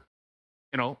 Or,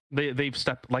 they've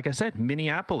stepped, like I said,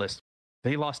 Minneapolis,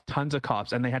 they lost tons of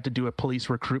cops and they had to do a police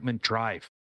recruitment drive.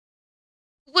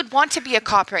 Would want to be a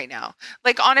cop right now.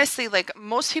 Like, honestly, like,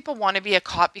 most people want to be a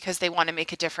cop because they want to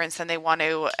make a difference and they want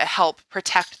to help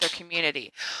protect their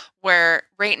community. Where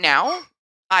right now,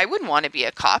 I wouldn't want to be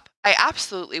a cop. I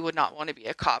absolutely would not want to be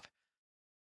a cop.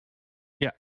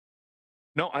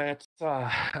 No, it's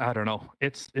I don't know.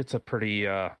 It's a pretty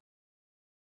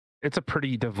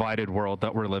divided world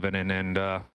that we're living in,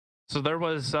 and so there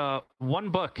was one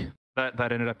book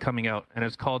that ended up coming out, and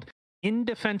it's called "In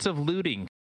Defense of Looting,"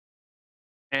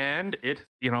 and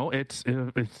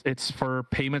it's for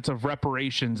payments of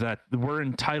reparations that we're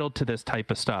entitled to this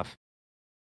type of stuff.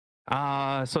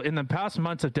 So in the past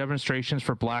months of demonstrations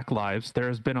for Black Lives, there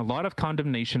has been a lot of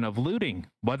condemnation of looting,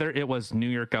 whether it was New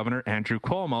York Governor Andrew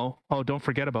Cuomo. Oh, don't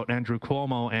forget about Andrew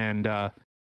Cuomo and,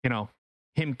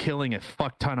 him killing a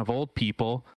fuck ton of old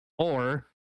people, or,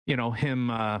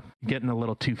 him getting a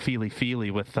little too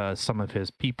feely with some of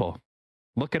his people.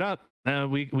 Look it up.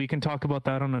 We can talk about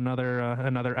that on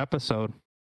another episode.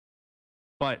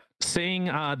 But saying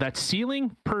that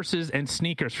stealing purses and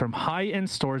sneakers from high-end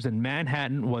stores in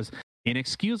Manhattan was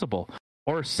inexcusable.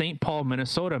 Or St. Paul,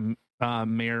 Minnesota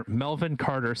Mayor Melvin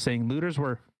Carter saying looters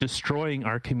were destroying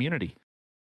our community.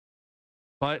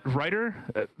 But writer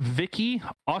Vicky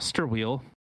Osterweel,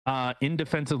 in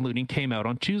defense of looting, came out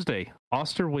on Tuesday.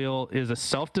 Osterweel is a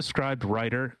self-described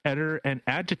writer, editor, and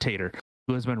agitator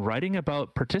who has been writing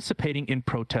about participating in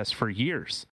protests for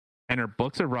years. And her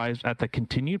books arrived at the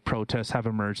continued protests have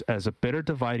emerged as a bitter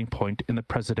dividing point in the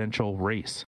presidential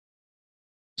race.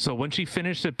 So when she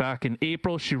finished it back in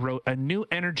April, she wrote, "A new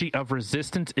energy of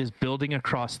resistance is building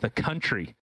across the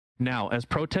country. Now, as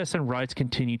protests and riots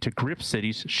continue to grip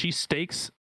cities, she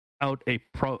stakes out a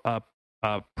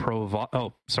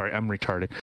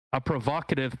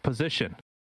provocative position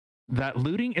that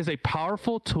looting is a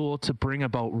powerful tool to bring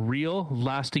about real,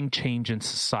 lasting change in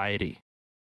society."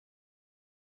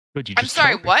 I'm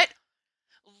sorry, what?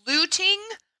 Looting?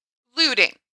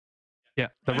 Yeah,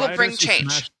 will bring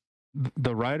change.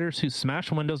 The rioters who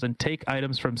smash windows and take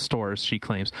items from stores, she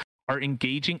claims, are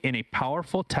engaging in a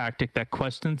powerful tactic that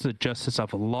questions the justice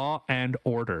of law and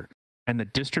order and the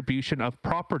distribution of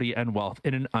property and wealth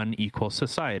in an unequal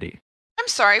society. I'm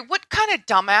sorry, what kind of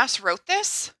dumbass wrote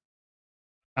this?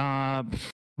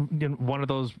 One of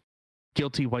those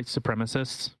guilty white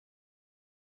supremacists.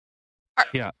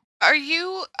 Are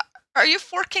you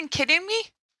forking kidding me?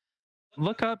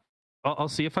 Look up. I'll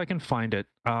see if I can find it.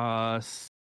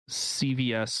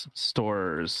 CVS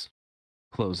stores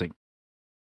closing.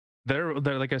 There,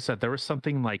 like I said, there was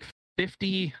something like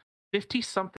 50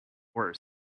 something stores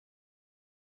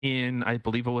in, I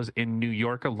believe it was in New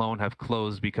York alone, have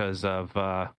closed because of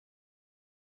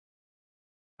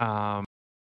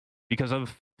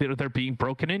they're being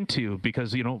broken into.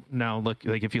 Because now look,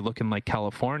 like if you look in like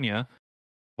California,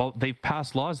 well, they've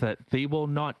passed laws that they will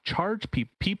not charge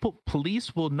people.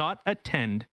 Police will not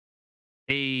attend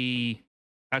a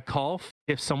call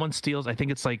if someone steals. I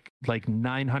think it's like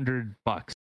 $900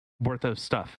 worth of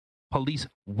stuff. Police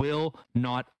will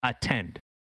not attend.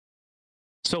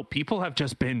 So people have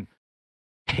just been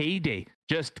heyday,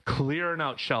 just clearing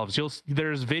out shelves.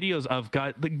 There's videos of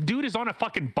the dude is on a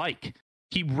fucking bike.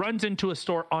 He runs into a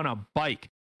store on a bike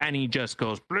and he just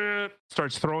goes,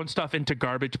 starts throwing stuff into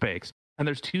garbage bags. And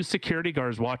there's 2 security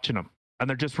guards watching him, and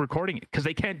they're just recording it because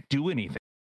they can't do anything.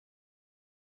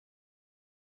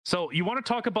 So you want to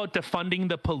talk about defunding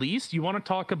the police? You want to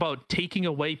talk about taking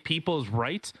away people's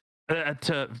rights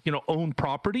to own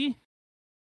property?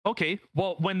 Okay,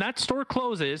 well, when that store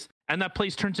closes and that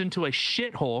place turns into a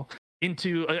shithole,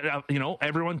 into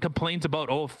everyone complains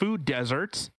about food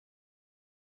deserts.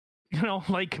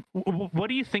 What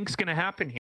do you think's going to happen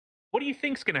here? What do you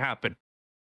think's going to happen?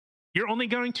 You're only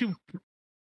going to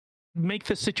make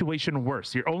the situation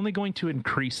worse. You're only going to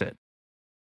increase it.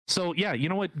 So yeah, you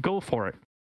know what? Go for it.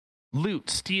 Loot,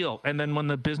 steal, and then when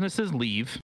the businesses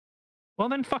leave, well,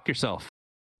 then fuck yourself.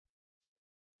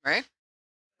 Right?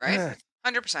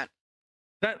 100%.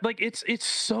 That it's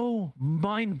so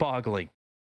mind-boggling.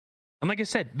 And like I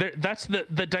said, that's the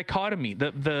dichotomy,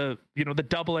 the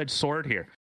double-edged sword here.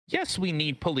 Yes, we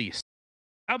need police.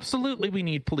 Absolutely, we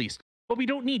need police. But we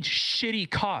don't need shitty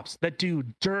cops that do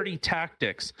dirty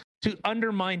tactics to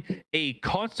undermine a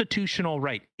constitutional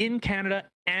right in Canada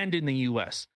and in the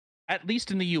U.S. At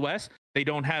least in the U.S., they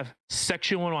don't have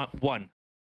Section 1.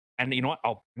 And you know what?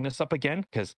 I'll bring this up again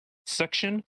because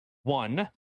Section 1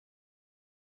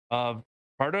 of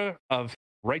Charter of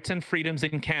Rights and Freedoms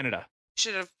in Canada.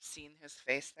 Should have seen his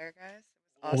face there, guys.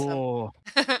 It was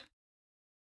awesome.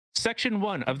 Section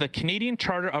 1 of the Canadian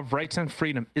Charter of Rights and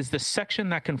Freedom is the section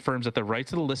that confirms that the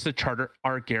rights of the listed charter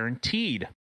are guaranteed.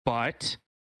 But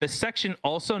the section,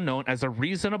 also known as a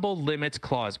reasonable limits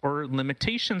clause or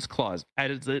limitations clause,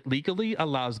 as it legally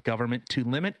allows government to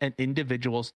limit an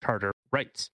individual's charter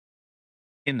rights.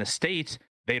 In the States,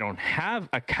 they don't have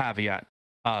a caveat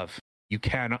of you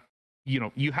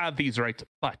have these rights,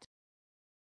 but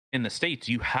in the States,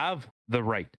 you have the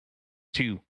right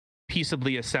to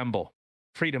peaceably assemble,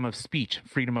 freedom of speech,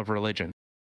 freedom of religion.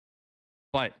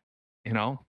 But,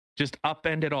 just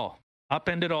upend it all.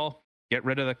 Get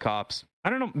rid of the cops. I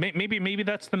don't know. Maybe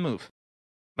that's the move.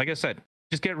 Like I said,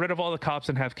 just get rid of all the cops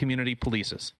and have community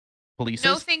polices.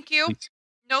 No, thank you.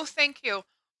 No, thank you.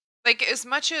 Like, as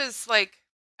much as,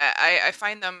 I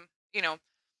find them,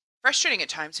 frustrating at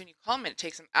times when you call them and it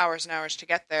takes them hours and hours to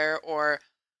get there,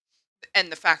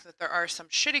 and the fact that there are some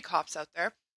shitty cops out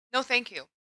there. No, thank you.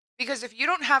 Because if you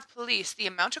don't have police, the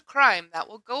amount of crime that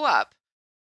will go up,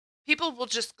 people will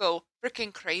just go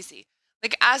freaking crazy.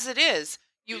 Like, as it is,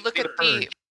 you look at the...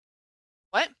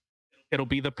 What? It'll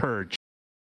be The Purge.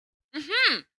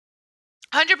 100%.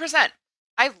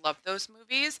 I love those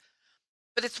movies,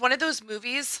 but it's one of those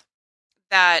movies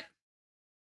that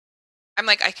I'm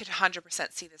like, I could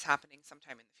 100% see this happening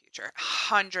sometime in the future.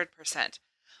 100%.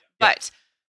 But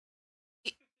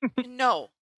no,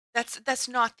 that's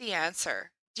not the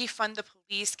answer. Defund the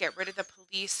police, get rid of the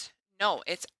police. No,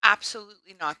 it's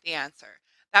absolutely not the answer.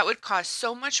 That would cause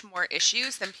so much more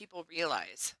issues than people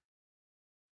realize.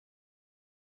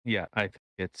 Yeah, I think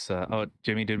it's. Oh,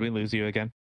 Jimmy, did we lose you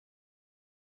again?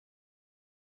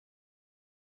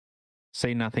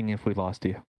 Say nothing if we lost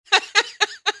you.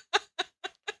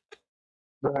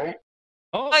 Right?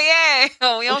 Oh, yay!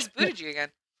 Oh, we almost booted you again.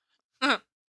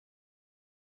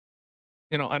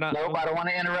 You know, and nope, I don't want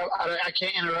to interrupt. I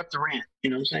can't interrupt the rant. You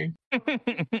know what I'm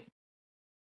saying?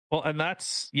 Well, and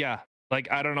that's, yeah,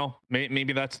 like, I don't know.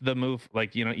 Maybe that's the move.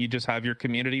 Like, you know, you just have your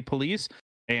community police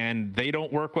and they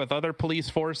don't work with other police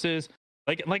forces.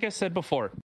 Like I said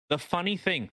before, the funny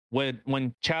thing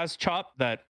when Chaz Chop,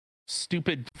 that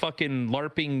stupid fucking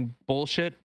LARPing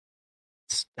bullshit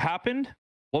happened,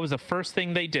 what was the first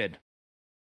thing they did?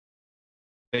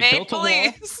 They made built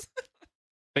police. a wall.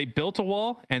 They built a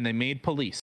wall and they made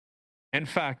police. In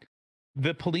fact,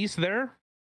 the police there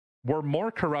were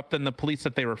more corrupt than the police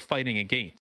that they were fighting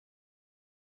against,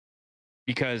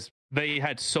 because they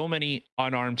had so many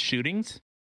unarmed shootings.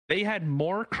 They had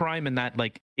more crime in that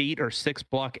like 8 or 6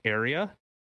 block area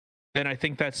than I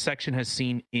think that section has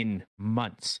seen in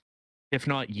months, if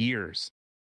not years.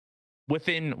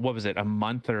 Within, what was it, a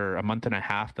month or a month and a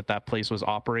half that place was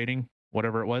operating,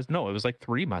 whatever it was. No, it was like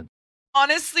 3 months.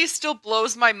 Honestly, still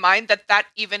blows my mind that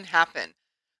even happened.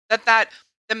 That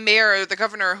the mayor or the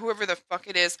governor or whoever the fuck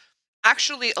it is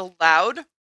actually allowed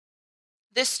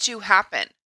this to happen.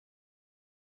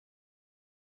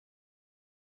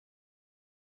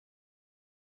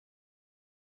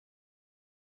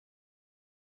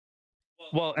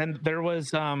 Well, and there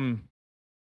was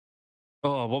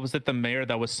what was it, the mayor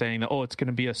that was saying that, oh, it's going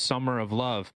to be a summer of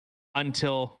love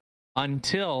until I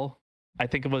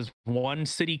think it was one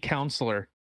city councilor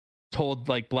told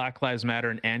like Black Lives Matter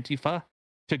and Antifa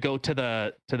to go to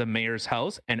the mayor's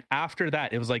house, and after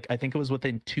that it was like, I think it was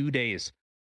within 2 days,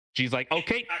 she's like,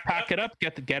 okay, pack it up,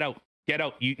 get out,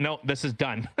 you know, this is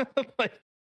done. Like,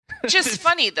 just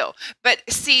funny though. But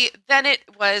see, then it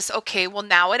was okay, well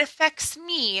now it affects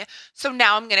me, so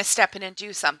now I'm going to step in and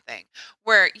do something.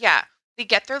 Where yeah, they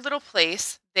get their little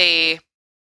place, they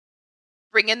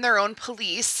bring in their own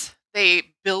police, they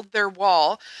build their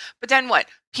wall, but then what?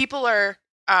 People are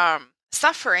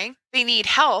suffering, they need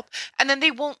help, and then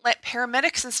they won't let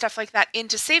paramedics and stuff like that in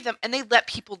to save them, and they let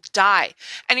people die.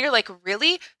 And you're like,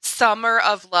 really? Summer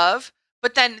of love?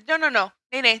 But then, no,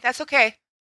 nay, that's okay.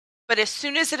 But as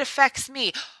soon as it affects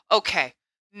me, okay,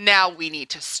 now we need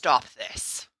to stop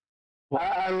this.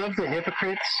 I love the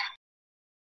hypocrites.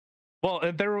 Well,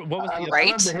 what was the right?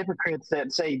 I love the hypocrites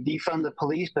that say defund the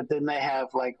police, but then they have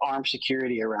like armed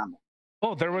security around them.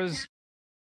 Oh, there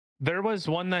was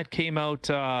one that came out.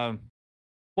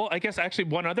 Well, I guess actually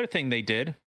one other thing they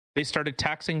did, they started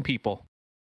taxing people.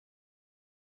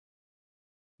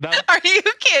 Are you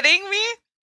kidding me?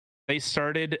 They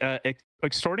started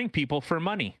extorting people for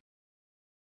money.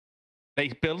 They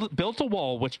built a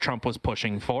wall, which Trump was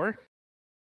pushing for.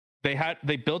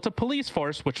 They built a police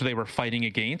force, which they were fighting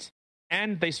against,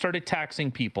 and they started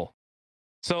taxing people.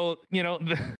 So, you know,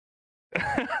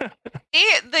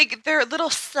 like their little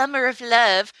summer of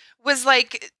love was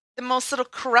like the most little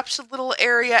corrupt little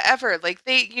area ever. Like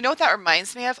you know what that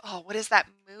reminds me of? Oh, what is that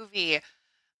movie?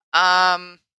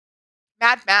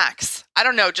 Mad Max. I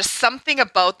don't know, just something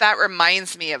about that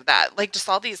reminds me of that. Like just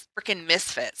all these freaking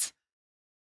misfits.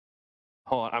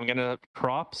 hold on, I'm gonna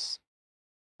props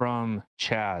from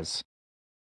Chaz.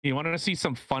 You want to see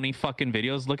some funny fucking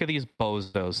videos? Look at these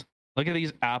bozos. Look at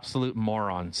these absolute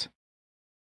morons.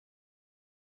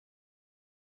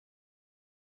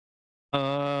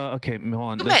 Okay, hold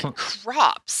on. You meant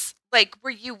crops, like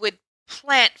where you would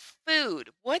plant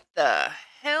food. What the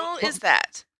hell is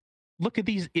that? Look at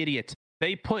these idiots.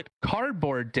 They put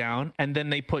cardboard down and then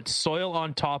they put soil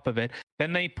on top of it.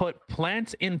 Then they put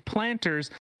plants in planters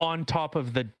on top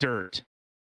of the dirt.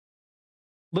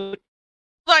 Look.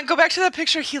 Hold on, go back to that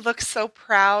picture. He looks so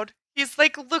proud. He's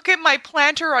like, look at my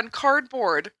planter on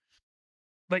cardboard.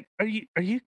 Like, are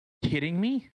you kidding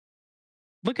me?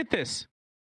 Look at this.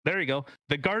 There you go.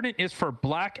 The garden is for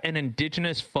Black and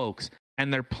Indigenous folks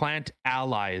and their plant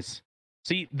allies.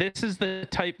 See, this is the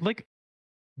type, like,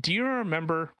 do you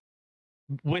remember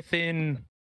within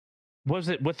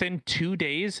 2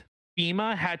 days,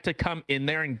 FEMA had to come in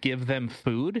there and give them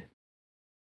food?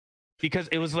 Because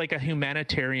it was like a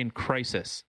humanitarian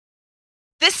crisis.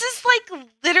 This is like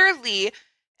literally,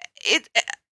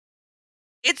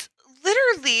 it's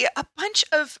literally a bunch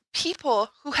of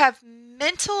people who have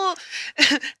mental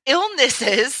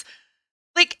illnesses.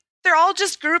 Like, they're all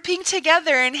just grouping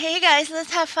together and, hey guys,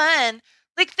 let's have fun.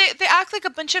 Like, they act like a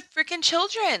bunch of freaking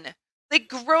children. Like,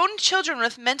 grown children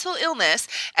with mental illness.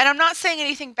 And I'm not saying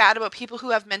anything bad about people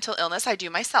who have mental illness. I do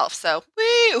myself, so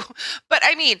woo. But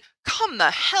I mean, come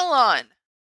the hell on.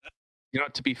 You know,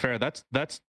 to be fair, that's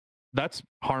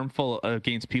harmful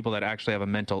against people that actually have a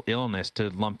mental illness to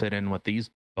lump it in with these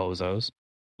bozos.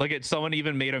 Like, someone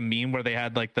even made a meme where they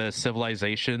had like the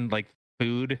civilization, like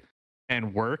food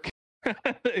and work.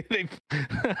 They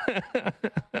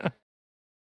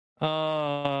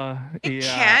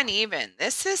can't even.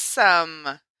 This is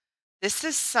some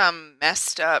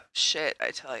messed up shit,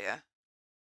 I tell you.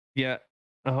 Yeah.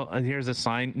 Oh, here's a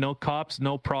sign. No cops,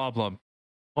 no problem.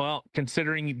 Well,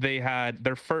 considering they had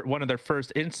one of their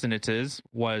first incidences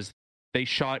was they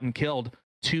shot and killed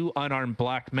 2 unarmed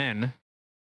black men.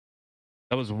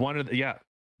 That was one of the,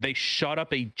 they shot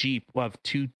up a Jeep of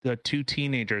two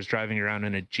teenagers driving around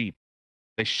in a Jeep.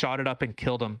 They shot it up and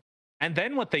killed them. And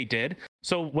then what they did,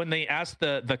 so when they asked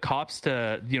the cops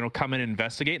to, come and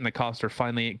investigate, and the cops were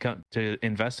finally come to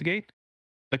investigate,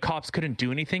 the cops couldn't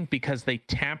do anything because they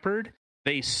tampered.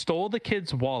 They stole the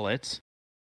kids' wallets.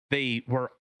 They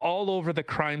were all over the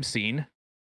crime scene.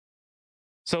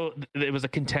 So it was a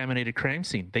contaminated crime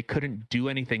scene. They couldn't do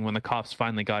anything when the cops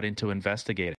finally got in to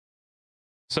investigate it.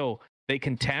 So they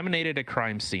contaminated a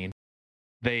crime scene.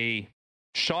 They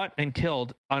shot and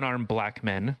killed unarmed black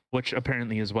men, which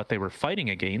apparently is what they were fighting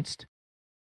against.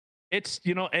 It's,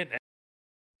 they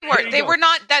were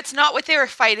not, that's not what they were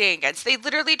fighting against. They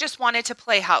literally just wanted to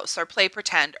play house or play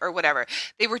pretend or whatever.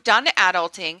 They were done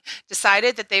adulting,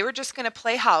 decided that they were just going to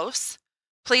play house,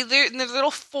 play in their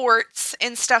little forts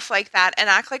and stuff like that, and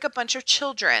act like a bunch of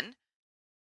children.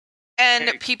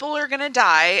 And people are going to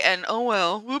die, and oh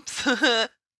well, whoops, my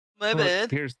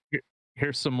bad.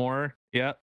 Here's some more.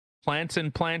 Yeah. Plants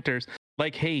and planters.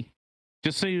 Like, hey,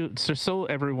 just so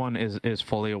everyone is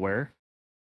fully aware,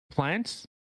 plants,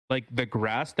 like the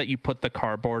grass that you put the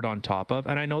cardboard on top of,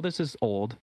 and I know this is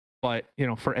old, but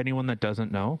for anyone that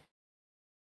doesn't know,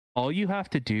 all you have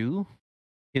to do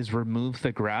is remove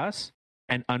the grass,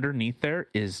 and underneath there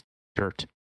is dirt.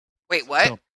 Wait, what?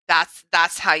 So,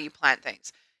 that's how you plant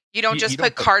things. You don't just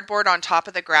put cardboard on top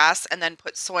of the grass and then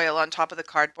put soil on top of the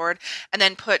cardboard and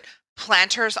then put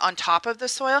planters on top of the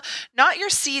soil. Not your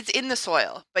seeds in the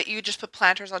soil, but you just put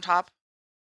planters on top.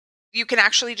 You can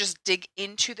actually just dig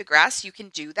into the grass. You can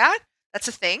do that. That's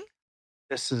a thing.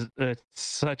 This is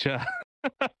such a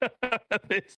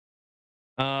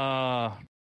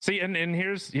see, and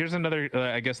here's another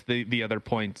I guess the other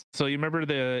point. So you remember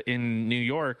in New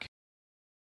York,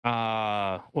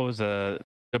 what was Bill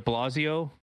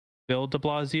de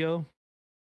Blasio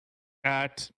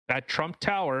at Trump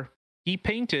Tower, he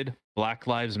painted Black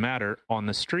Lives Matter on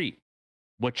the street,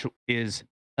 which is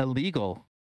illegal.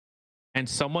 And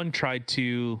someone tried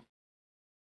to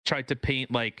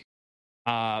paint like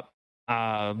a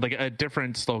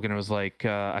different slogan. It was like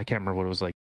I can't remember what it was,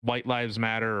 like White Lives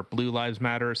Matter or Blue Lives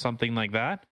Matter or something like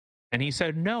that. And he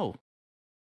said no,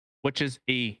 which is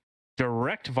a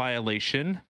direct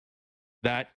violation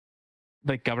that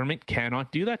the government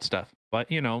cannot do that stuff. But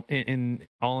in all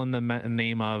in the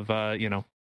name of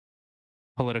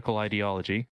political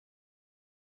ideology.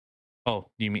 Oh,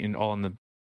 you mean all in the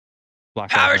Black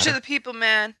power to the people,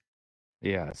 man?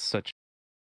 Yeah, it's such.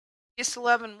 Peace,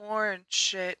 love, and war and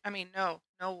shit. I mean, no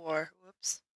war.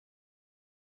 Whoops.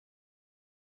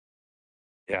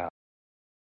 Yeah.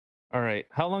 All right.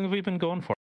 How long have we been going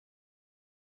for?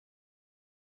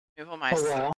 Move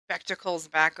my spectacles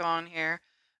back on here.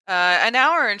 An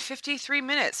hour and 53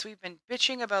 minutes. We've been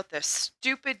bitching about the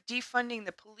stupid defunding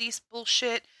the police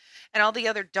bullshit and all the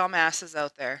other dumbasses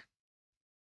out there.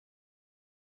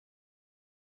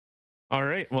 All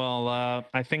right. Well,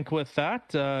 I think with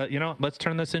that, let's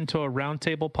turn this into a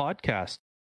roundtable podcast.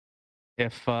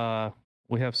 If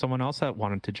we have someone else that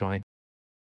wanted to join.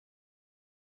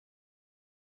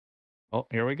 Oh,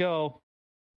 here we go.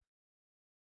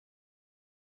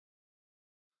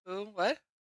 Who? What?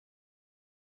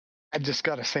 I just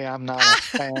got to say, I'm not a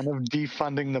fan of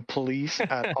defunding the police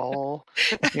at all.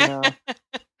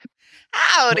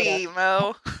 Howdy,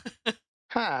 Mo.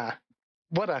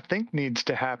 What I think needs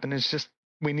to happen is just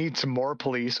we need some more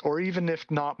police, or even if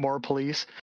not more police,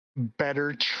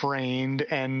 better trained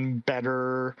and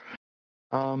better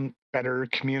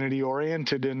community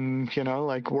oriented and,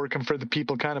 like working for the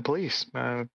people kind of police.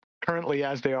 Currently,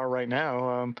 as they are right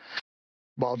now,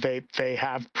 well, they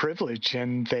have privilege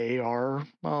and they are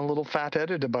a little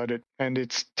fat-headed about it, and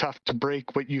it's tough to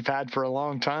break what you've had for a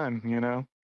long time,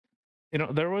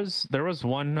 there was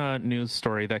one news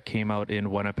story that came out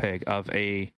in Winnipeg of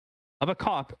a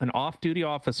cop, an off-duty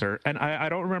officer, and I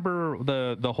don't remember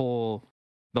the whole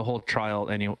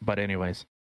trial but anyways.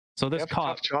 So this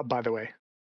cop, tough job, by the way.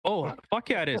 Oh, fuck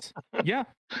yeah, it is. Yeah.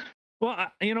 Well,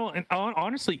 and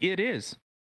honestly, it is.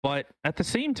 But at the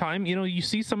same time, you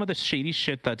see some of the shady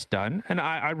shit that's done, and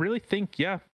I really think,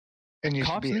 yeah. And you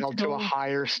should be held to a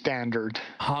higher standard.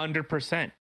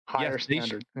 100%. Higher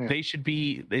standard. It should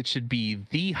be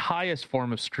the highest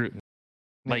form of scrutiny.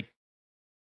 Yeah. Like,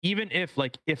 even if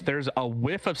there's a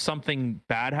whiff of something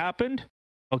bad happened,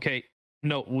 okay,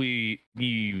 no,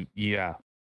 you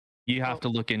have to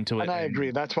look into it. And I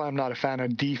agree. That's why I'm not a fan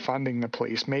of defunding the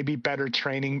police. Maybe better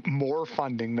training, more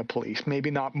funding the police. Maybe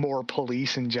not more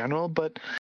police in general, but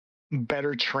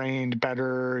better trained,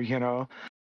 better,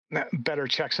 better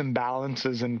checks and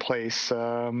balances in place.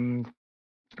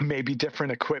 Maybe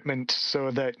different equipment so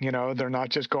that, they're not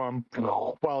just going,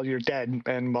 well, you're dead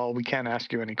and, well, we can't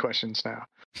ask you any questions now.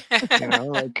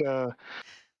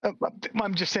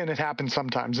 I'm just saying it happens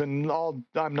sometimes, and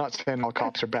I'm not saying all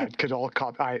cops are bad, because all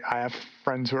cops, I have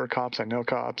friends who are cops, I know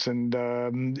cops, and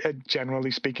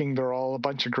generally speaking, they're all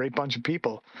a great bunch of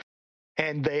people,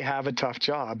 and they have a tough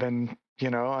job, and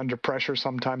under pressure,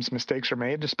 sometimes mistakes are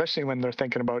made, especially when they're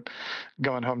thinking about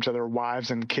going home to their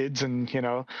wives and kids, and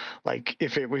like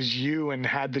if it was you and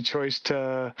had the choice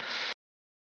to,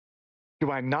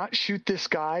 do I not shoot this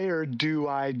guy or do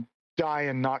I die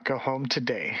and not go home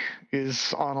today,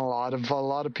 is on a lot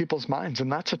of people's minds,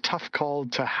 and that's a tough call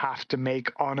to have to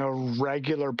make on a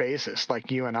regular basis. Like,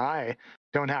 you and I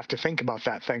don't have to think about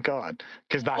that, thank God,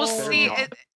 because that's their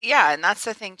job. Yeah, and that's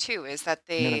the thing too, is that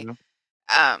they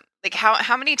like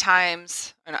how many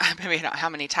times, or not, maybe not how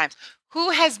many times,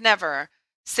 who has never,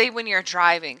 say when you're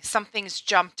driving, something's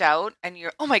jumped out and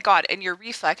you're, oh my God, and your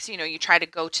reflex, you try to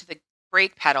go to the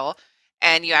brake pedal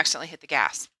and you accidentally hit the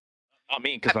gas. Not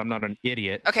me, because I'm not an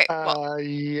idiot. Okay. Well,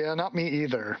 yeah, not me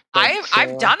either.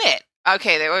 I've done it.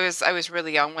 Okay, I was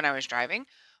really young when I was driving,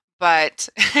 but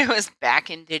it was back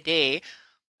in the day.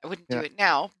 I wouldn't do it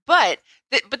now. But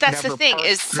that's the thing,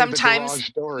 is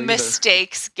sometimes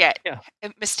mistakes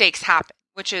happen,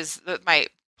 which is my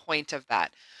point of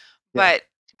that. Yeah.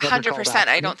 But 100%,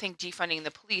 I don't think defunding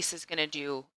the police is going to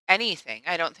do anything.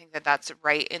 I don't think that that's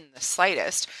right in the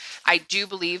slightest. I do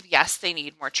believe, yes, they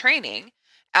need more training.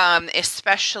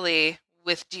 Especially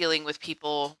with dealing with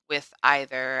people with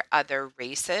either other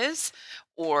races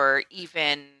or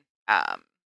even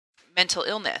mental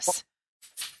illness.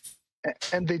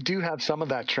 And they do have some of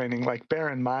that training. Like, bear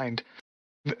in mind,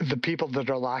 the people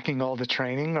that are lacking all the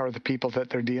training are the people that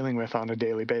they're dealing with on a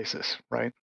daily basis,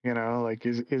 right?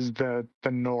 Is the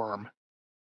norm.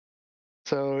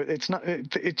 So it's not.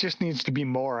 It just needs to be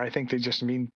more. I think they just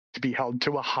mean to be held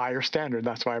to a higher standard.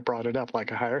 That's why I brought it up,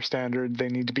 like a higher standard. They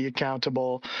need to be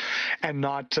accountable, and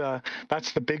not,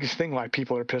 that's the biggest thing why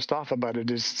people are pissed off about it,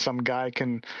 is some guy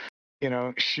can,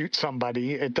 shoot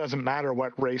somebody. It doesn't matter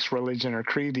what race, religion, or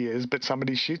creed he is, but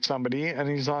somebody shoots somebody and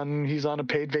he's on a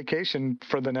paid vacation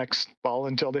for the next,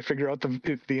 until they figure out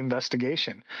the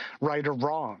investigation, right or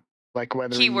wrong. Like,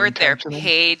 whether keyword there,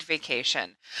 paid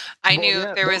vacation. I knew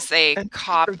there was a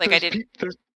cop, like I didn't.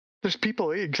 There's people,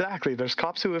 exactly. There's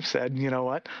cops who have said, you know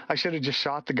what, I should have just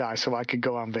shot the guy so I could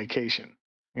go on vacation.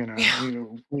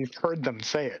 We've heard them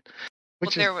say it,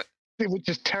 which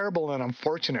is terrible and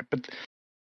unfortunate. But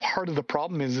part of the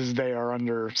problem is they are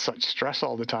under such stress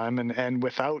all the time, and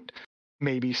without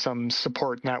maybe some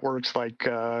support networks, like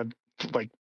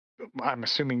I'm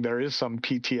assuming there is some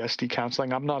PTSD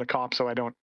counseling. I'm not a cop, so I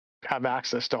don't have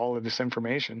access to all of this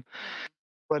information.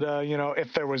 But,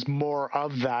 if there was more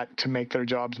of that to make their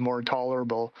jobs more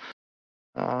tolerable,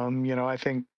 I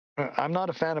think I'm not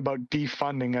a fan about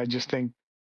defunding. I just think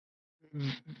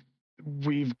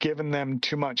we've given them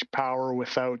too much power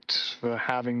without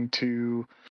having to,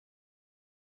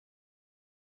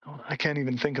 I can't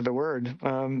even think of the word,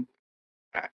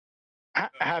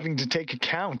 having to take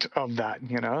account of that,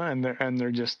 and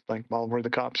they're just like, well, we're the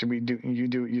cops. You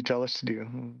do what you tell us to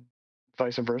do,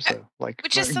 vice versa. Like,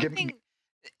 which is something.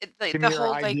 Give me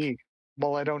your ID.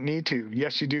 Well, I don't need to.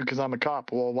 Yes, you do, because I'm a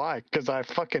cop. Well, why? Because I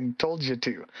fucking told you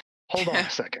to. Hold on a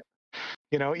second.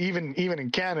 Even in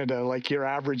Canada, like, your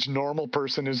average normal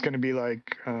person is going to be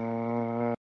like,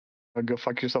 go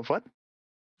fuck yourself. What?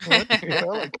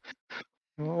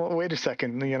 Well, wait a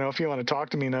second. If you want to talk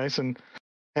to me nice and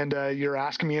you're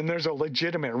asking me, and there's a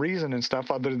legitimate reason and stuff,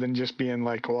 other than just being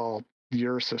like, well,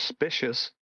 you're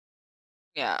suspicious.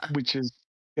 Yeah. Which is,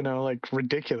 like,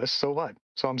 ridiculous. So what?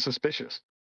 So I'm suspicious.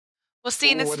 Well,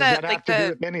 see, and it's that, like, to do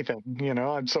with anything,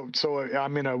 so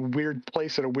I'm in a weird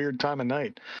place at a weird time of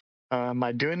night. Am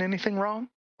I doing anything wrong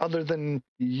other than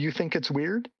you think it's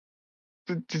weird?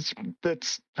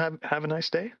 That's have a nice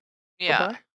day. Yeah.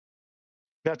 Bye-bye.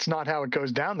 That's not how it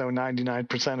goes down, though,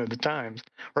 99% of the times.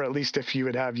 Or at least if you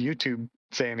would have YouTube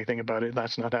say anything about it,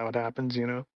 that's not how it happens, you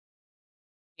know?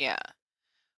 Yeah.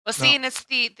 Well, see, and it's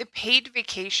the paid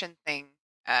vacation thing,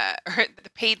 or the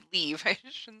paid leave. I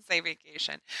shouldn't say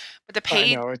vacation, but the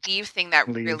paid leave thing that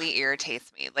really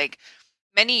irritates me. Like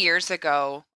many years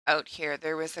ago out here,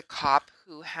 there was a cop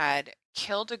who had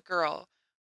killed a girl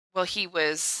while he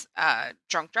was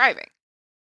drunk driving.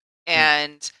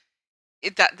 And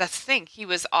that's the thing. He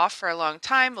was off for a long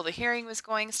time while the hearing was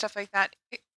going, stuff like that.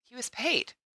 He was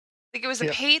paid. Like it was a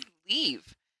paid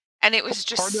leave. And it was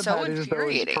just so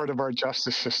infuriating. It's part of our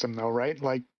justice system, though, right?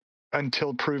 Like,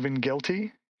 until proven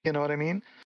guilty, you know what I mean?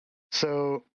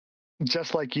 So,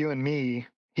 just like you and me,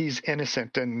 he's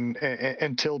innocent and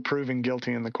until proven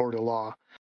guilty in the court of law.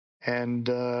 And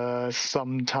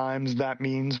sometimes that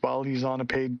means, well, he's on a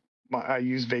paid, I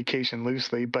use vacation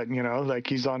loosely, but, you know, like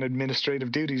he's on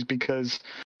administrative duties because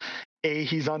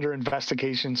he's under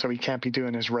investigation, so he can't be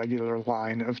doing his regular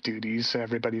line of duties.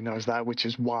 Everybody knows that, which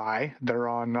is why they're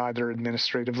on either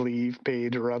administrative leave,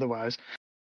 paid or otherwise.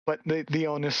 But the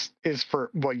onus is for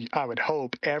what I would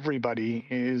hope everybody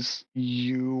is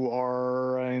you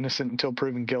are innocent until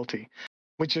proven guilty,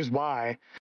 which is why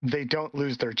they don't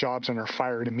lose their jobs and are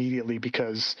fired immediately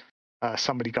because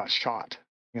somebody got shot.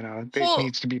 You know, it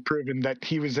needs to be proven that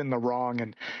he was in the wrong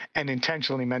and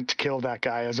intentionally meant to kill that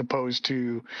guy, as opposed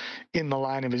to in the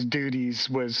line of his duties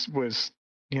was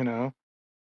you know,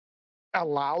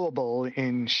 allowable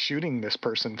in shooting this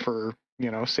person for, you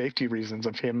know, safety reasons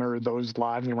of him or those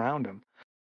lives around him.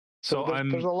 So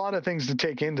there's a lot of things to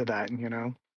take into that, you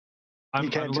know. You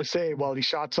can't just say, well, he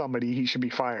shot somebody, he should be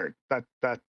fired.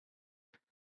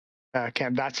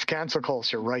 That's cancel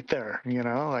culture right there, you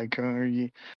know. Like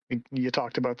you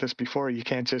talked about this before. You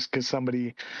can't just because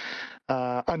somebody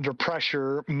under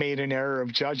pressure made an error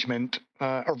of judgment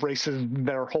erases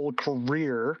their whole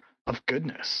career of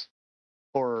goodness.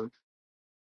 Or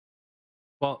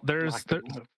there's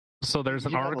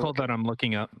an article that I'm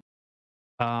looking up.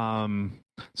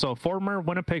 So a former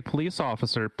Winnipeg police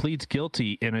officer pleads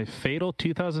guilty in a fatal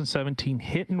 2017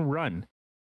 hit and run.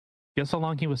 Guess how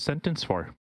long he was sentenced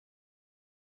for?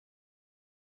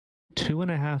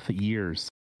 2.5 years.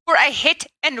 For a hit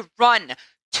and run.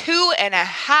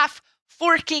 2.5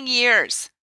 forking years.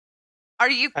 Are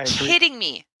you kidding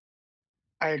me?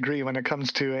 I agree. When it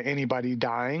comes to anybody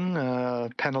dying,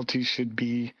 penalties should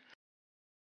be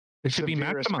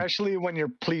maximum, especially when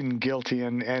you're pleading guilty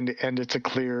and it's a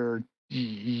clear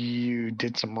you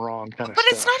did some wrong kind of stuff. But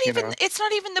it's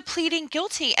not even the pleading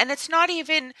guilty, and it's not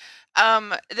even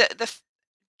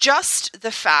just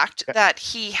the fact that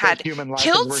he had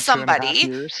killed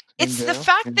somebody. It's the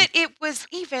fact that it was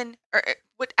even, or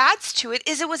what adds to it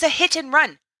is it was a hit and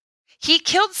run. He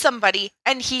killed somebody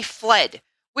and he fled,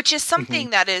 which is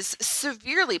something that is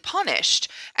severely punished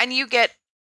and you get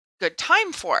good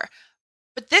time for.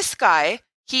 But this guy,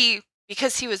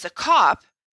 because he was a cop,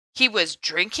 he was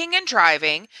drinking and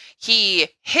driving, he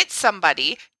hit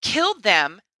somebody, killed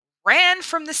them, ran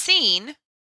from the scene,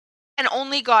 and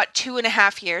only got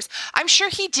 2.5 years. I'm sure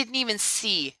he didn't even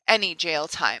see any jail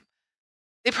time.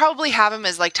 They probably have him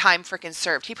as like time freaking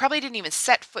served. He probably didn't even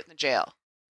set foot in the jail.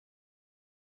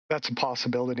 That's a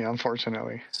possibility,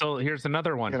 unfortunately. So here's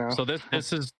another one. You know? So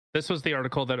this was the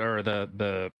article or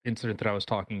the incident that I was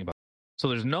talking about. So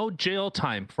there's no jail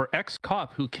time for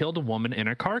ex-cop who killed a woman in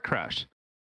a car crash.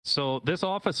 So this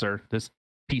officer, this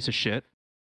piece of shit,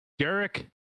 Derek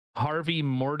Harvey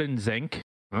Mordenzenk,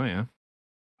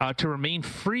 to remain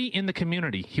free in the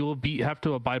community, he will have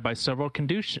to abide by several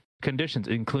conditions,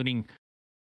 including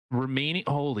remaining.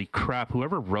 Holy crap!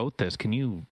 Whoever wrote this, can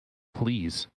you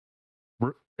please?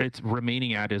 It's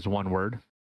remaining at is one word.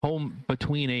 Home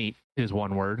between 8 is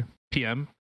one word. PM.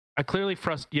 I clearly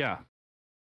Yeah.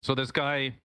 So this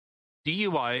guy,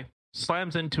 DUI,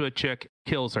 slams into a chick,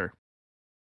 kills her.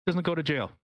 Doesn't go to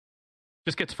jail.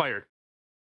 Just gets fired.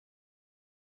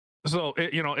 So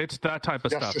it's that type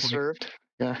of stuff. Served.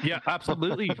 Yeah,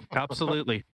 absolutely.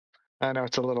 Absolutely. I know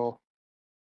it's a little.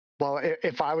 Well,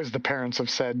 if I was the parents of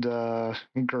said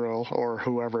girl or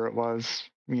whoever it was,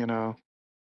 you know,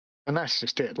 and that's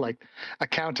just it. Like,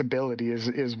 accountability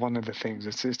is one of the things.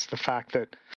 It's the fact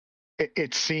that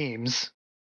it seems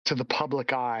to the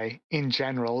public eye in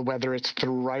general, whether it's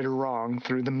through right or wrong,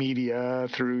 through the media,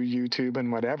 through YouTube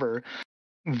and whatever,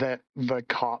 that the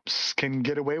cops can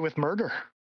get away with murder.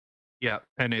 Yeah,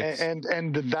 and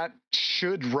that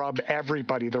should rub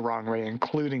everybody the wrong way,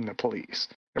 including the police.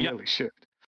 It really should.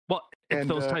 Well, it's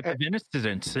those type of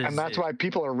incidents, and that's why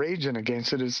people are raging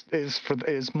against it.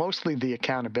 Is mostly the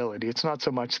accountability. It's not so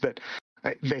much that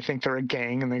they think they're a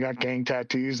gang and they got gang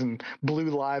tattoos and Blue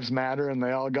Lives Matter and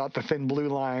they all got the thin blue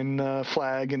line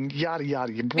flag and yada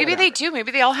yada. Whatever. Maybe they do.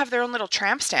 Maybe they all have their own little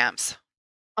tramp stamps.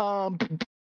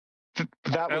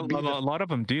 That would be a lot of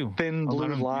them do. Thin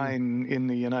blue line in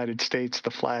the United States,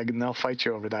 the flag, and they'll fight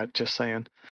you over that. Just saying.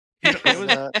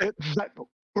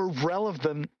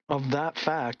 Relevant of that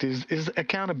fact is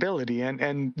accountability,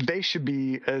 and they should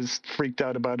be as freaked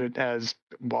out about it as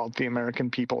the American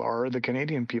people are, or the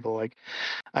Canadian people. Like,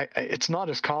 it's not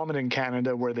as common in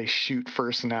Canada where they shoot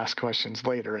first and ask questions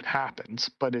later. It happens,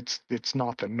 but it's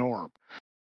not the norm.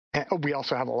 And we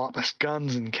also have a lot less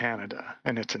guns in Canada,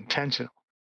 and it's intentional.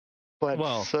 But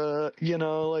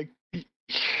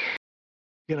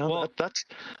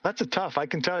that's a tough. I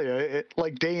can tell you,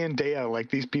 like day in day out, like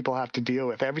these people have to deal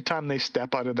with every time they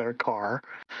step out of their car,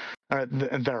 or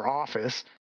their office.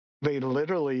 They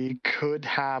literally could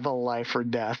have a life or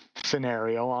death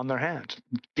scenario on their hands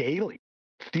daily,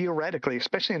 theoretically,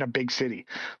 especially in a big city,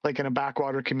 like in a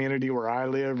backwater community where I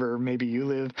live, or maybe you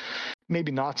live.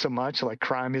 Maybe not so much, like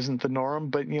crime isn't the norm,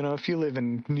 but if you live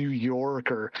in New York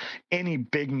or any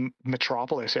big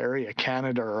metropolis area,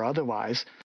 Canada or otherwise,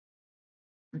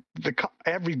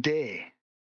 every day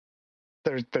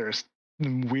there's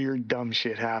weird dumb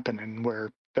shit happening where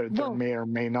there may or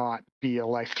may not be a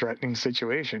life-threatening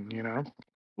situation.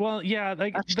 Well, yeah,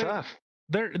 like that's tough.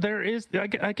 There is. I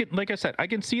can, like I said, I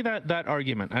can see that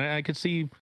argument, and I could see,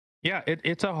 yeah,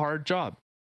 it's a hard job,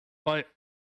 but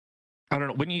I don't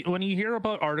know, when you hear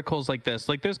about articles like this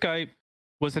guy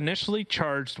was initially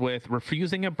charged with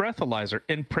refusing a breathalyzer,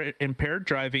 impaired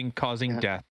driving causing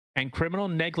death, and criminal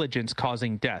negligence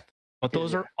causing death. But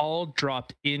those are all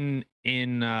dropped in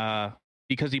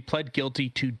because he pled guilty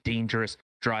to dangerous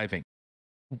driving.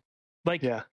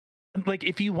 Like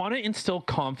if you want to instill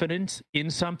confidence in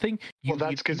something,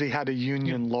 that's because he had a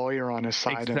union lawyer on his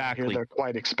side, and I hear they're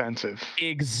quite expensive.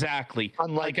 Exactly.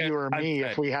 Unlike you or me,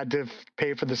 if we had to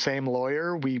pay for the same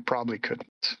lawyer, we probably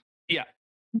couldn't. Yeah.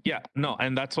 No,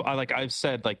 and that's what I've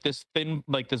said, like this thin,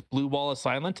 like this blue wall of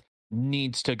silence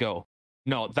needs to go.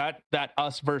 No, that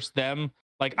us versus them.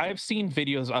 Like I've seen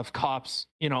videos of cops,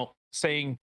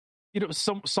 saying,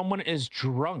 someone is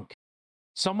drunk.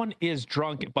 Someone is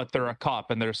drunk, but they're a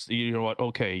cop, and there's, what?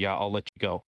 Okay, yeah, I'll let you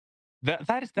go.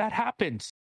 That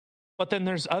happens. But then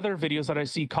there's other videos that I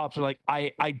see cops are like,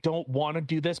 I don't want to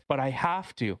do this, but I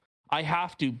have to. I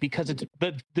have to, because it's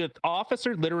the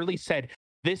officer literally said,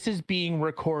 this is being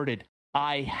recorded.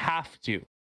 I have to.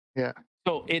 Yeah.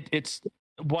 So it's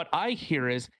what I hear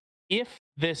is, if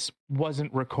this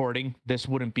wasn't recording, this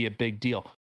wouldn't be a big deal.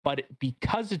 But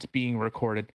because it's being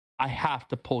recorded, I have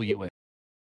to pull you in.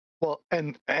 Well,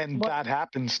 and that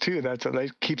happens too.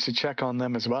 That keeps a check on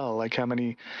them as well. Like how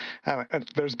many,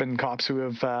 there's been cops who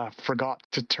have forgot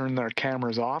to turn their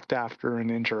cameras off after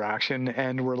an interaction,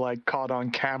 and were like caught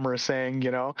on camera saying,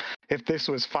 if this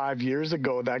was 5 years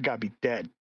ago, that guy be dead.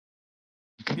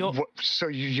 So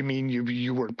you mean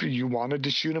you wanted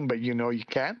to shoot him, but you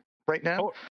can't right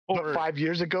now? But 5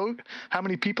 years ago, how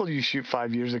many people do you shoot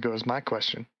 5 years ago is my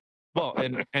question. Well,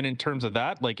 and in terms of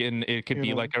that, like it could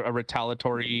be like a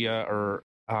retaliatory what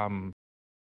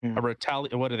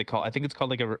do they call it? I think it's called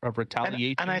like a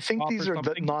retaliation. And I think these are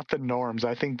not the norms.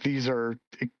 I think these are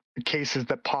cases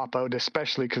that pop out,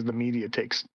 especially because the media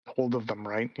takes hold of them,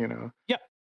 right? Yeah.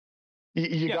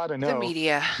 You got to know. The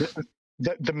media.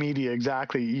 The media,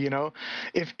 exactly.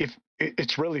 If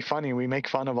it's really funny, we make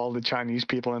fun of all the Chinese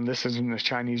people, and this isn't a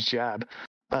Chinese jab.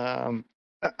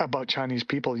 About Chinese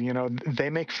people,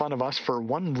 they make fun of us for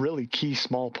one really key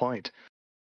small point.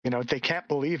 They can't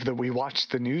believe that we watch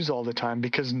the news all the time,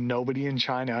 because nobody in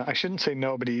China, I shouldn't say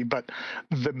nobody, but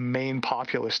the main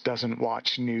populace doesn't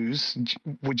watch news.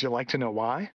 Would you like to know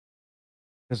why?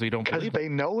 Because we don't believe it. Because they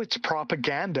know it's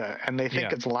propaganda, and they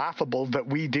think it's laughable that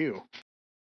we do.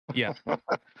 Yeah.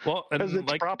 Well, because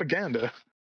it's propaganda.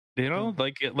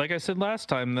 Like I said last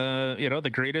time, the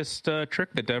greatest trick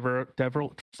the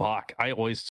devil I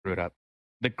always screw it up.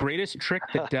 The greatest trick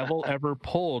the devil ever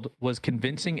pulled was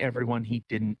convincing everyone he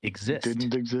didn't exist.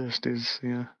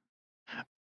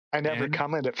 I never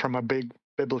come at it from a big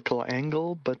biblical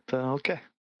angle, but okay.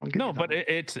 No, but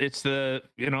it's the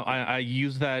I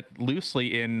use that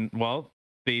loosely in,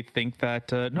 they think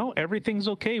that no, everything's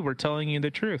okay. We're telling you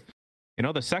the truth.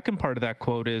 The second part of that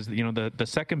quote is, the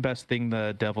second best thing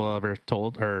the devil ever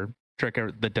told, or trick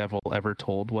the devil ever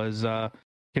told, was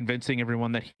convincing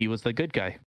everyone that he was the good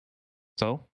guy.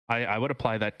 So I would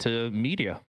apply that to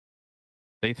media.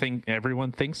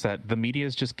 Everyone thinks that the media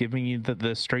is just giving you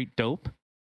the straight dope,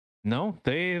 No,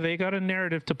 they got a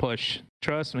narrative to push.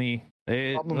 Trust me.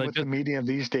 The problem with the media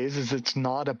these days is it's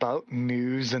not about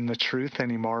news and the truth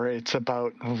anymore. It's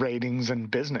about ratings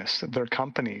and business. They're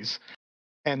companies.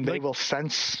 And they will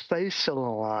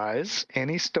sensationalize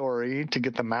any story to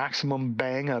get the maximum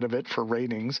bang out of it for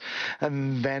ratings,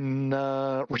 and then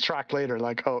retract later,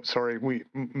 like, oh, sorry, we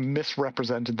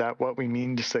misrepresented that. What we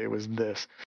mean to say was this,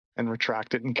 and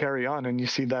retract it and carry on. And you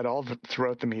see that all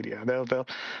throughout the media.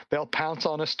 They'll pounce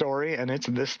on a story, and it's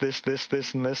this,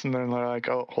 and this, and then they're like,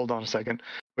 oh, hold on a second,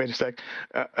 wait a sec,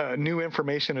 new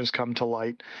information has come to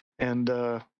light, and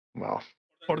well,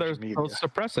 or they'll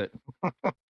suppress it.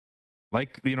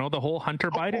 Like, the whole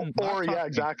Hunter Biden. Or yeah,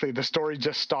 exactly. The story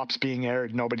just stops being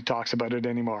aired. Nobody talks about it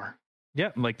anymore.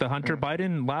 Yeah, like the Hunter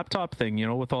Biden laptop thing,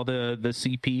 with all the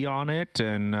CP on it,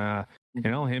 and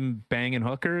him banging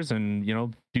hookers and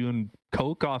doing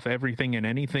coke off everything and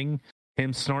anything.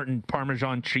 Him snorting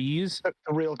Parmesan cheese.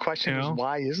 The real question is,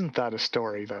 why isn't that a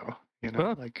story though?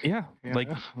 Well,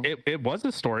 it was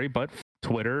a story, but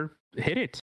Twitter hid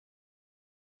it.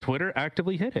 Twitter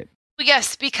actively hid it.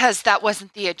 Yes, because that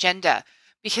wasn't the agenda.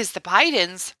 Because the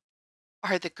Bidens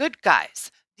are the good guys.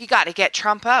 You got to get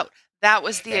Trump out. That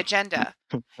was the agenda.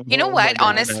 You know what?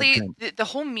 Honestly, the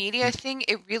whole media thing,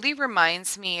 it really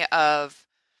reminds me of,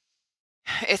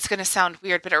 it's going to sound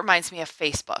weird, but it reminds me of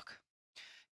Facebook.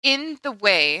 In the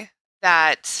way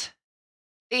that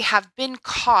they have been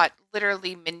caught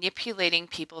literally manipulating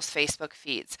people's Facebook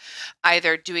feeds.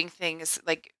 Either doing things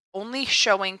like only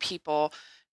showing people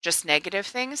just negative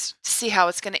things to see how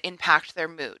it's going to impact their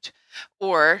mood,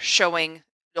 or showing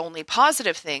only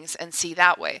positive things and see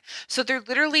that way. So they're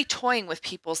literally toying with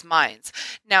people's minds.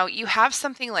 Now you have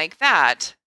something like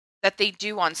that they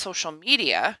do on social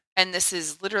media, and this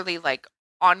is literally like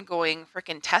ongoing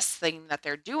freaking test thing that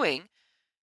they're doing.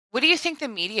 What do you think the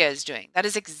media is doing? That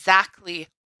is exactly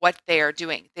what they are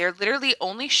doing. They're literally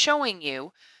only showing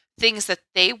you things that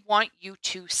they want you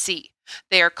to see.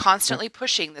 They are constantly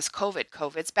pushing this COVID.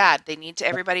 COVID's bad. They need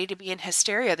everybody to be in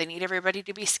hysteria. They need everybody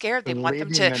to be scared. They want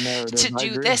them to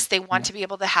do this. They want to be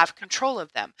able to have control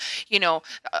of them.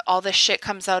 All this shit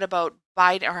comes out about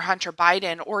Biden or Hunter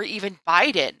Biden or even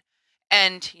Biden.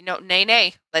 And,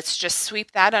 nay, let's just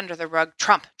sweep that under the rug.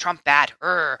 Trump bad.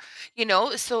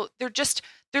 So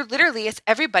they're literally,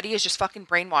 everybody is just fucking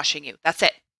brainwashing you. That's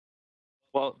it.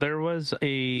 Well, there was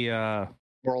a...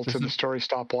 Moral to the story,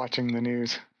 stop watching the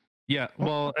news. Yeah,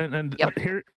 well, and Yep.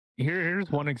 here's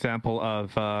one example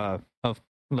of By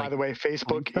the way,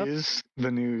 Facebook is the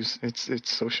news. It's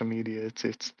social media.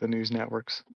 It's the news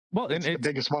networks. Well, it's the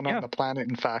biggest one on the planet,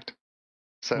 in fact.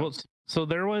 So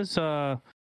there was I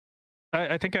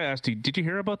think I asked you, did you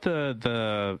hear about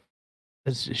the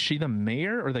is she the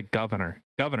mayor or the governor?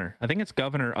 Governor. I think it's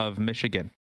governor of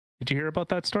Michigan. Did you hear about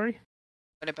that story?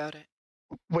 What about it?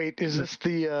 Wait, is this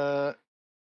the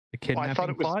kidnapping I thought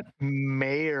it was plot?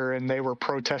 mayor, and they were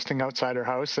protesting outside her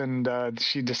house, and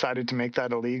she decided to make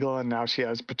that illegal, and now she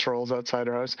has patrols outside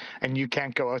her house, and you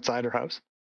can't go outside her house.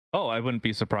 Oh, I wouldn't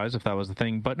be surprised if that was the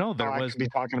thing, but no, I could be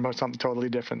talking about something totally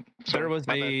different. There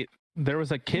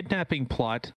was a kidnapping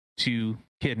plot to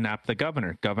kidnap the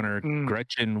governor,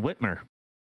 Gretchen Whitmer.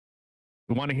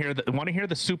 Want to hear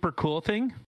the super cool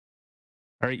thing?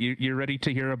 All right, you ready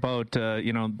to hear about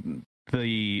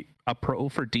a pro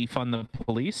for defund the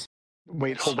police?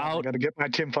 Wait, hold on. I got to get my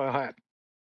tinfoil hat.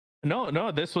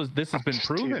 No, this has been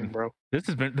proven, teasing, bro. This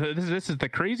is the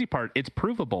crazy part. It's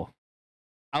provable.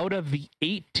 Out of the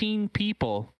 18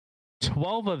 people,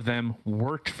 12 of them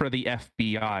worked for the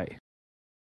FBI.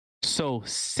 So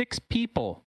 6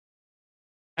 people.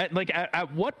 At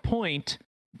what point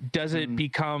does it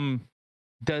become?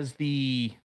 Does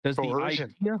the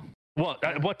coercion. idea? Well,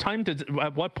 at what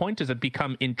point does it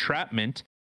become entrapment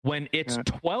when it's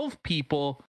 12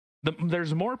 people?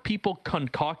 There's more people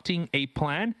concocting a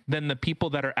plan than the people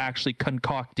that are actually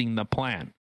concocting the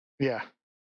plan. Yeah.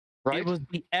 Right. It was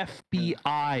the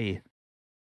FBI.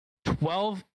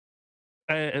 12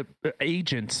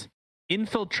 agents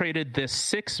infiltrated this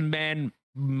 6-man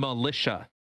militia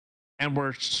and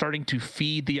were starting to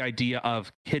feed the idea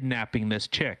of kidnapping this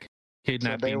chick. So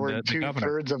they were the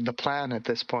governor. 2/3 of the plan at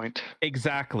this point.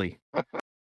 Exactly.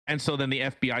 And so then the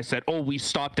FBI said, "Oh, we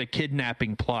stopped a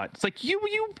kidnapping plot." It's like you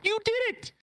did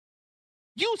it.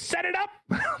 You set it up.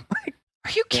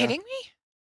 Are you kidding me?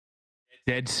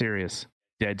 Dead serious.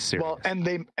 Well, and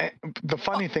the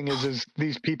funny thing is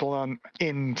these people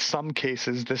in some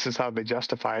cases, this is how they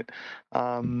justify it,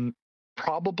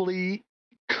 probably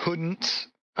couldn't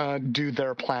do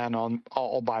their plan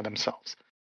all by themselves.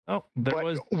 Oh,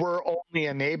 were only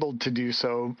enabled to do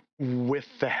so with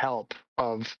the help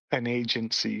of an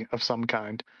agency of some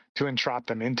kind to entrap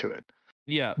them into it.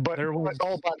 Yeah, But there was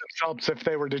all by themselves, if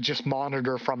they were to just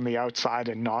monitor from the outside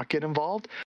and not get involved,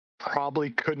 probably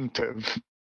couldn't have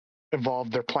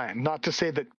evolved their plan. Not to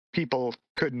say that people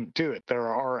couldn't do it. There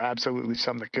are absolutely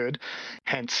some that could,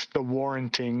 hence the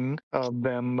warranting of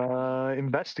them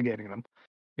investigating them.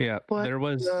 Yeah, but, there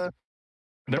was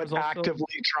also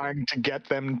actively trying to get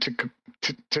them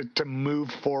to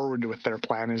move forward with their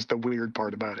plan is the weird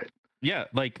part about it. Yeah,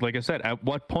 like I said, at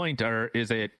what point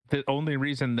is it the only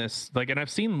reason this, like, and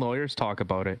I've seen lawyers talk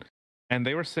about it, and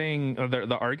they were saying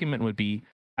the argument would be,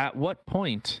 at what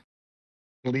point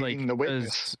leading the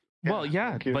witness. Well,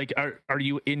 yeah, like are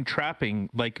you entrapping,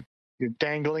 like you're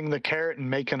dangling the carrot and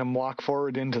making them walk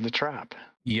forward into the trap.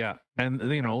 Yeah, and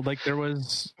like there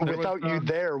was without you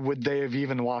there, would they have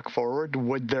even walked forward?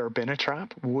 Would there have been a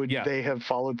trap? Would they have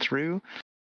followed through?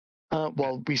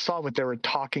 Well, we saw what they were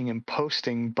talking and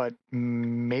posting, but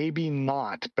maybe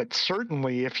not. But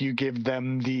certainly, if you give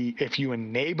them if you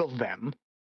enable them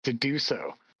to do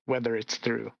so, whether it's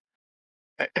through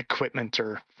equipment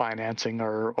or financing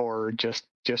or just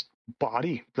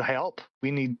body help,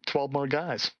 we need 12 more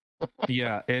guys.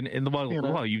 Yeah, and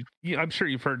I'm sure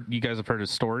you guys have heard of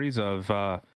stories of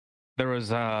there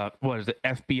was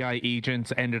FBI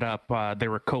agents ended up they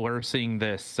were coercing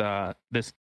this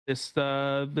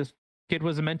kid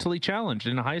was mentally challenged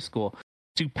in high school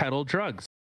to peddle drugs,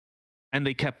 and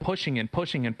they kept pushing and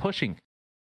pushing and pushing,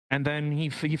 and then he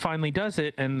finally does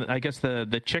it, and I guess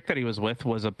the chick that he was with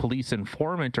was a police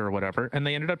informant or whatever, and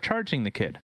they ended up charging the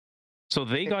kid. So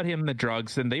they got him the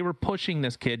drugs, and they were pushing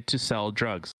this kid to sell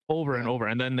drugs over and over.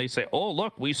 And then they say, "Oh,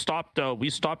 look, we stopped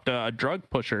a drug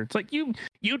pusher." It's like you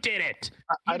did it.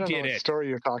 I don't know what story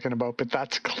you're talking about, but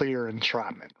that's clear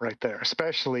entrapment right there,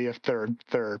 especially if they're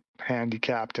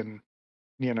handicapped and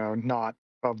not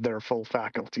of their full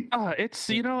faculty. It's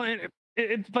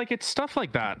it's stuff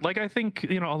like that. Like, I think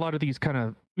a lot of these kind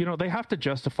of they have to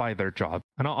justify their job,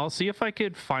 and I'll see if I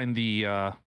could find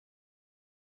the.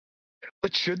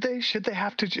 But should they? Should they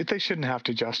have to? They shouldn't have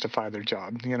to justify their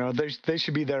job. They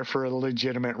should be there for a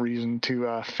legitimate reason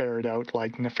to ferret out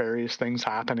like nefarious things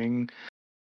happening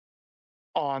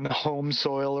on home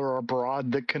soil or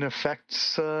abroad that can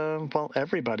affect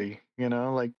everybody.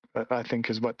 Like I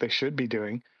think is what they should be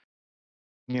doing.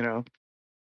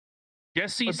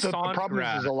 Jesse the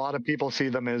problem is a lot of people see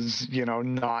them as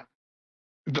not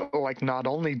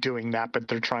only doing that, but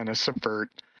they're trying to subvert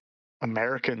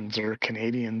Americans or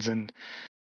Canadians and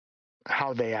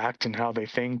how they act and how they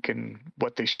think and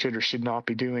what they should or should not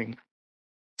be doing.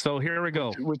 So here we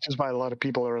go. Which is why a lot of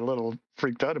people are a little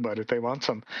freaked out about it. They want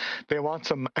some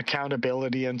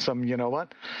accountability and some,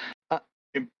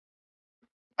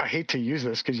 I hate to use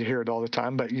this because you hear it all the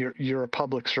time, but you're a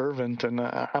public servant and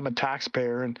I'm a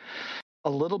taxpayer, and a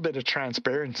little bit of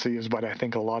transparency is what I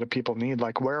think a lot of people need.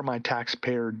 Like, where are my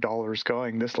taxpayer dollars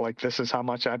going? This is how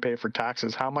much I pay for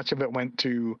taxes. How much of it went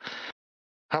to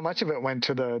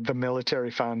the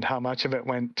military fund? How much of it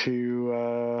went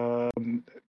to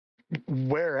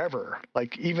wherever?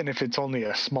 Like, even if it's only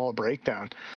a small breakdown,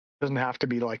 it doesn't have to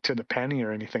be like to the penny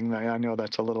or anything. I know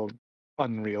that's a little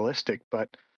unrealistic, but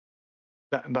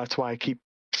that's why I keep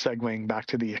segueing back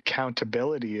to the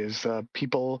accountability is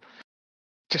people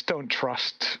just don't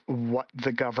trust what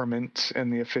the government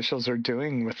and the officials are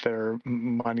doing with their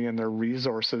money and their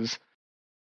resources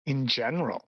in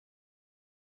general.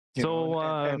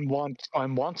 And want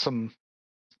some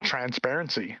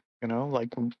transparency.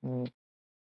 Like,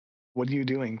 what are you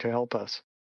doing to help us,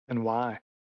 and why?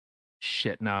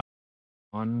 Shit, now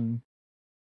on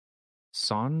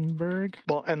Sonberg.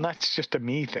 Well, and that's just a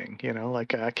me thing.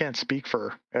 Like, I can't speak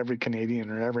for every Canadian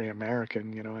or every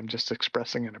American. I'm just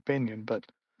expressing an opinion, but.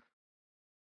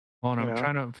 Well, I'm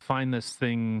trying to find this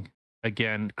thing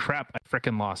again. Crap, I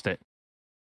frickin' lost it.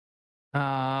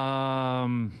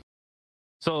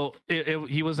 So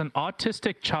he was an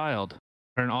autistic child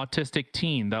or an autistic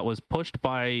teen that was pushed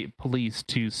by police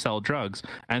to sell drugs,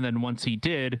 and then once he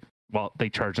did, well, they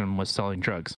charged him with selling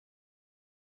drugs.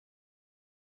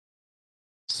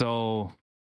 So,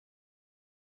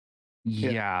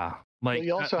 yeah. Like,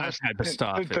 you also have had the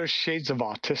stuff. There's shades of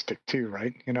autistic too,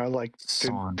 right? Like,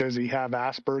 does he have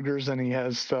Asperger's and he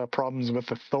has problems with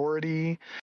authority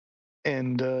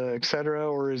and etc.,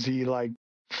 or is he like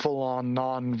full on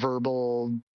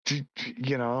non-verbal?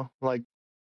 Like,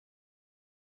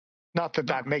 not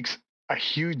that makes a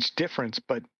huge difference,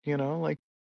 but like,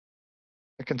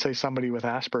 I can say somebody with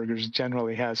Asperger's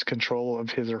generally has control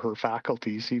of his or her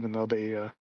faculties, even though they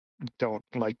don't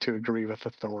like to agree with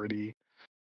authority.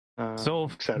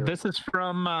 This is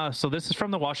from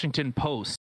the Washington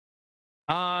Post.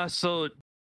 I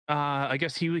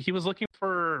guess he was looking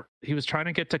for he was trying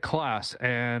to get to class,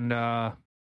 and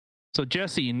so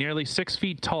Jesse, nearly 6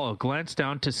 feet tall, glanced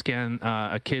down to scan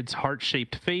a kid's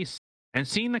heart-shaped face, and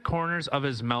seeing the corners of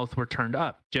his mouth were turned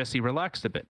up, Jesse relaxed a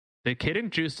bit. The kid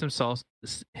introduced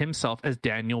himself as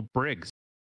Daniel Briggs.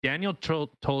 Daniel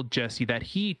told Jesse that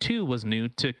he too was new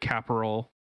to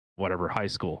Caporal, whatever, high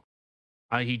school.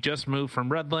 He just moved from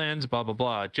Redlands, blah blah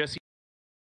blah. Jesse,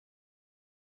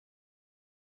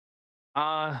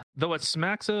 though it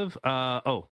smacks of,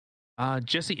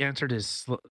 Jesse answered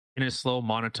in his slow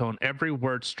monotone, every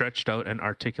word stretched out and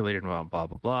articulated, blah blah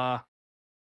blah.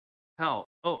 Hell,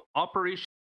 Operation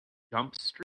Jump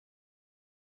Street.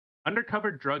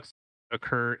 Undercover drugs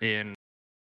occur in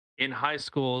high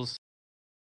schools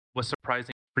with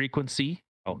surprising frequency.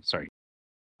 With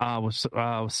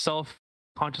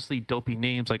self-consciously dopey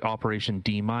names like Operation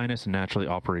D- and naturally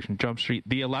Operation Jump Street.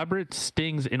 The elaborate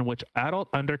stings in which adult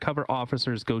undercover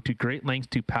officers go to great lengths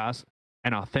to pass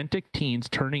an authentic teens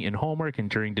turning in homework and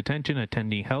during detention,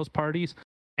 attending house parties,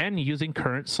 and using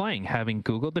current slang, having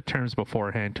Googled the terms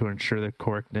beforehand to ensure the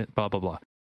correctness, blah, blah, blah.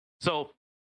 So,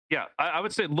 yeah, I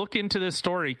would say look into this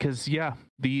story because, yeah,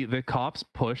 the cops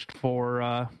pushed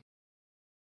for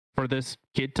this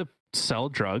kid to sell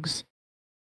drugs.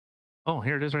 Oh,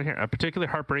 here it is right here. A particularly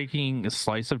heartbreaking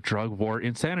slice of drug war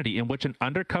insanity in which an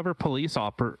undercover police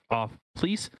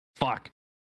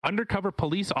undercover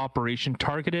police operation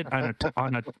targeted on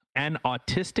an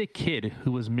autistic kid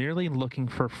who was merely looking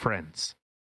for friends.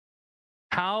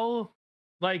 How,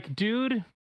 like, dude,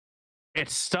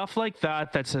 it's stuff like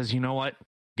that says, you know what?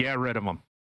 Get rid of them.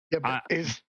 Yeah, but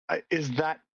is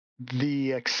that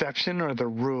the exception or the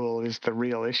rule is the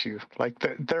real issue? Like,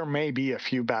 there may be a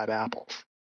few bad apples.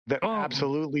 There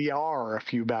absolutely are a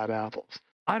few bad apples.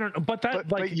 I don't know,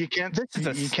 but you can't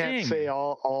say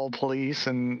all police,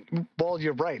 and well,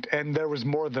 you're right. And there was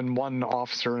more than one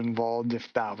officer involved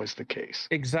if that was the case.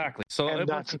 Exactly. So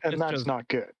that's not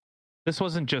good. This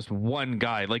wasn't just one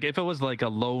guy. Like if it was like a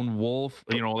lone wolf,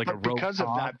 a rogue because cop.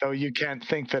 of that, though, you can't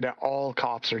think that all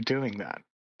cops are doing that.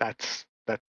 That's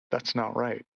not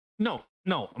right. No,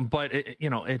 but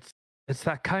it's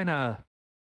that kind of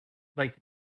like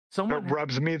someone it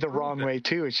rubs me the wrong way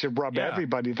too. It should rub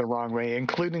everybody the wrong way,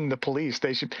 including the police.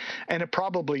 They should, and it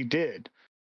probably did.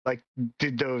 Like,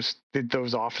 did those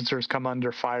officers come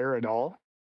under fire at all?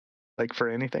 Like for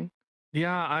anything?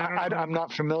 Yeah, I'm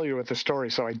not familiar with the story,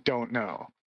 so I don't know.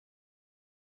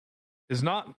 Is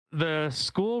not the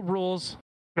school rules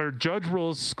or judge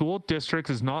rules school districts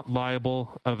is not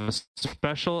liable of a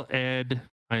special ed.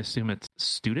 I assume it's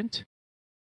student.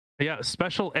 Yeah,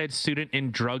 special ed student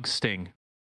in drug sting.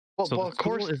 Well, of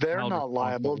course they're not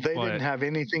liable. They didn't have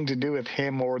anything to do with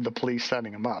him or the police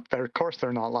setting him up. Of course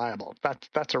they're not liable.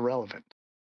 That's irrelevant.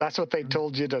 That's what they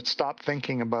told you to stop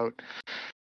thinking about.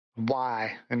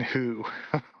 Why and who?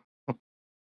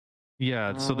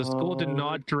 Yeah, so the school did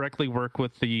not directly work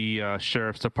with the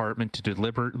sheriff's department to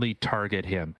deliberately target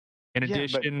him. In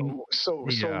addition, so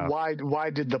why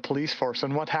did the police force,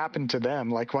 and what happened to them?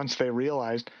 Like once they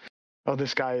realized, oh,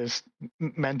 this guy is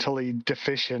mentally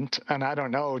deficient, and I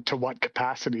don't know to what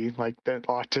capacity. Like that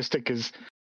autistic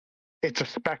it's a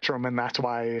spectrum, and that's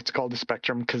why it's called a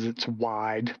spectrum, because it's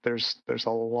wide. There's a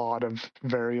lot of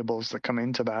variables that come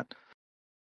into that.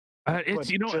 But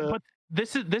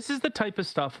this is the type of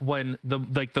stuff when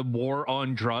the war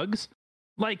on drugs,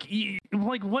 what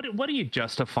are you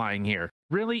justifying here?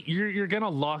 Really, you're gonna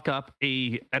lock up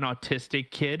an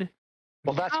autistic kid?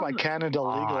 Well, that's why Canada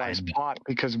legalized pot,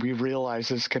 because we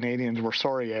realized as Canadians we're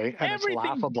sorry, and it's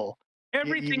laughable.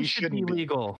 Everything should be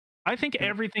legal. I think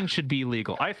everything should be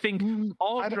legal. I think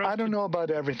all drugs. I don't know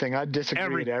about everything. I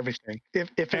disagree with everything.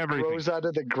 If it grows out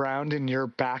of the ground in your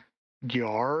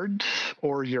backyard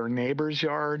or your neighbor's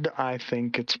yard, I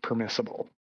think it's permissible.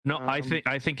 No, I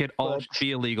think it all should be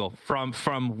illegal.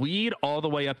 From weed all the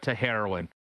way up to heroin.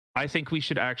 I think we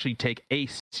should actually take a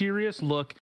serious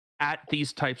look at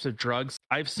these types of drugs.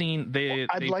 I've seen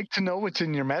I'd like to know what's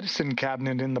in your medicine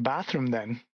cabinet in the bathroom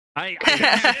then. Is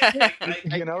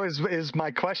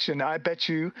my question. I bet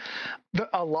you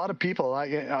a lot of people,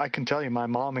 I can tell you, my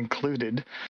mom included,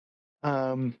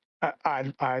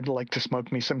 I'd like to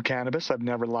smoke me some cannabis. I've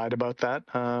never lied about that.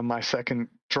 My second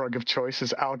drug of choice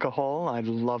is alcohol. I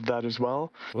love that as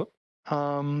well.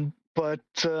 But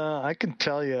I can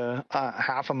tell you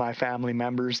half of my family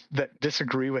members that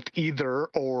disagree with either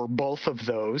or both of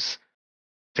those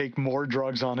take more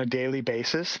drugs on a daily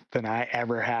basis than I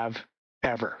ever have,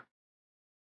 ever.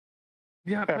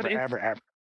 Yeah, ever.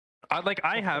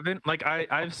 I haven't.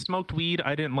 I've smoked weed.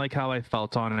 I didn't like how I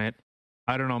felt on it.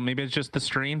 I don't know. Maybe it's just the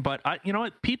strain, but you know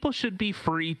what? People should be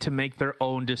free to make their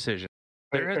own decision.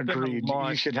 there has Agreed. been a lot.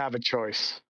 You should have a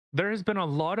choice. There has been a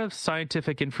lot of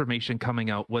scientific information coming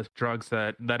out with drugs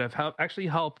that have actually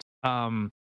helped,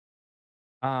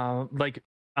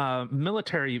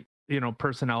 military,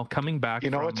 personnel coming back. You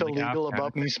know from, what's illegal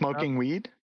about me smoking weed?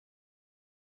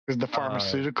 Because the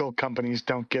pharmaceutical companies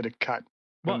don't get a cut.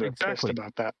 Well, they're exactly pissed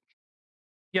about that.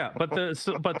 Yeah, but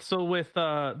with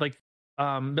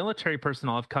military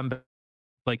personnel have come back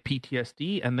like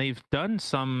PTSD, and they've done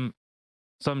some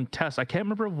tests. I can't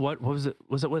remember what was it.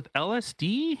 Was it with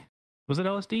LSD? Was it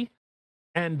LSD?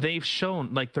 And they've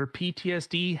shown like their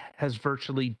PTSD has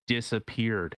virtually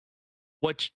disappeared.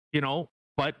 Which,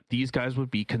 but these guys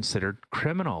would be considered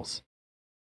criminals.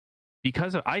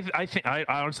 Because I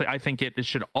honestly think it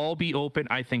should all be open.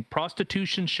 I think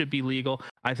prostitution should be legal.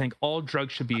 I think all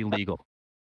drugs should be illegal.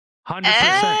 100%.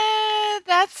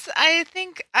 I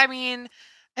think I'm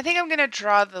going to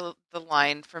draw the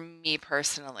line for me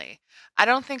personally. I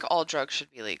don't think all drugs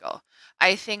should be legal.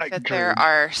 I think that there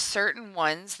are certain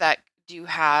ones that do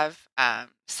have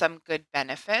some good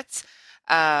benefits.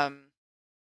 And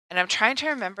I'm trying to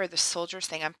remember the soldiers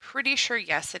thing. I'm pretty sure,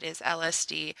 yes, it is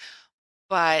LSD.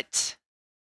 But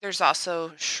there's also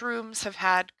shrooms have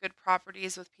had good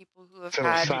properties with people who have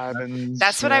had.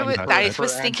 That's what I was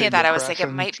thinking of that. I was like,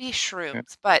 it might be shrooms. Yeah.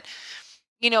 But,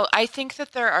 I think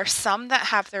that there are some that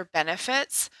have their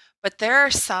benefits, but there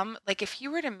are some, like if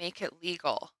you were to make it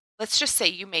legal, let's just say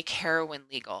you make heroin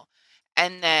legal,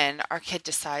 and then our kid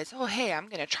decides, oh, hey, I'm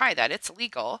going to try that. It's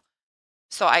legal,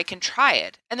 so I can try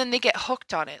it. And then they get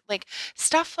hooked on it. Like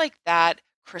stuff like that,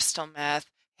 crystal meth,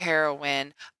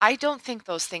 heroin, I don't think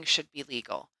those things should be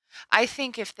legal. I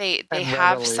think if they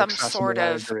have some sort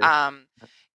of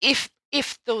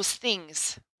if those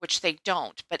things, which they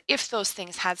don't, but if those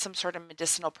things had some sort of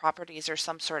medicinal properties or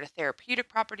some sort of therapeutic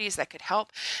properties that could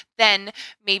help, then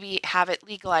maybe have it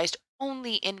legalized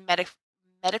only in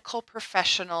medical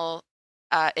professional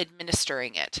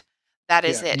administering it. That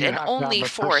is it, and only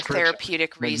for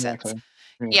therapeutic reasons. Exactly.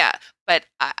 Yeah, but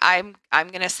I'm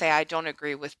going to say I don't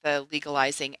agree with the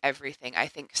legalizing everything. I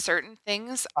think certain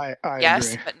things, I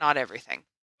yes, agree. but not everything.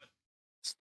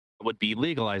 Would be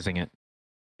legalizing it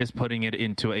is putting it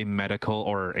into a medical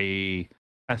or a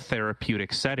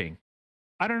therapeutic setting.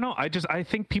 I don't know. I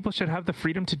think people should have the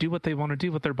freedom to do what they want to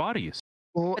do with their bodies.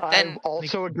 Well, I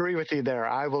also agree with you there.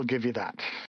 I will give you that.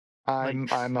 I'm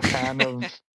a fan of.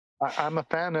 I'm a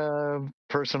fan of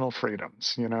personal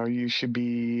freedoms. You should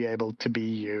be able to be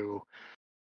you,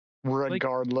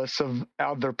 regardless of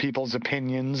other people's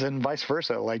opinions, and vice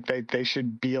versa. Like they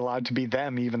should be allowed to be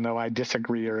them, even though I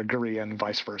disagree or agree, and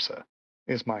vice versa.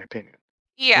 Is my opinion.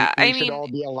 Yeah, we should all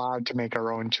be allowed to make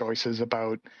our own choices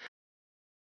about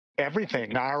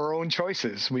everything. Our own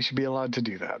choices. We should be allowed to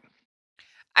do that.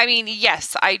 I mean,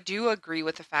 yes, I do agree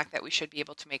with the fact that we should be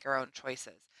able to make our own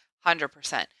choices,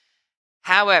 100%.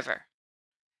 However,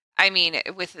 I mean,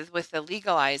 with the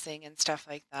legalizing and stuff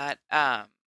like that,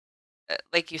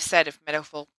 like you said, if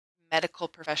medical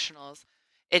professionals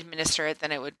administer it,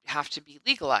 then it would have to be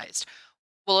legalized.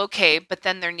 Well, okay, but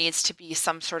then there needs to be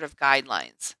some sort of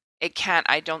guidelines.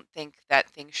 I don't think that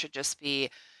things should just be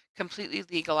completely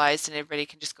legalized and everybody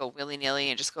can just go willy-nilly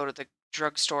and just go to the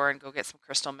drugstore and go get some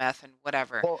crystal meth and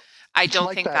whatever. Well, I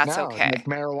don't think that's okay. Like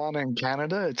marijuana in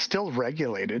Canada, it's still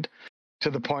regulated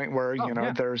to the point where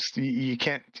there's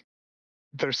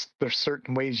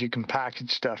certain ways you can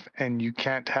package stuff, and you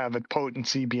can't have a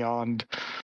potency beyond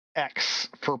X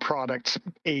for products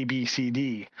A, B, C,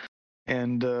 D,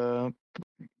 and there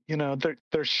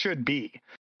should be.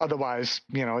 Otherwise,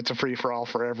 it's a free for all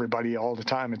for everybody all the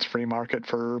time. It's free market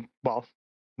for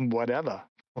whatever.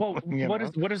 Well,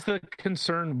 what is the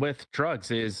concern with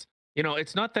drugs is,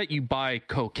 it's not that you buy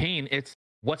cocaine, it's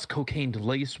what's cocaine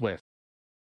laced with.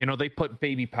 They put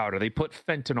baby powder, they put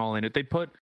fentanyl in it, they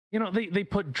put they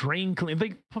put drain clean,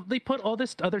 they put all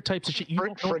this other types of shit.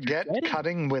 Forget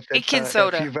cutting with it. Baking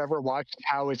soda. If you've ever watched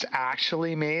how it's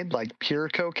actually made, like pure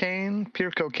cocaine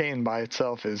by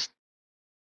itself is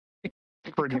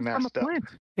pretty messed up.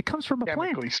 It comes from a plant.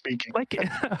 Chemically speaking. Like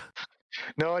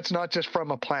no, it's not just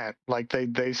from a plant. Like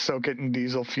they soak it in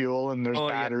diesel fuel, and there's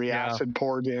battery acid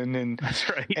poured in, and that's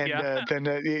right. And then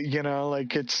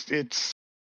like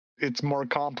it's more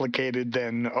complicated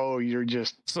than you're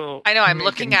just. So I know I'm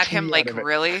looking at him like,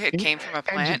 really? It came from a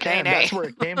plant? That's where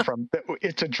it came from.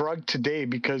 It's a drug today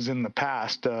because in the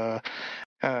past,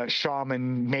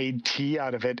 shaman made tea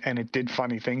out of it, and it did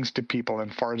funny things to people,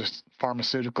 and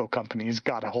pharmaceutical companies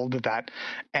got a hold of that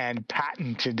and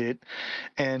patented it,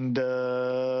 and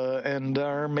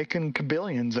are making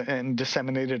billions and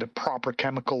disseminated a proper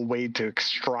chemical way to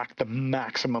extract the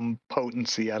maximum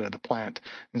potency out of the plant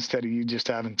instead of you just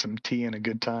having some tea and a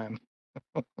good time.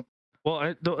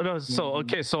 Well,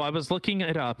 so I was looking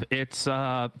it up. It's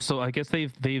so I guess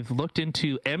they've looked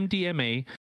into MDMA,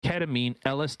 ketamine,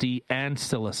 LSD, and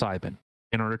psilocybin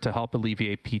in order to help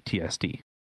alleviate PTSD.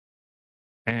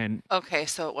 And okay,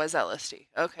 so it was LSD.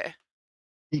 Okay.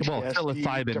 well,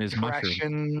 psilocybin is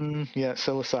mushrooms. Yeah,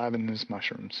 psilocybin is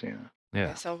mushrooms. Yeah. Yeah.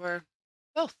 Okay, so we're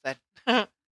both then.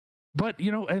 But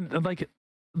and like,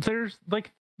 there's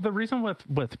like the reason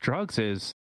with drugs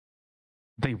is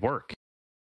they work.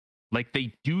 Like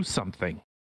they do something.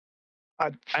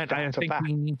 And I think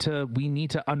we need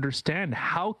to understand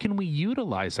how can we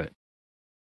utilize it.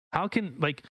 How can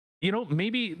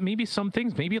maybe some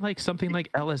things, maybe like something like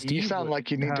LSD. You sound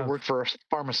like you need to work for a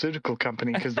pharmaceutical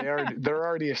company because they're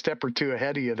already a step or two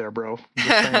ahead of you there, bro.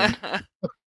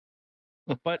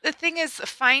 But the thing is,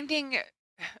 finding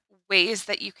ways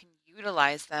that you can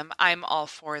utilize them, I'm all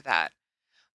for that.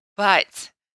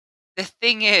 But the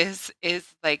thing is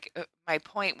like my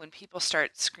point when people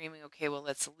start screaming, okay, well,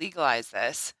 let's legalize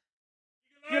this.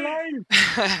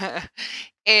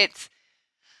 It's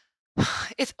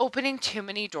opening too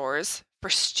many doors for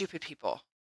stupid people.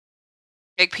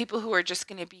 Like people who are just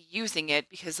going to be using it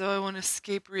because, I want to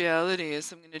escape reality,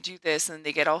 so I'm going to do this, and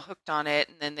they get all hooked on it,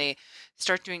 and then they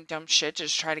start doing dumb shit to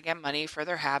just try to get money for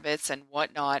their habits and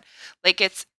whatnot. Like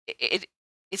it's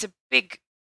a big.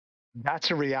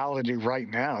 That's a reality right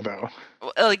now, though.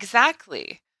 Well,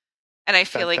 exactly. And I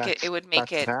feel like it would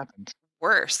make it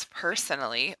worse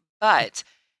personally. But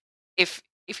if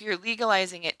you're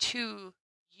legalizing it to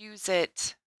use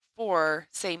it for,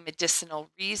 say, medicinal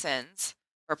reasons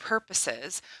or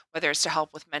purposes, whether it's to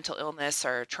help with mental illness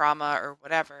or trauma or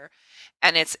whatever,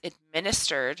 and it's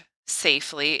administered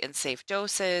safely in safe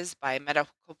doses by a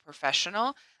medical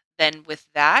professional, then with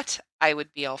that, I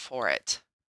would be all for it.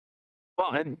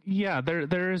 Well, and yeah,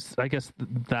 there's I guess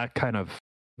that kind of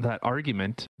that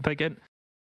argument. Again,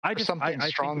 something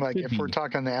strong, like if we're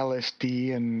talking the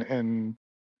LSD and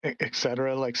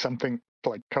etc., like something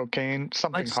like cocaine,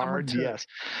 something like hard. Yes,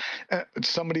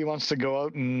 somebody wants to go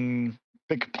out and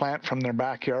pick a plant from their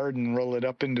backyard and roll it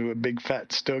up into a big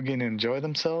fat stogie and enjoy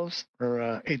themselves,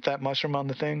 or eat that mushroom on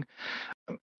the thing.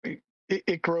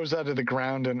 It grows out of the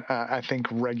ground, and I think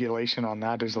regulation on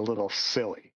that is a little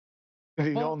silly.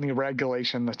 The only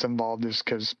regulation that's involved is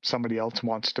because somebody else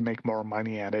wants to make more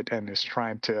money at it and is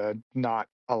trying to not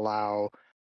allow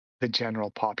the general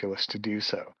populace to do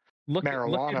so.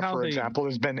 Marijuana, for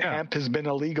example, hemp has been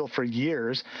illegal for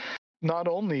years, not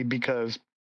only because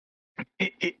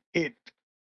it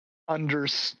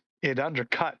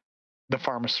undercut the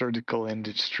pharmaceutical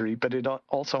industry, but it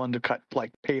also undercut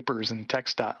like papers and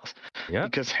textiles. Yeah.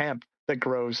 Because hemp that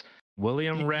grows,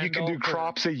 you can do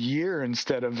crops a year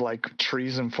instead of like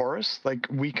trees and forests. Like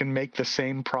we can make the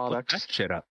same products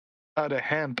out of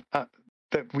hemp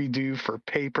that we do for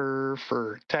paper,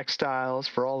 for textiles,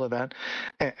 for all of that,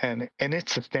 and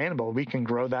it's sustainable. We can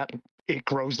grow that. It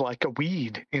grows like a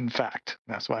weed. In fact,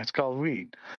 that's why it's called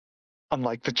weed.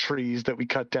 Unlike the trees that we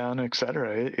cut down,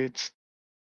 etc.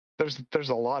 There's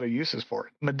a lot of uses for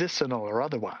it, medicinal or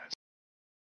otherwise.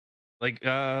 Like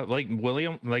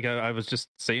William, like I was just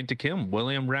saying to Kim,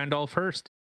 William Randolph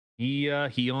Hearst, he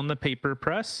owned the paper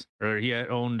press, or he had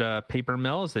owned paper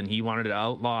mills, and he wanted to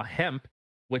outlaw hemp,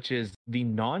 which is the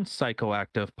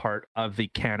non-psychoactive part of the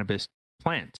cannabis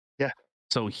plant. Yeah.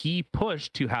 So he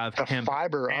pushed to have the hemp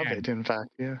fiber of it, in fact,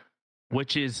 yeah.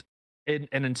 Which is an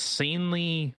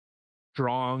insanely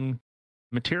strong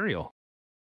material.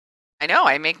 I know.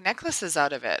 I make necklaces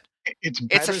out of it.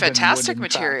 It's a fantastic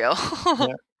material. Yeah.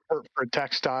 For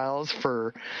textiles,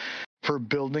 for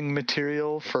building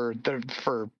material, for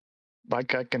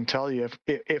like I can tell you,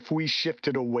 if we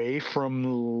shifted away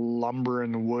from lumber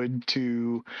and wood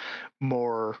to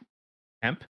more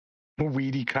hemp,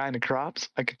 weedy kind of crops,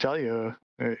 I could tell you,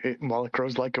 it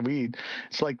grows like a weed.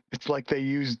 It's like they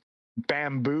use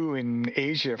bamboo in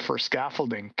Asia for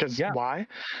scaffolding. Because why?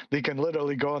 They can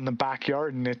literally go in the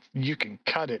backyard and you can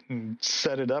cut it and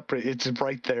set it up. It's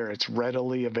right there. It's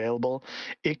readily available.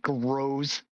 It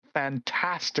grows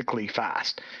fantastically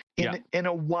fast in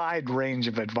a wide range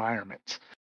of environments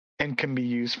and can be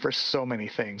used for so many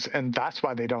things. And that's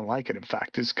why they don't like it, in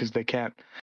fact, is because they can't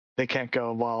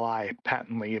go, well, I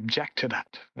patently object to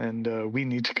that, and we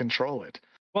need to control it.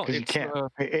 Well, because you can't.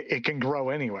 It can grow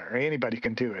anywhere. Anybody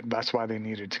can do it. That's why they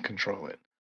needed to control it.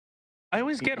 I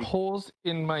always get holes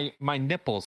in my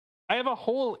nipples. I have a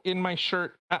hole in my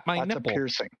shirt at my That's nipple. a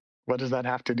piercing. What does that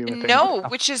have to do with No,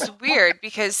 anything? which is weird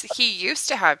because he used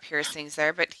to have piercings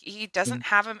there, but he doesn't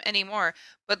have them anymore.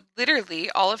 But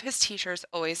literally, all of his t-shirts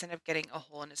always end up getting a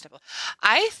hole in his nipple.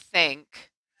 I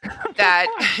think that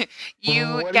you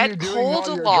What are get you doing cold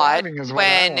while a you're lot driving is what I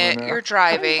when wanna know. you're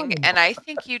driving, and I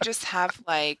think you just have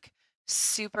like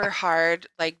super hard,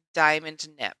 like diamond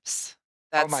nips.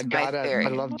 That's Oh my god, I theory.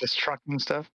 love this trucking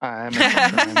stuff. I'm a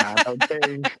trucker, I'm not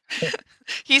okay.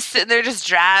 He's sitting there just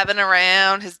driving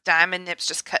around, his diamond nips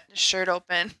just cutting his shirt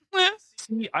open.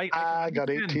 See, I got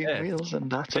understand 18 this. wheels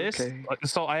and that's okay.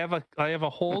 So I have a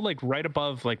hole like right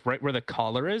above, like right where the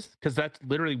collar is, because that's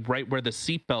literally right where the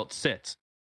seatbelt sits.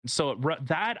 So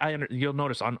you'll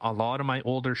notice on a lot of my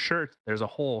older shirts, there's a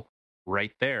hole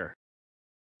right there.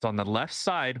 It's on the left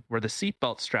side where the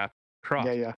seatbelt strap crossed.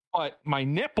 Yeah. But my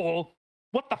nipple,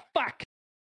 what the fuck?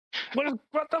 What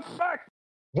the fuck?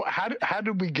 How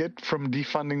did we get from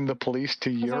defunding the police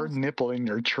to your nipple in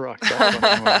your truck? That's what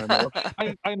I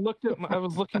want to know. I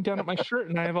was looking down at my shirt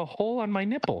and I have a hole on my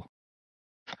nipple.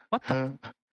 What the?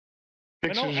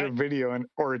 Pictures or video,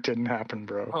 or it didn't happen,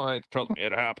 bro. Oh,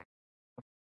 it happened.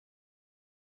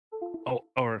 I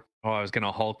was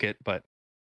gonna Hulk it, but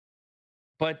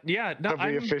yeah. No, Have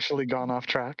we officially gone off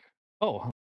track? Oh,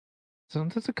 so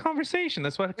that's a conversation.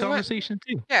 That's what a conversation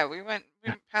do. Yeah, we went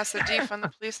past the defund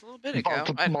the police a little bit ago.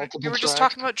 Multiple We were just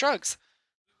tracks. talking about drugs.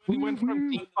 We went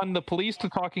from defund the police to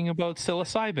talking about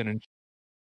psilocybin,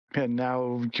 and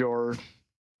now your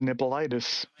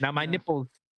nippleitis. Now my nipples.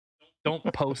 Don't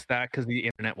post that because the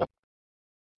internet will.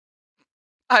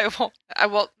 I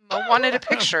will. Mo wanted a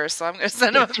picture, so I'm going to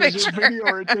send him a picture. Video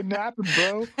or it didn't happen,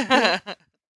 bro.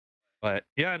 But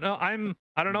yeah, no, I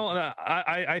don't know.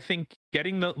 I think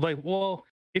getting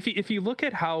if you look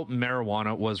at how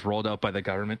marijuana was rolled out by the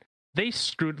government,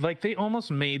 they almost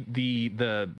made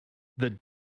the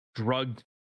drug,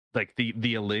 like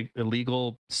the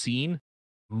illegal scene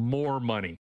more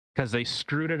money because they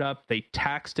screwed it up. They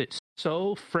taxed it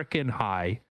so freaking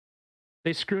high.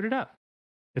 They screwed it up.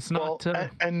 It's not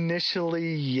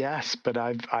initially, yes, but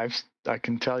I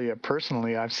can tell you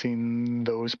personally, I've seen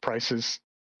those prices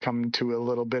come to a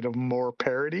little bit of more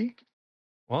parity.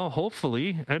 Well,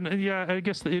 hopefully, and yeah, I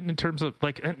guess in terms of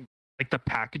like the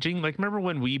packaging, like remember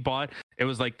when we bought, it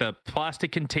was like the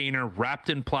plastic container wrapped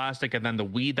in plastic, and then the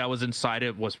weed that was inside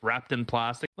it was wrapped in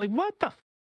plastic. Like what the?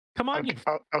 Come on,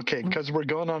 okay, because we're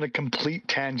going on a complete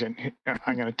tangent.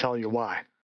 I'm going to tell you why.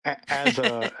 As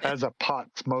a pot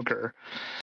smoker,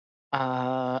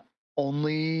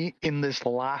 only in this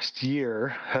last year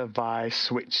have I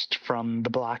switched from the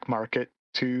black market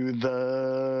to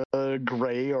the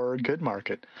gray or good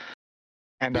market.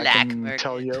 And black I can market.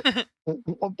 tell you,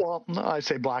 well, I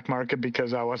say black market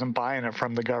because I wasn't buying it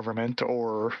from the government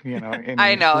or,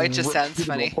 I know, it just sounds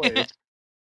funny.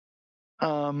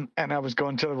 And I was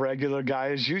going to the regular guy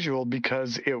as usual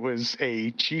because it was a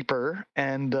cheaper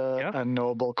and a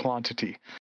knowable quantity.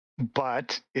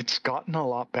 But it's gotten a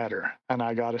lot better. And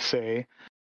I got to say,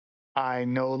 I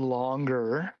no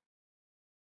longer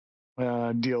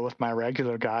deal with my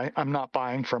regular guy. I'm not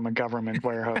buying from a government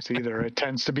warehouse either. It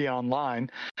tends to be online.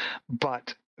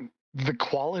 But the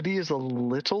quality is a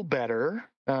little better,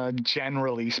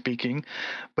 generally speaking.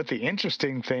 But the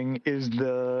interesting thing is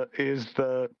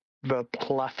the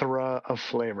plethora of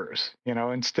flavors,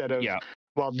 instead of,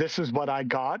 well, this is what I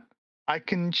got. I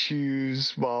can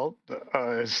choose,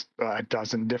 a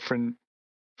dozen different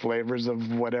flavors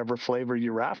of whatever flavor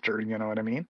you're after, you know what I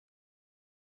mean?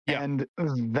 Yeah. And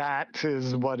that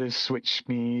is what has switched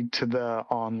me to the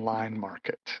online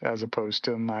market as opposed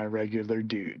to my regular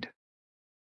dude.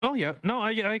 Oh yeah, no,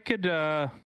 I could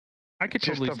just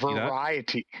totally the see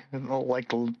variety, like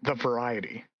the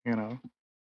variety,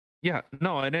 Yeah,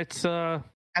 no, and it's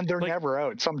and they're never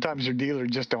out. Sometimes your dealer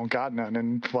just don't got none,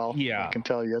 and I can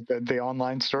tell you that the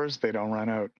online stores, they don't run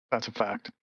out. That's a fact.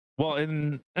 Well,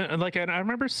 and I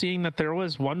remember seeing that there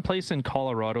was one place in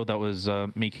Colorado that was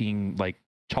making like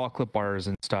chocolate bars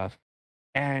and stuff,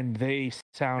 and they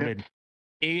sounded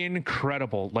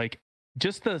incredible. Like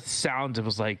just the sounds, it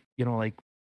was like like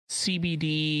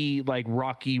CBD, like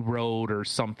Rocky Road or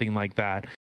something like that,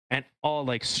 and all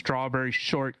like strawberry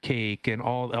shortcake and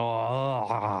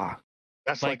all.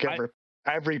 That's like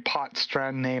every pot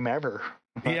strand name ever.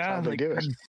 That's how they do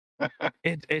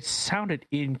it. It sounded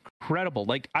incredible.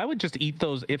 Like I would just eat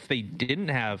those if they didn't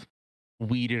have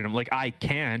weed in them. Like I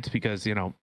can't because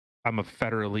I'm a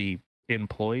federally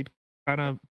employed kind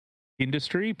of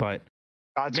industry, but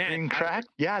God's green crack.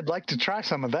 Yeah, I'd like to try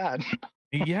some of that.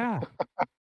 Yeah,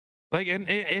 like and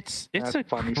it's a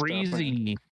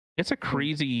crazy. It's a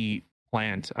crazy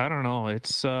plant. I don't know.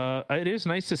 It is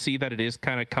nice to see that it is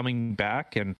kind of coming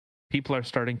back and people are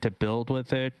starting to build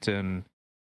with it, and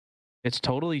it's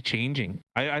totally changing.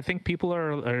 I think people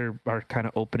are kind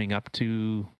of opening up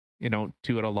to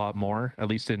to it a lot more, at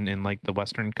least in like the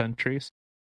Western countries.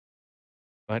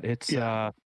 But it's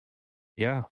yeah.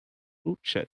 Oh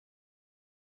shit.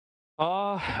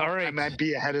 All right. I might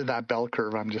be ahead of that bell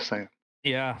curve. I'm just saying.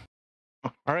 Yeah.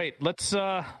 All right. Let's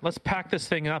pack this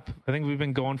thing up. I think we've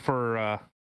been going for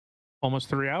almost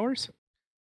 3 hours.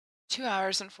 2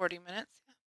 hours and 40 minutes.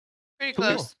 Pretty Cool.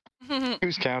 close.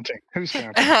 Who's counting?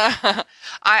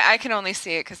 I can only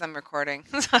see it because I'm recording.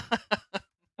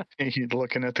 You're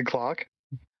looking at the clock.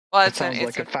 Well, It sounds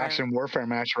like a faction warfare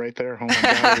match right there. Oh my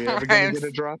god, are you ever going to get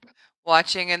a drop?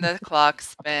 Watching in the clock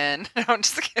spin. I'm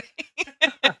just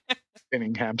kidding.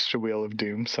 Spinning hamster wheel of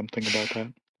doom, something about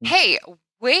that. Hey,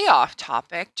 way off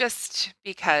topic, just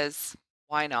because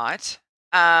why not?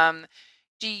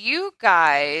 Do you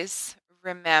guys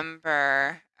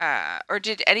remember, or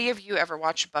did any of you ever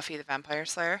watch Buffy the Vampire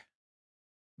Slayer?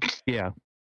 Yeah,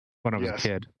 when I was a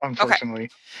kid. Unfortunately.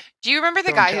 Okay. Do you remember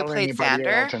the guy who played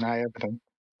Xander? Deny everything.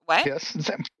 What? Yes,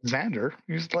 Xander.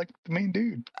 He's like the main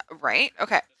dude. Right?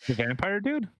 Okay. The vampire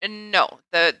dude? No,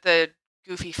 the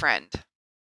goofy friend.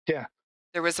 Yeah.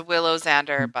 There was a Willow,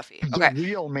 Xander, Buffy. Okay. The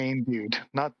real main dude,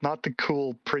 not the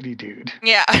cool, pretty dude.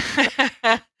 Yeah.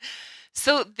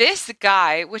 So this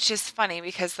guy, which is funny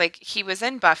because like he was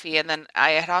in Buffy and then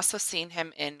I had also seen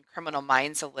him in Criminal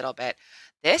Minds a little bit.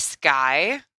 This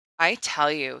guy, I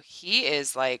tell you, he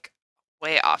is like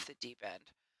way off the deep end.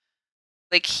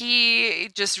 Like he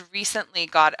just recently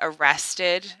got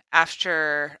arrested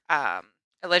after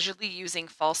allegedly using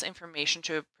false information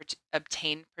to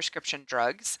obtain prescription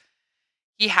drugs.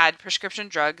 He had prescription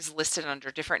drugs listed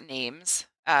under different names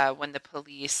when the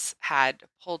police had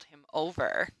pulled him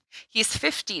over. He's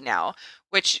 50 now,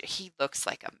 which he looks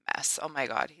like a mess. Oh my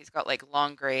God. He's got like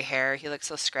long gray hair. He looks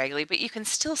so scraggly, but you can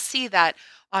still see that,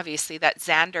 obviously, that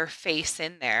Xander face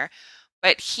in there.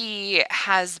 But he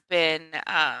has been,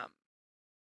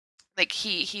 like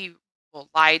he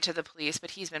lied to the police,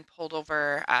 but he's been pulled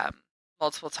over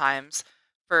multiple times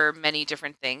for many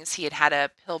different things. He had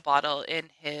a pill bottle in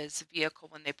his vehicle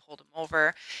when they pulled him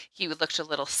over. He looked a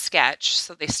little sketch,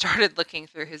 so they started looking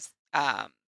through his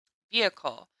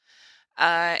vehicle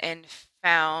and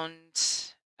found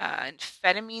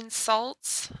amphetamine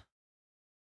salts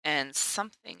and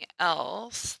something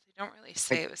else. They don't really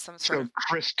say it was some sort of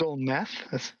crystal meth.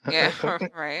 Yeah,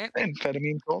 right.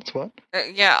 Amphetamine salts. What?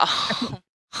 Yeah.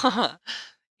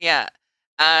 Yeah.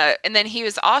 And then he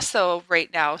was also right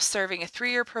now serving a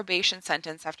 3-year probation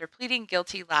sentence after pleading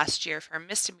guilty last year for a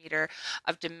misdemeanor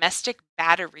of domestic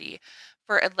battery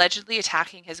for allegedly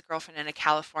attacking his girlfriend in a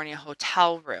California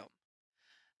hotel room.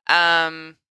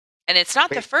 And it's not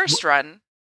the first run.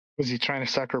 Was he trying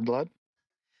to suck her blood?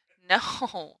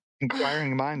 No.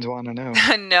 Inquiring minds want to know.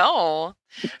 No.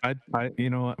 I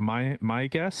my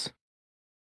guess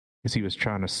is he was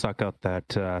trying to suck up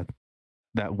that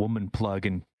woman plug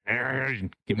and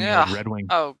give me a Red Wing.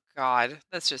 Oh God,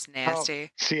 that's just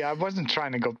nasty. See, I wasn't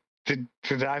trying to go. Did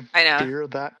I know. fear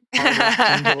that?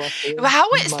 How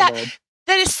is that? Bad.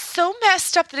 That is so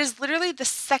messed up. That is literally the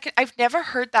second. I've never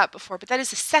heard that before, but that is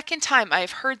the second time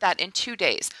I've heard that in 2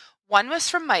 days. One was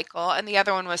from Michael, and the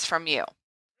other one was from you.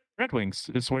 Red Wings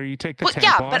is where you take the tampon.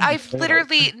 Yeah, but I've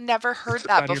literally never heard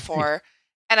that before,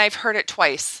 and I've heard it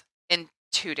twice in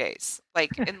 2 days.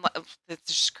 Like, it's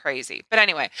just crazy. But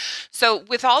anyway, so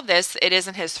with all this, it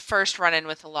isn't his first run-in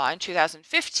with the law. In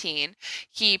 2015,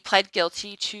 he pled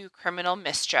guilty to criminal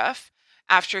mischief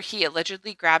after he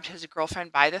allegedly grabbed his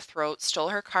girlfriend by the throat, stole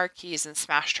her car keys, and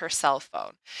smashed her cell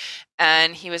phone.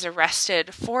 And he was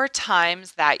arrested 4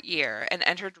 times that year and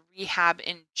entered rehab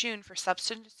in June for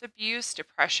substance abuse,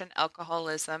 depression,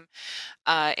 alcoholism.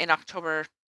 In October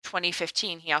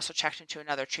 2015, he also checked into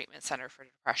another treatment center for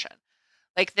depression.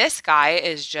 Like, this guy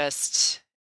is just,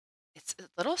 it's a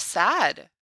little sad.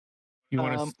 You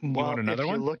want another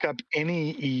one? If you look up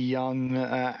any young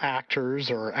actors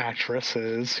or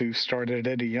actresses who started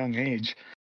at a young age,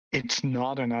 it's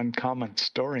not an uncommon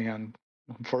story,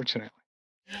 unfortunately.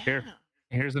 Yeah.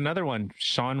 Here's another one.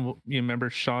 You remember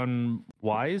Sean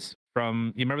Wise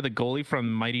you remember the goalie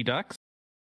from Mighty Ducks?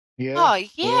 Yeah. Oh,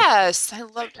 yes. I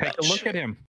loved that. Take a look at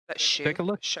him. Take a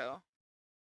look. Show.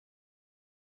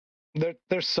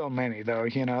 There's so many though,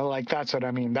 like that's what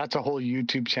I mean. That's a whole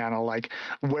YouTube channel. Like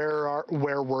where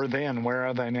were they and where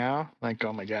are they now? Like,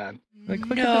 oh my God. Like,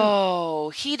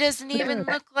 no, he doesn't even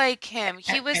look like him.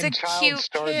 He was a cute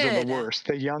stars kid. Are the worst.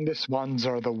 The youngest ones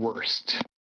are the worst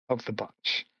of the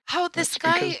bunch. How this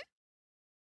guy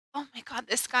oh my God,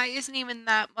 this guy isn't even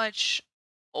that much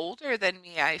older than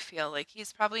me, I feel like.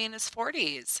 He's probably in his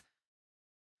 40s.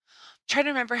 I'm trying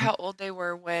to remember how old they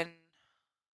were when,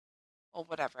 well,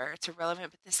 whatever, it's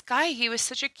irrelevant. But this guy, he was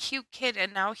such a cute kid,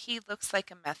 and now he looks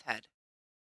like a meth head.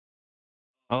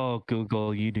 Oh,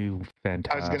 Google, you do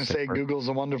fantastic. I was going to say, work. Google's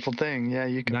a wonderful thing. Yeah,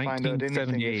 you can find out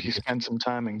anything if you spend some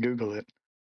time and Google it.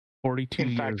 42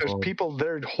 In fact, there's people,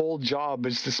 their whole job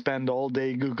is to spend all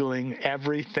day Googling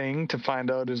everything to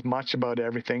find out as much about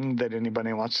everything that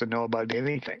anybody wants to know about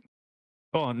anything.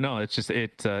 Oh, no, it's just,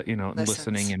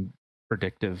 listening and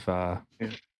predictive.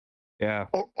 Yeah.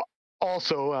 Oh,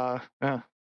 also,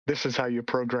 this is how you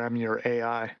program your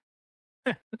AI.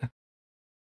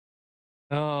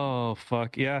 Oh,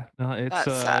 fuck. Yeah. No, it's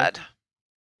That's sad.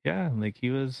 Yeah, like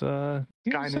he was a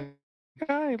guy,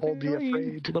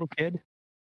 afraid. little kid.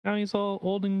 Now he's all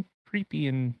old and creepy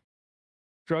and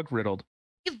drug riddled.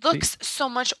 He looks so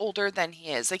much older than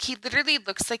he is. Like, he literally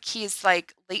looks like he's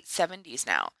like late 70s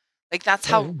now. Like, that's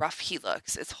how rough he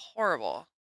looks. It's horrible.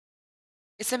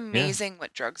 It's amazing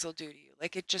what drugs will do to you.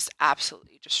 Like, it just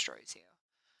absolutely destroys you.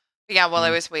 But yeah, while I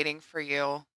was waiting for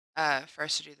you for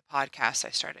us to do the podcast,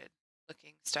 I started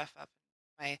looking stuff up,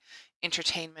 my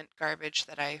entertainment garbage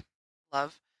that I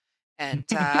love. And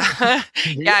yeah,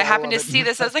 I happened to see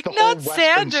this. I was like, not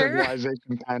Xander.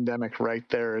 Civilization pandemic right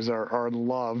there is our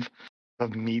love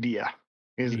of media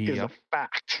is a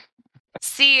fact.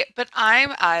 See, but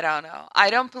I don't know.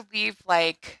 I don't believe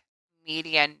like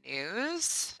media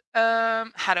news.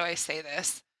 How do I say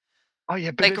this? Oh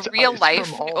yeah, but like real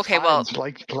life. Okay, well,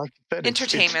 like you said,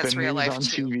 entertainment's real life on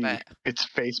too. TV, But it's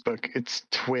Facebook, it's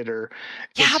Twitter.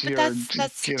 Yeah, it's but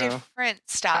that's different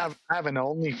stuff. Have an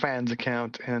OnlyFans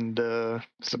account and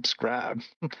subscribe.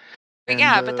 But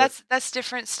yeah, but that's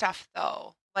different stuff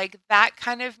though. Like that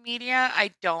kind of media,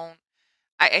 I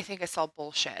think it's all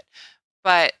bullshit.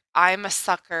 But I'm a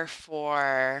sucker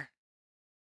for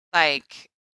like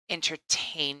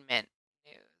entertainment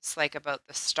news, like about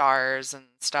the stars and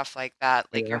stuff like that,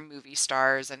 like your movie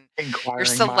stars and your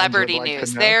celebrity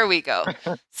news. There we go.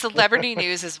 Celebrity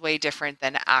news is way different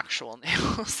than actual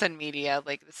news and media.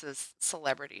 Like this is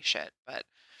celebrity shit. But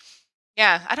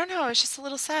yeah, I don't know. It's just a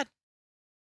little sad.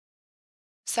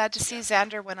 Sad to see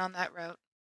Xander went on that route.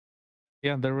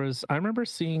 Yeah, I remember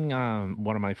seeing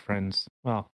one of my friends,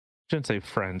 well, I shouldn't say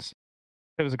friends.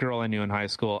 It was a girl I knew in high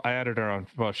school. I added her on,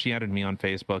 well, she added me on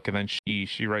Facebook, and then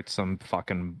she writes some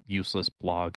fucking useless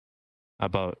blog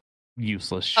about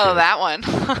useless shit. Oh, that one.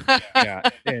 Yeah,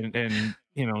 and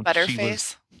you know,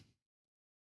 Butterface?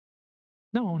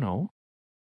 No,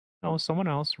 someone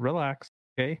else. Relax,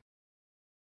 okay?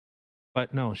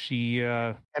 But no, she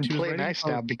and play nice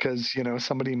now because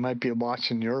somebody might be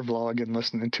watching your vlog and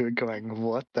listening to it, going,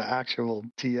 "What the actual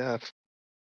TF?"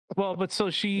 Well, but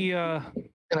so she.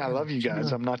 And I love you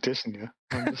guys. I'm not dissing you.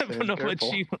 I'm just saying, no, but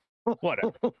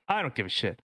whatever. I don't give a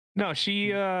shit. No,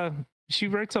 she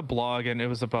writes a blog, and it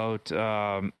was about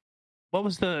what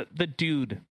was the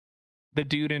dude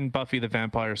in Buffy the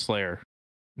Vampire Slayer?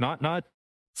 Not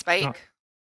Spike. Not,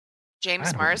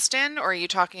 James Marsden, or are you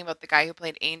talking about the guy who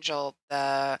played Angel?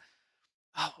 What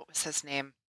was his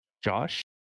name? Josh.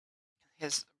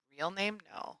 His real name?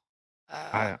 No.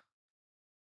 I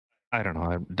don't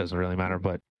know. It doesn't really matter,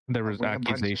 but there was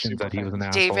accusations that he was an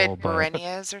asshole. David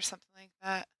Bereniez or something like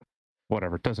that.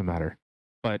 Whatever, it doesn't matter.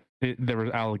 But there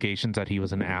were allegations that he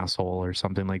was an asshole or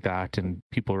something like that, and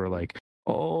people were like,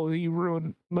 "Oh, he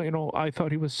ruined. I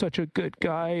thought he was such a good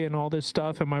guy, and all this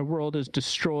stuff, and my world is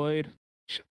destroyed."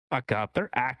 Shut the fuck up. They're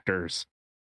actors.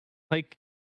 Like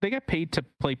they get paid to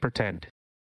play pretend.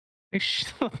 Like,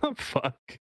 shut the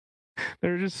fuck.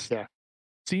 They're just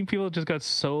seeing people just got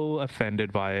so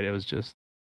offended by it. It was just.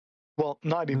 Well,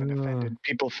 not even offended.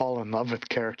 People fall in love with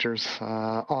characters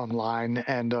online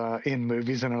and in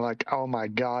movies and are like, "Oh my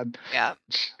God,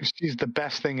 she's the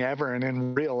best thing ever." And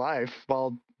in real life,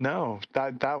 well, no,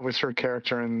 that was her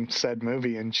character in said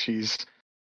movie, and she's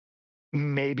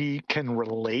maybe can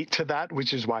relate to that,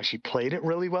 which is why she played it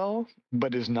really well,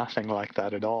 but is nothing like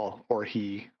that at all, or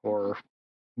he, or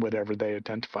whatever they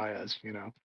identify as,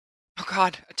 Oh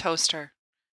God, a toaster.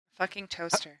 Fucking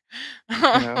toaster.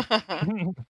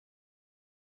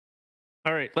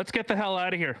 All right, let's get the hell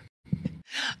out of here.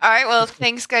 All right, well,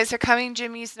 thanks, guys, for coming.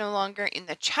 Jimmy's no longer in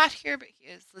the chat here, but he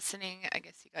is listening. I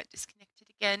guess he got disconnected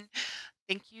again.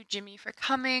 Thank you, Jimmy, for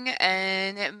coming.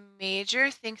 And Major,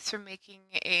 thanks for making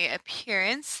an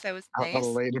appearance. That was nice. A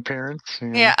late appearance.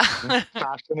 Yeah.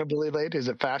 Fashionably late. Is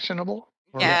it fashionable?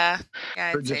 Yeah,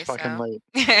 I'd just fucking late.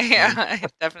 Yeah,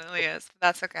 it definitely is. But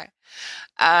that's okay.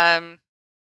 I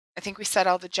think we said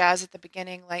all the jazz at the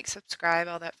beginning, like, subscribe,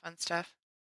 all that fun stuff.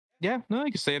 Yeah, no,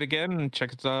 you can say it again and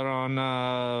check us out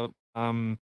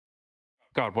on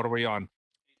God, what are we on?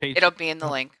 It'll be in the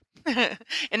link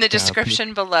in the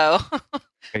description below.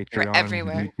 We're Patreon,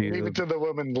 everywhere. YouTube, Leave it to the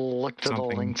women. Look to the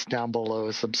something. links down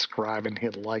below. Subscribe and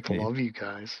hit like. Yeah. Love you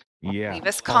guys. Yeah. Leave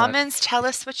us all that. comments. Tell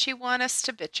us what you want us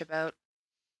to bitch about.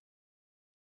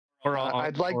 Or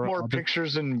I'd like more I'll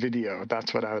pictures and video.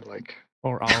 That's what I would like.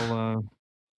 Or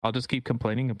I'll just keep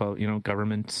complaining about,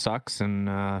 government sucks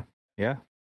and yeah.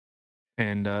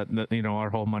 And our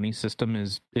whole money system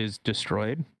is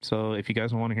destroyed. So if you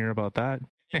guys want to hear about that,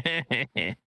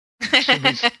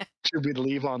 Should we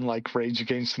leave on like Rage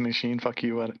Against the Machine? Fuck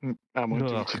you. What did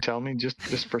you tell me?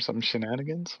 Just for some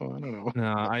shenanigans? So I don't know.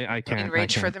 no, I can't. And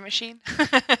rage I for can't the machine.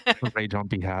 rage on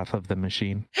behalf of the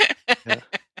machine. Yeah.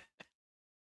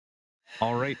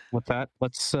 All right, with that,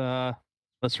 let's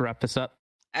wrap this up.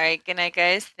 All right, good night,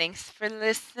 guys. Thanks for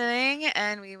listening,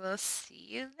 and we will see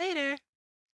you later.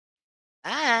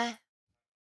 Bye.